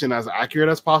localization as accurate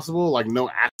as possible. Like no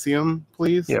Axiom,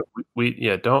 please. Yeah,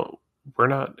 we're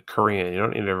not Korean. You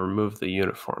don't need to remove the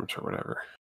uniforms or whatever.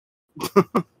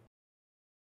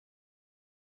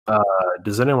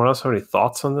 Does anyone else have any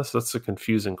thoughts on this? That's a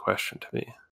confusing question to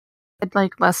me. I'd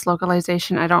like less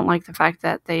localization. I don't like the fact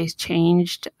that they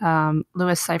changed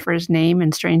Louis Cypher's name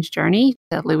in Strange Journey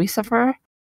to Louisifer.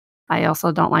 I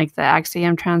also don't like the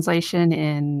Axiom translation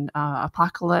in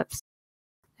Apocalypse.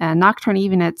 And Nocturne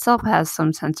even itself has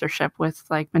some censorship with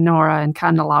like Menorah and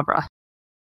Candelabra.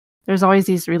 There's always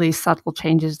these really subtle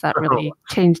changes that really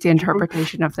change the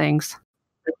interpretation of things.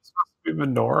 It's supposed to be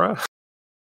Menorah?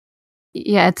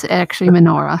 Yeah, it's actually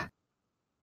Menorah.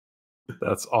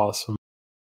 That's awesome.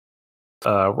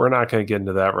 We're not going to get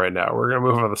into that right now. We're going to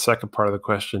move on to the second part of the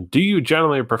question. Do you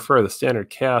generally prefer the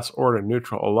standard chaos order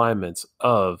neutral alignments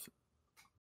of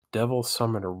Devil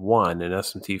Summoner 1 and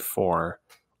SMT4,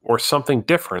 or something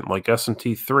different like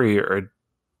SMT3 or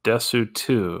Desu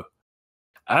 2?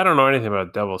 I don't know anything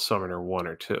about Devil Summoner 1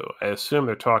 or 2. I assume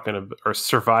they're talking about, or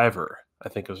Survivor, I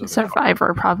think it was.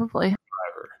 Survivor, probably.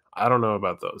 Survivor. I don't know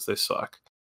about those. They suck.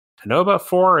 I know about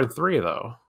 4 and 3,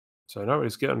 though. So I know what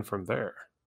he's getting from there.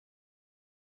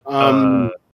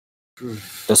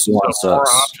 This one so more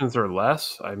sucks. options or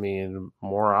less? I mean,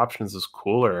 more options is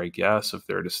cooler, I guess, if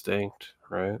they're distinct,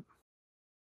 right?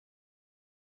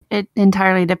 It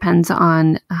entirely depends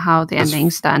on how the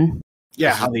ending's done.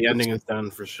 Yeah, how the ending is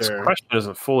done for sure. This question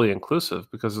isn't fully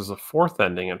inclusive because there's a fourth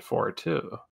ending in 4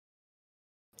 too.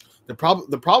 The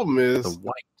problem is the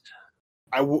white.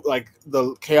 Like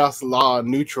the Chaos Law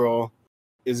neutral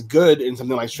is good in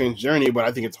something like Strange Journey, but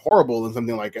I think it's horrible in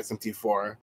something like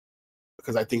SMT4.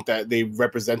 because I think that they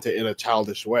represent it in a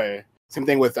childish way. Same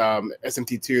thing with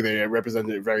SMT2; they represent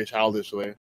it very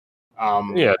childishly.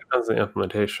 Yeah, it depends on the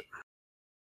implementation.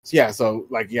 Yeah, so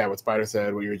what Spider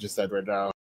said, what you just said right now,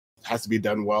 it has to be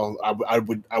done well. I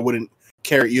wouldn't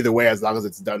care either way as long as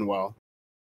it's done well.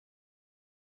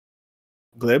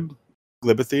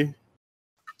 Glibbathy.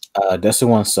 Desu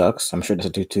 1 sucks. I'm sure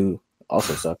Desu 2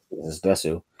 also sucks. It's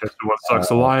Desu. Desu 1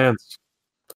 sucks Alliance.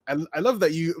 I love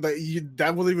that you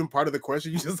that wasn't even part of the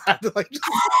question. You just had to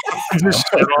just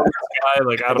shit on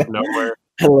this guy out of nowhere.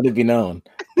 Let it be known.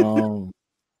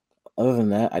 Other than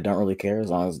that, I don't really care as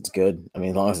long as it's good. I mean,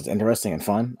 as long as it's interesting and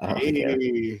fun, I don't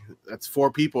really care. That's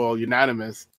 4 people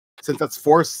unanimous. Since that's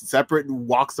 4 separate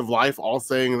walks of life, all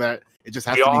saying that it just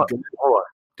has to be good. Hold on.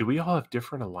 Do we all have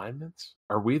different alignments?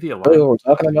 Are we the alignment? alignment?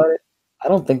 We're talking about it. I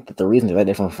don't think that the reasons are that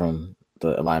different from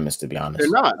the alignments, to be honest.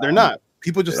 They're not.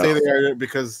 People just say they are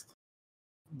because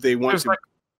they want There's to.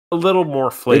 A little more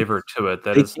flavor to it.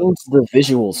 That is change the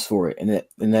visuals for it, and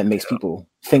that makes people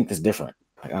think it's different.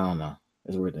 I don't know.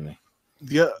 It's weird to me.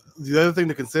 The other thing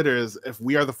to consider is if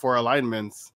we are the 4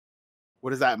 alignments,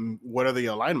 what is that? What are the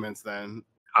alignments then?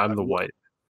 I'm the white.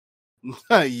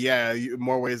 Yeah,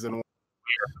 more ways than one.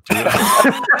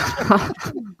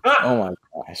 Oh my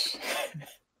gosh.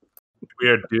 We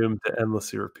are doomed to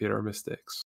endlessly repeat our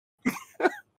mistakes.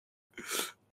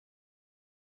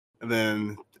 And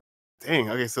then, dang,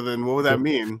 okay, so then what would that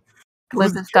mean?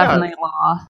 Glib is definitely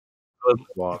law.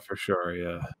 Law for sure,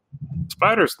 yeah.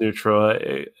 Spider's neutral,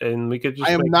 and we could just.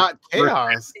 I am not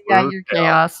chaos. Yeah, you're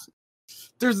chaos.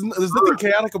 There's nothing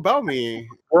chaotic about me.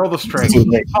 World of Strength.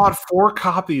 You bought 4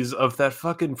 copies of that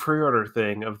fucking pre-order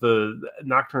thing of the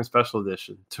Nocturne Special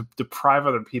Edition to deprive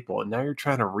other people, and now you're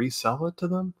trying to resell it to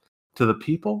them, to the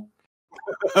people.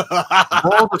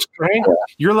 World of Strength.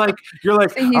 You're like. He's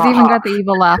even got the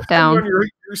evil laugh down.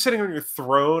 You're sitting on your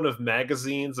throne of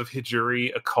magazines of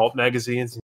Hijiri occult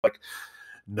magazines, and you're like,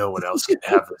 no one else can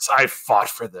have this. I fought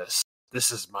for this.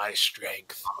 This is my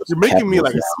strength. You're making me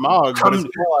like a smog. But it's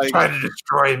more try to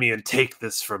destroy me and take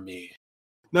this from me.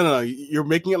 No. You're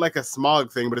making it like a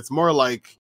smog thing, but it's more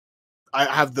like I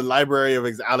have the Library of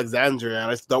Alexandria and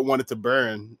I just don't want it to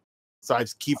burn, so I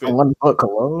just keep it.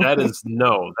 That is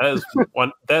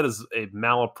That is a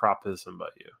malapropism by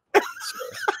you.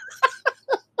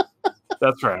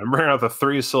 That's right. I'm bringing out the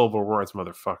 3-syllable words,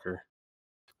 motherfucker.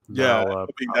 Yeah, I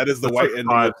think that is the white ending.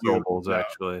 5 syllables,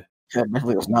 actually. That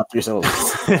definitely was not 3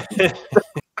 syllables.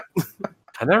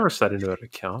 I never set into it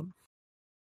account.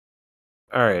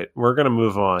 All right, we're gonna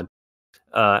move on.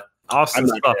 Awesome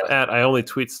stuff at I Only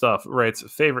Tweet Stuff writes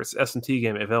favorite SMT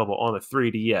game available on the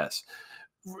 3DS.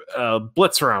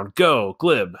 Blitz Round Go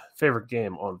Glib favorite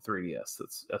game on 3DS.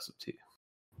 That's SMT.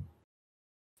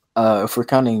 If we're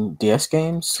counting DS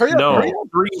games, hurry up.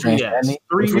 3DS.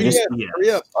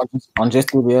 3DS. On just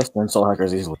 3DS, then Soul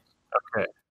Hackers easily. Okay,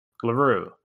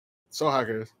 Larrue. Soul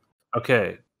Hackers.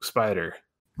 Okay, Spider.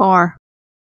 4.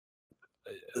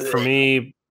 For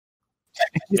me,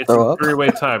 it's a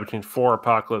 3-way tie between 4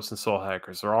 Apocalypse and Soul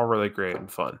Hackers. They're all really great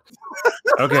and fun.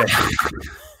 Okay.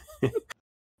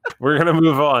 We're going to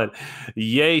move on.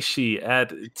 Yashi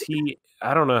at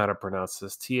I don't know how to pronounce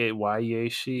this. T-A-Y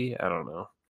Yashi? I don't know.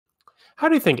 How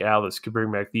do you think Atlus could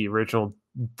bring back the original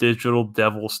Digital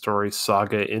Devil Story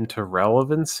saga into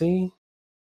relevancy?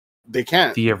 They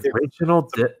can't. The original...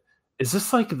 Is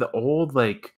this like the old,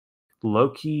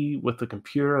 Loki with the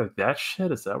computer, like that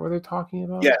shit? Is that what they're talking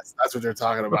about? Yes, that's what they're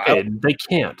talking about. Okay, they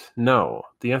can't. No.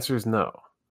 The answer is no.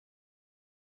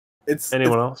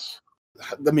 Anyone else?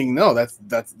 I mean, no, that's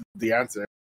the answer.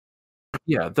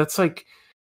 Yeah, that's like...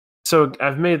 So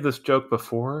I've made this joke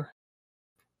before,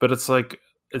 but it's like,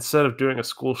 instead of doing a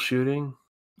school shooting,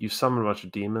 you summon a bunch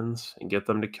of demons and get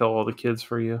them to kill all the kids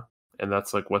for you. And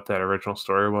that's like what that original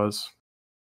story was.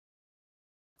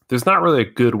 There's not really a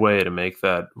good way to make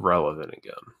that relevant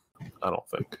again, I don't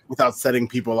think. Without setting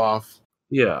people off.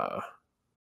 Yeah.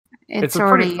 It's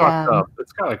already fucked up.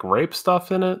 It's got like rape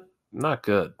stuff in it. Not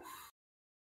good.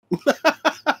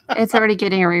 It's already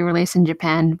getting a re-release in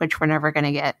Japan, which we're never going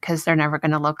to get because they're never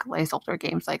going to localize older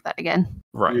games like that again.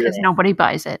 Right. Because nobody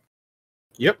buys it.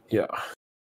 Yep. Yeah.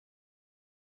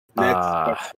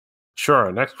 Next.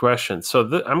 Sure. Next question.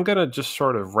 So I'm going to just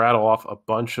sort of rattle off a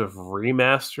bunch of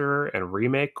remaster and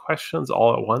remake questions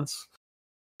all at once.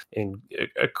 And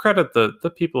I credit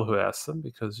the people who asked them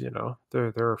because,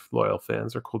 they're loyal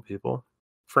fans. They're cool people.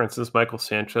 For instance, Michael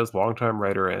Sanchez, longtime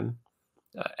writer in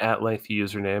at length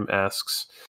username, asks,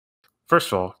 first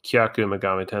of all, Kyaku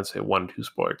Megami Tensei 1 2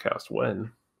 spoiler cast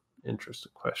when?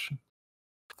 Interesting question.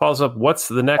 Follows up, what's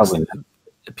the next...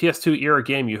 PS2 era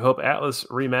game you hope Atlus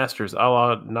remasters a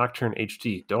la Nocturne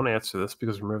HD. Don't answer this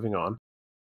because we're moving on.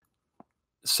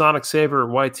 Sonic Saber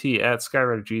YT at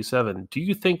Skyrider G7. Do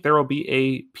you think there will be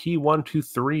a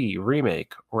P123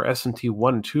 remake or SMT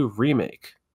 1-2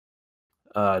 remake?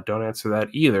 Don't answer that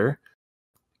either.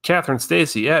 Catherine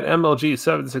Stacy at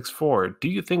MLG764. Do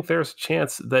you think there's a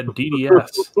chance that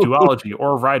DDS, Duology,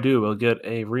 or Raidu will get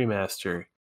a remaster?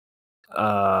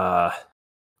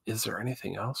 Is there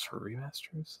anything else for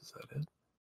remasters? Is that it?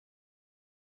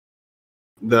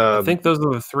 I think those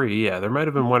are the three. Yeah, there might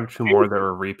have been one or two more that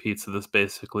were repeats of this,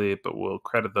 basically, but we'll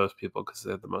credit those people because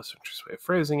they're the most interesting way of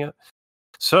phrasing it.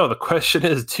 So the question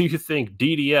is, do you think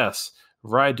DDS,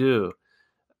 Raidu,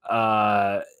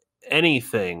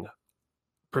 anything,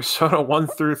 Persona 1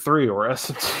 through 3 or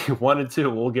SMT 1 and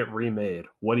 2 will get remade?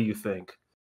 What do you think?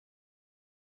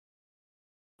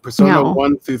 Persona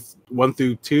 1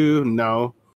 through 2,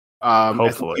 no.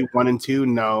 Hopefully. SMT 1 and 2,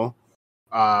 no.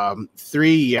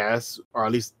 3, yes, or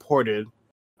at least ported.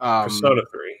 Persona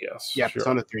 3, yes. Yeah, sure.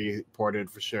 Persona 3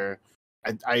 ported for sure.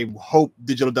 I hope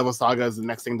Digital Devil Saga is the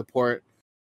next thing to port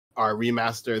or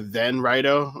remaster, then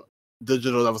Raido.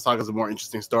 Digital Devil Saga is a more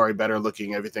interesting story, better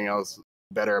looking, everything else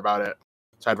better about it.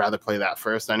 So I'd rather play that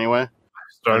first anyway. I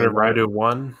started Raido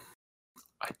 1.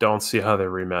 I don't see how they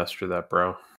remaster that,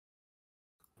 bro.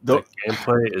 The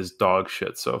gameplay is dog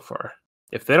shit so far.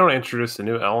 If they don't introduce a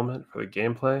new element for the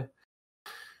gameplay,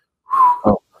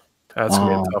 that's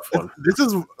gonna be a tough one. This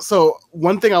is so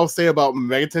one thing I'll say about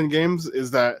Megaten games is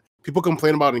that people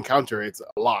complain about encounter rates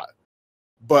a lot,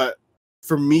 but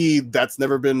for me, that's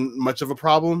never been much of a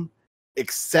problem,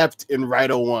 except in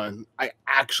Raido 1. I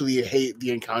actually hate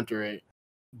the encounter rate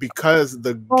because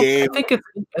the game. I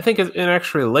think it's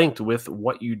actually linked with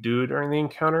what you do during the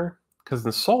encounter. Because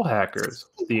in Soul Hackers,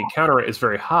 the encounter rate is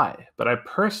very high, but I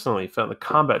personally found the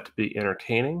combat to be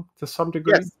entertaining to some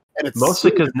degree. Yes, and it's mostly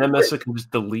because Nemesis can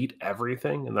just delete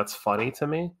everything, and that's funny to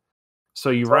me. So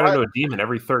you run into a demon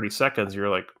every 30 seconds, you're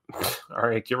like, all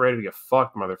right, get ready to get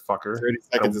fucked, motherfucker. 30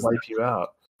 seconds is wipe you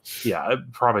out. Yeah,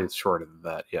 probably shorter than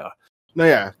that, yeah. No,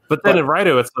 yeah. But then in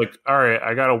Raido, it's like, all right,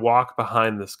 I got to walk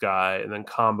behind this guy and then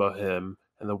combo him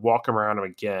and then walk him around him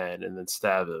again and then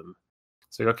stab him.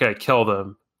 It's like, okay, I killed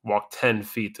him. Walk 10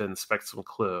 feet to inspect some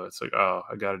clue. It's like, oh,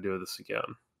 I got to do this again.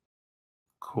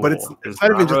 Cool. But it's not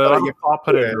even just really you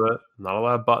put into it. Not a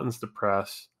lot of buttons to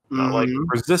press. Not like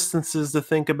resistances to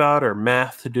think about or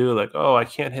math to do. Like, oh, I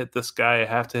can't hit this guy. I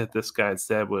have to hit this guy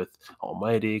instead with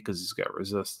Almighty because he's got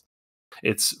resist.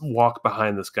 It's walk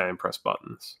behind this guy and press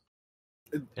buttons.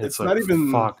 It's like, not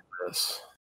even fuck this.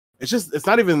 It's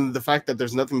not even the fact that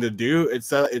there's nothing to do. It's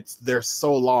they're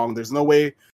so long. There's no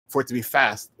way for it to be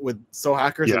fast with Soul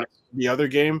Hackers and the other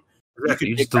game. Exactly.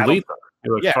 You just delete them.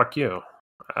 You're like, fuck you.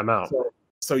 I'm out.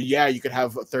 So yeah, you could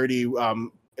have 30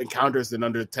 encounters in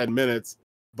under 10 minutes,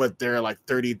 but they're like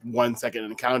 31-second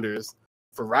encounters.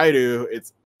 For Raidu,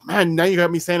 it's now you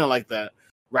got me saying it like that.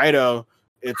 Raido,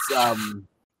 it's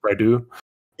Raidu.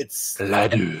 It's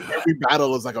Raidu. Every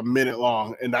battle is like a minute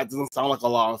long, and that doesn't sound like a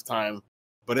lot of time,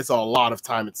 but it's a lot of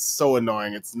time. It's so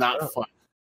annoying. It's not fun.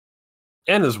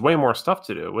 And there's way more stuff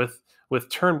to do with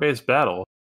turn-based battle.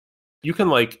 You can,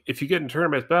 like, if you get in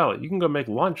turn-based battle, you can go make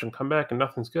lunch and come back and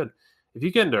nothing's good. If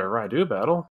you get into a Raidu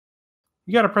battle,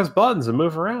 you got to press buttons and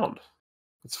move around.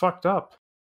 It's fucked up.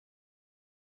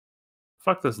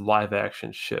 Fuck this live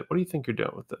action shit. What do you think you're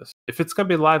doing with this? If it's going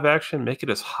to be live action, make it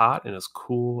as hot and as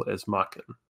cool as Makken.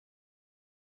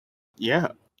 Yeah.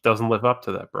 Doesn't live up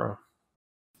to that, bro.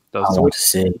 Doesn't. I want to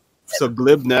see. So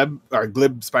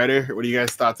Glib Spider, what are you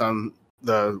guys' thoughts on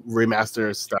the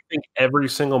remaster stuff? I think every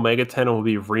single Megaten will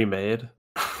be remade.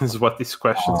 Is what these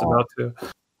questions about to.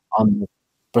 On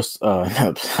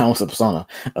almost a Persona,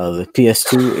 the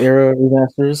PS2 era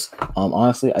remasters.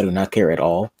 Honestly, I do not care at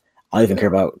all. I don't even care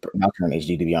about Nocturne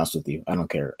HD. To be honest with you, I don't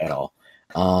care at all.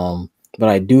 But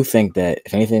I do think that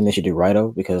if anything, they should do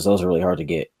Raido because those are really hard to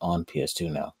get on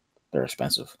PS2 now. They're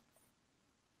expensive.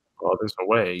 Well, there's a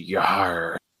way.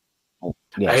 Yar.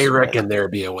 Yes, I reckon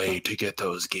there'd be a way to get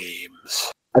those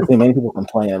games. I think many people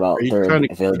complain about their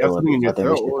availability.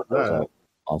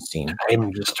 On Steam.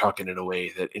 I'm just talking in a way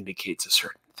that indicates a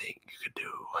certain thing you could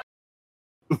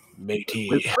do. Matey.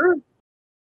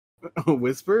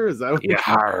 Whisper? Is that what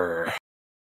Yar.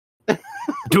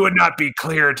 Do it not be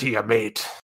clear to you, mate.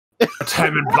 What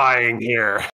I'm implying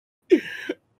here.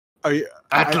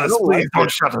 Atlus, please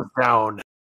don't shut us down.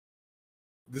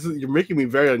 You're making me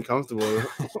very uncomfortable.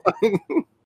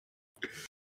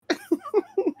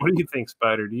 What do you think,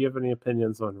 Spider? Do you have any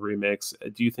opinions on remakes?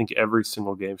 Do you think every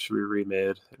single game should be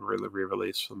remade and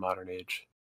re-released for the modern age?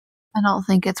 I don't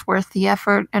think it's worth the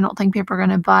effort. I don't think people are going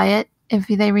to buy it. if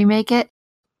they remake it.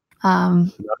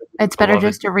 It's better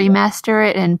just to remaster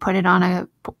it and put it on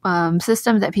a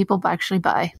system that people actually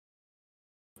buy.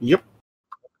 Yep.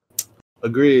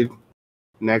 Agreed.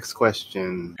 Next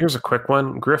question. Here's a quick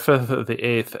one. Griffith the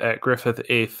 8th at Griffith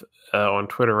 8th on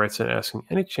Twitter writes in asking,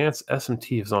 any chance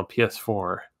SMT is on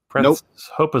PS4? Nope.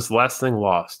 Hope is the last thing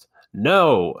lost.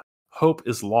 No, hope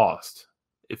is lost.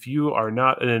 If you are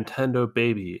not a Nintendo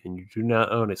baby and you do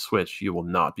not own a Switch, you will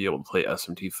not be able to play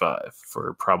SMT5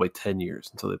 for probably 10 years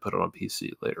until they put it on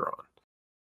PC later on.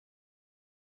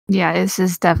 Yeah, this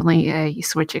is definitely a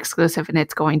Switch exclusive, and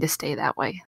it's going to stay that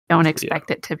way. Don't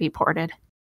expect it to be ported.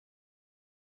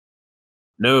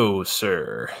 No,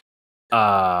 sir.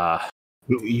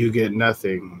 You get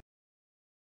nothing.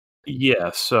 Yeah,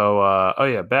 so,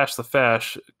 Bash the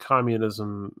Fash,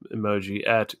 communism emoji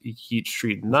at Heat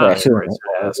Street 9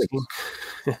 asking,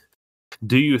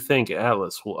 do you think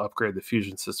Atlus will upgrade the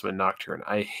fusion system in Nocturne?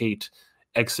 I hate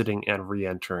exiting and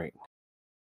re-entering.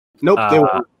 Nope, they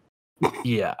won't.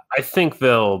 Yeah, I think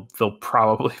they'll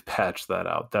probably patch that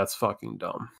out. That's fucking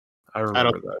dumb. I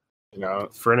remember that. You know,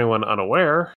 for anyone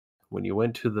unaware, when you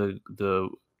went to the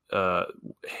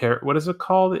what is it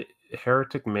called?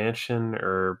 Heretic Mansion,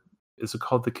 or is it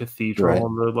called the Cathedral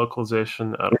on the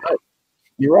localization? I don't know.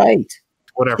 You're right.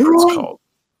 Whatever it's called.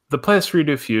 The place where you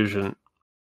do fusion,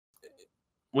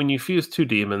 when you fuse two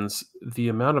demons, the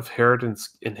amount of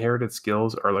inherited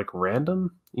skills are like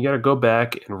random. You got to go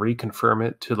back and reconfirm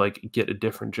it to like get a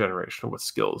different generation of what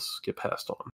skills get passed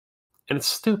on. And it's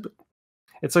stupid.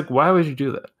 It's like, why would you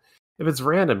do that? If it's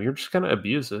random, you're just going to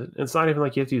abuse it. It's not even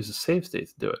like you have to use a save state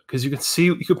to do it, because you can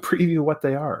preview what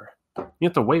they are. You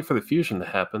have to wait for the fusion to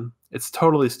happen. It's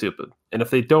totally stupid. And if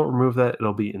they don't remove that,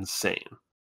 it'll be insane.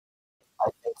 I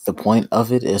think the point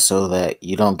of it is so that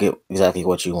you don't get exactly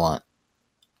what you want.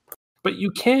 But you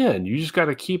can. You just got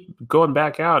to keep going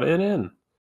back out and in.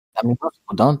 I mean, most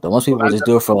people don't, though. Most people just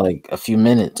do it for like a few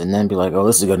minutes and then be like, oh,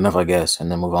 this is good enough, I guess, and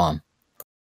then move on.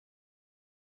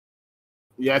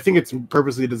 Yeah, I think it's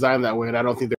purposely designed that way, and I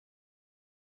don't think they're...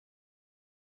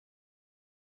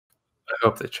 I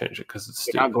hope they change it, because it's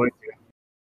stupid. Not going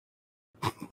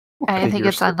to. I think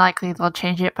it's unlikely they'll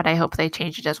change it, but I hope they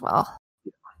change it as well.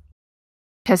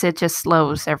 Because it just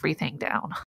slows everything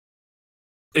down.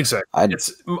 Exactly.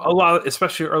 It's a lot,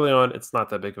 especially early on, it's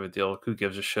not that big of a deal. Who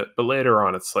gives a shit? But later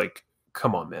on, it's like,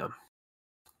 come on, man.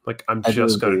 Like, I'm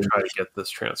just going to try to get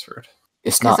this transferred.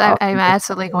 It's not. I'm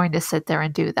absolutely going to sit there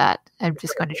and do that. I'm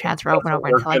just going to transfer over and over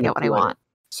until I get what I want.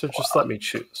 So just let me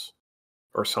choose,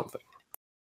 or something.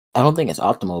 I don't think it's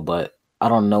optimal, but I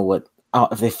don't know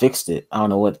if they fixed it. I don't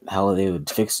know how they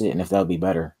would fix it and if that would be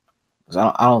better.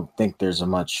 Because I don't think there's a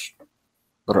much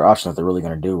better option that they're really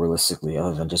going to do realistically,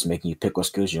 other than just making you pick what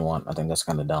skills you want. I think that's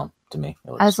kind of dumb to me.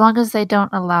 As long as they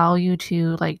don't allow you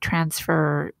to like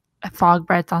transfer fog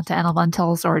breath onto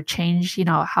elementals or change,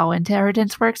 how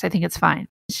inheritance works, I think it's fine.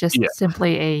 It's just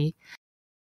simply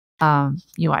a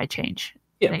UI change.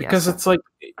 Yeah, because it's like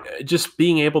just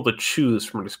being able to choose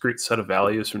from a discrete set of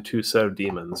values from two set of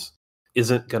demons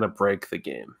isn't going to break the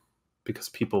game, because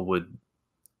people would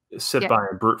sit by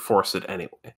and brute force it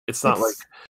anyway. It's not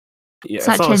it's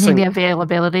not changing the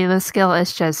availability of the skill.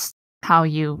 It's just how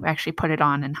you actually put it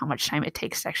on and how much time it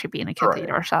takes to actually be in a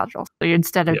cathedral or saddle. So you're,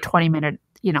 instead of 20-minute,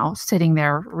 sitting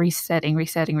there resetting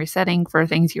for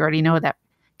things you already know that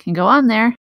can go on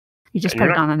there, you just put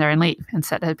it on there and leave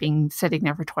instead of sitting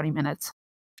there for 20 minutes.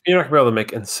 You're not going to be able to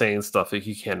make insane stuff like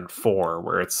you can in 4,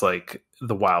 where it's like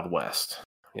the Wild West,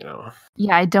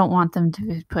 Yeah, I don't want them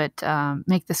to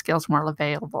make the skills more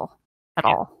available at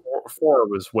all. 4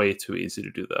 was way too easy to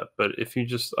do that, but if you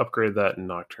just upgrade that in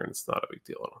Nocturne, it's not a big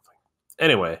deal, I don't think.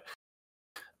 Anyway,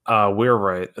 we're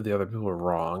right. The other people are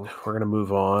wrong. We're going to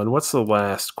move on. What's the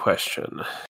last question?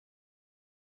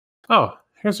 Oh,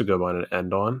 here's a good one to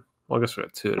end on. Well, I guess we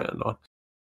have 2 to end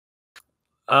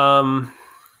on.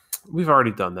 We've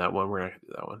already done that one. We're not going to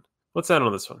do that one. Let's end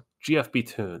on this one. GFB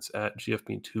Tunes at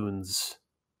GFB Tunes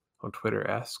on Twitter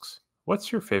asks,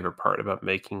 what's your favorite part about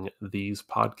making these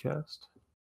podcasts?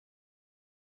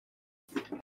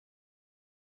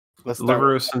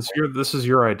 Larrue, since this is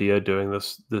your idea doing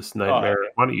this nightmare,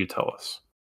 why don't you tell us?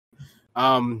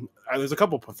 There's a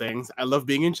couple of things. I love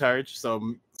being in charge,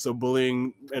 so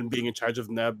bullying and being in charge of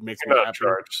Neb makes me happy. In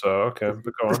charge, so okay,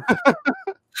 but go on.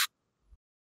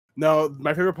 No,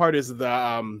 my favorite part is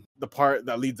the part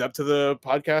that leads up to the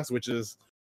podcast, which is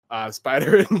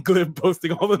Spider and Glib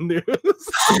posting all the news.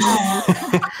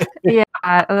 The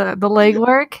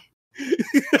legwork.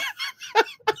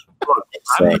 Look,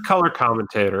 I'm the color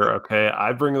commentator, okay?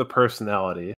 I bring the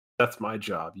personality. That's my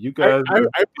job. You guys... I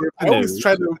always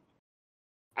try to...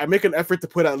 I make an effort to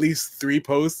put at least 3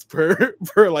 posts per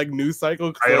like news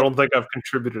cycle. I don't think I've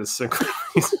contributed a single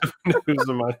piece of news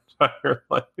in my entire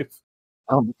life. I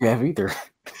don't think you have either.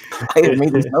 I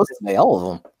made these notes today, all of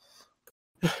them.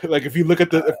 Like if you look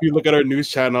at our news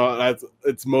channel,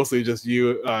 it's mostly just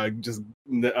you,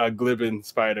 Glib and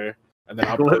Spider, and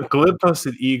then Glib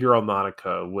posted E-Girl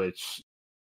Nautica, which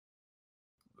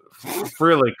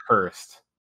really cursed.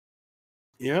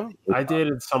 Yeah, I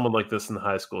dated someone like this in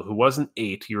high school who wasn't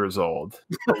 8 years old,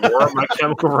 wore My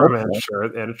Chemical Romance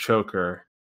shirt and a choker,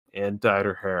 and dyed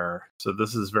her hair. So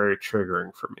this is very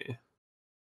triggering for me.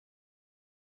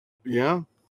 Yeah,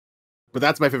 but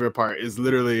that's my favorite part. Is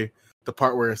literally the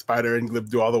part where Spider and Glib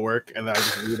do all the work, and then I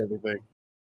just read everything.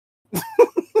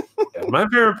 Yeah, my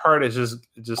favorite part is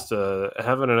just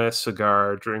having a nice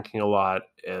cigar, drinking a lot,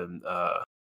 and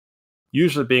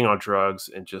usually being on drugs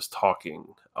and just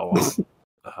talking a lot.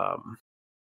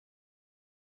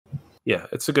 Yeah,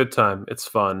 it's a good time. It's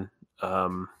fun.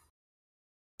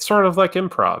 Sort of like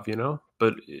improv, you know,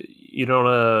 but you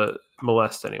don't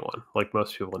molest anyone like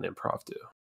most people in improv do.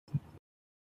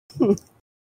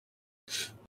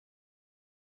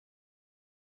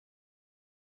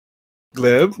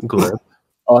 Glib.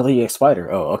 Oh, I think you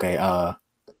Spider. Oh, okay. I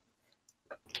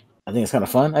think it's kind of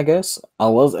fun, I guess. I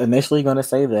was initially going to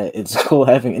say that it's cool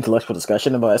having intellectual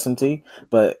discussion about SMT,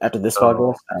 but after this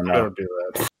podcast, I don't know. Don't do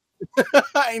that.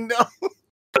 I know.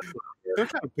 They're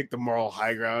trying to pick the moral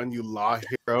high ground, you law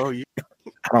hero. I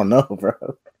don't know, bro.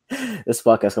 This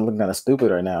podcast is looking kind of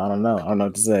stupid right now. I don't know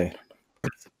what to say.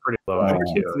 It's pretty low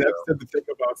IQ. Next to think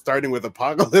about starting with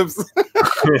Apocalypse.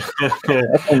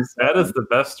 That is the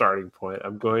best starting point.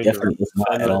 I'm going Definitely to it's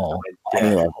not at all on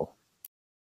any level.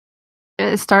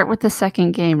 Start with the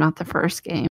second game, not the first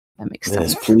game. That makes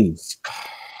sense. Yes, please.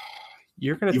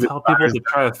 You're going to tell people to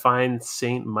try to find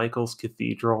St. Michael's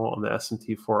Cathedral on the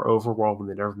SMT4 overworld when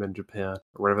they've never been to Japan,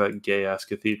 or whatever that gay-ass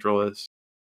cathedral is.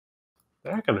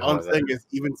 They're not going to know. All I'm saying is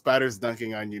even Spider's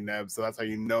dunking on you, Neb, so that's how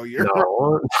you know you're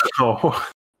No.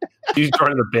 He's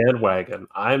joining the bandwagon.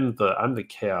 I'm the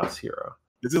chaos hero.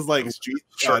 This is like street.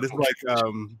 This is like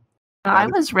I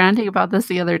was ranting about this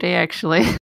the other day, actually.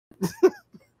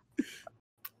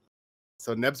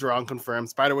 So Neb's wrong, confirmed.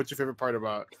 Spider, what's your favorite part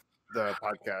about the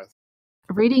podcast?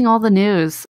 Reading all the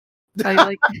news. I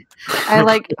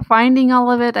like finding all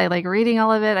of it. I like reading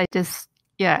all of it. I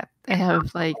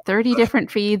have like 30 different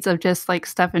feeds of just like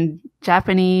stuff in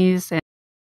Japanese and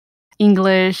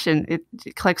English, and it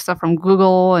collects stuff from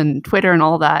Google and Twitter and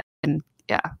all that. And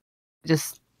yeah,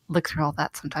 just look through all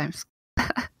that sometimes.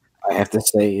 I have to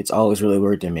say, it's always really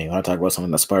weird to me when I talk about something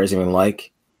that Spider's even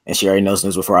like, and she already knows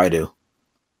news before I do.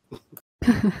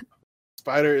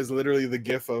 Spider is literally the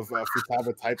gif of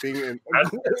Futaba typing. And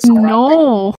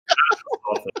no.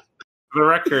 For the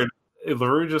record,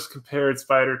 Larrue just compared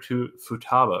Spider to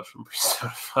Futaba from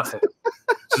Persona 5.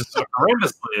 Just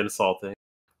horrendously insulting.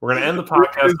 We're going to end the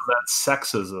podcast with that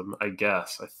sexism, I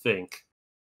guess. I think.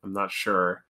 I'm not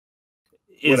sure.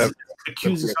 Is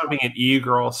accusing someone being an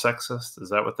e-girl sexist? Is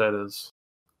that what that is?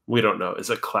 We don't know.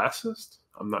 Is it classist?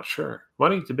 I'm not sure. Why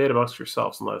don't you debate amongst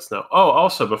yourselves and let us know? Oh,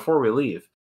 also, before we leave,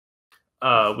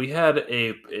 we had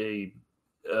a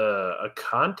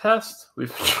contest.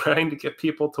 We've been trying to get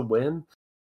people to win.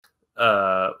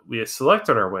 We had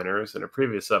selected our winners in a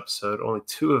previous episode. Only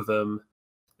 2 of them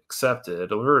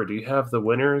accepted. Larrue, do you have the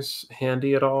winners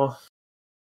handy at all?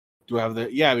 Do I have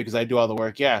the? Yeah, because I do all the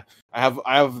work. Yeah, I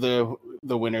have the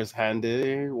winners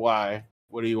handy. Why?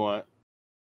 What do you want?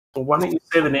 Well, why don't you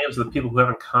say the names of the people who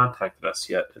haven't contacted us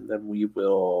yet, and then we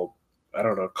will, I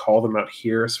don't know, call them out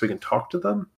here so we can talk to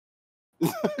them?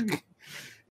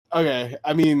 Okay,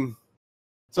 I mean,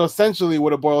 so essentially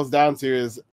what it boils down to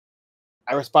is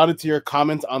I responded to your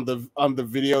comments on the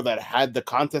video that had the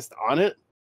contest on it,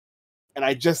 and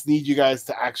I just need you guys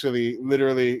to actually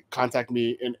literally contact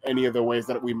me in any of the ways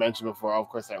that we mentioned before. Of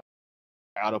course, I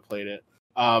autoplayed it.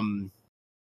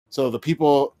 So the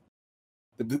people...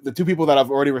 The 2 people that I've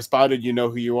already responded, you know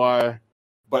who you are,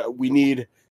 but we need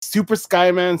Super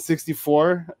Skyman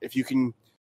 64. If you can,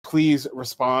 please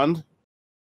respond,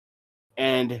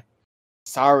 and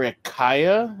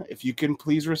Sarakaya, if you can,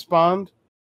 please respond.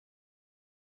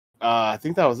 I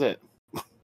think that was it.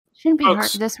 Shouldn't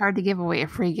be this hard to give away a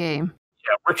free game.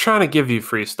 Yeah, we're trying to give you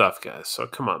free stuff, guys. So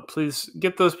come on, please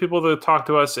get those people to talk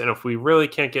to us, and if we really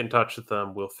can't get in touch with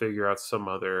them, we'll figure out some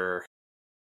other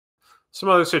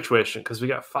situation, because we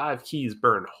got 5 keys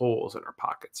burned holes in our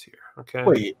pockets here. Okay.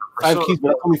 Wait, 5 keys,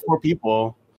 but only 4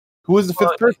 people. Who was the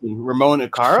 5th person? Ramon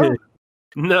Akaro?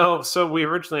 No, so we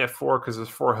originally had 4 because there's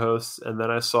 4 hosts, and then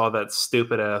I saw that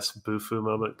stupid ass Bufu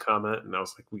moment comment, and I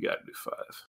was like, we gotta do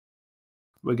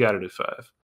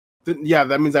 5. Yeah,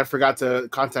 that means I forgot to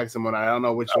contact someone. I don't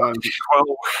know which one.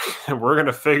 Well, we're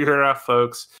gonna figure it out,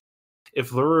 folks.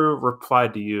 If Larrue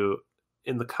replied to you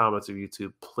in the comments of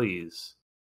YouTube, please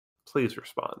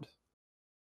respond.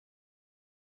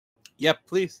 Yep,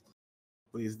 please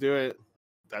do it.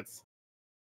 That's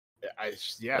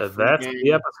that's the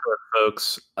episode,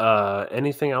 folks.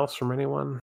 Anything else from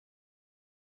anyone?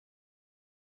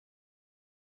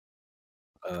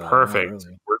 Perfect.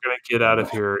 Really. We're gonna get out of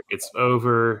here. It's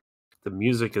over. The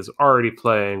music is already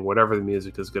playing. Whatever the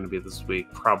music is going to be this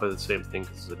week, probably the same thing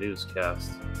as the newscast.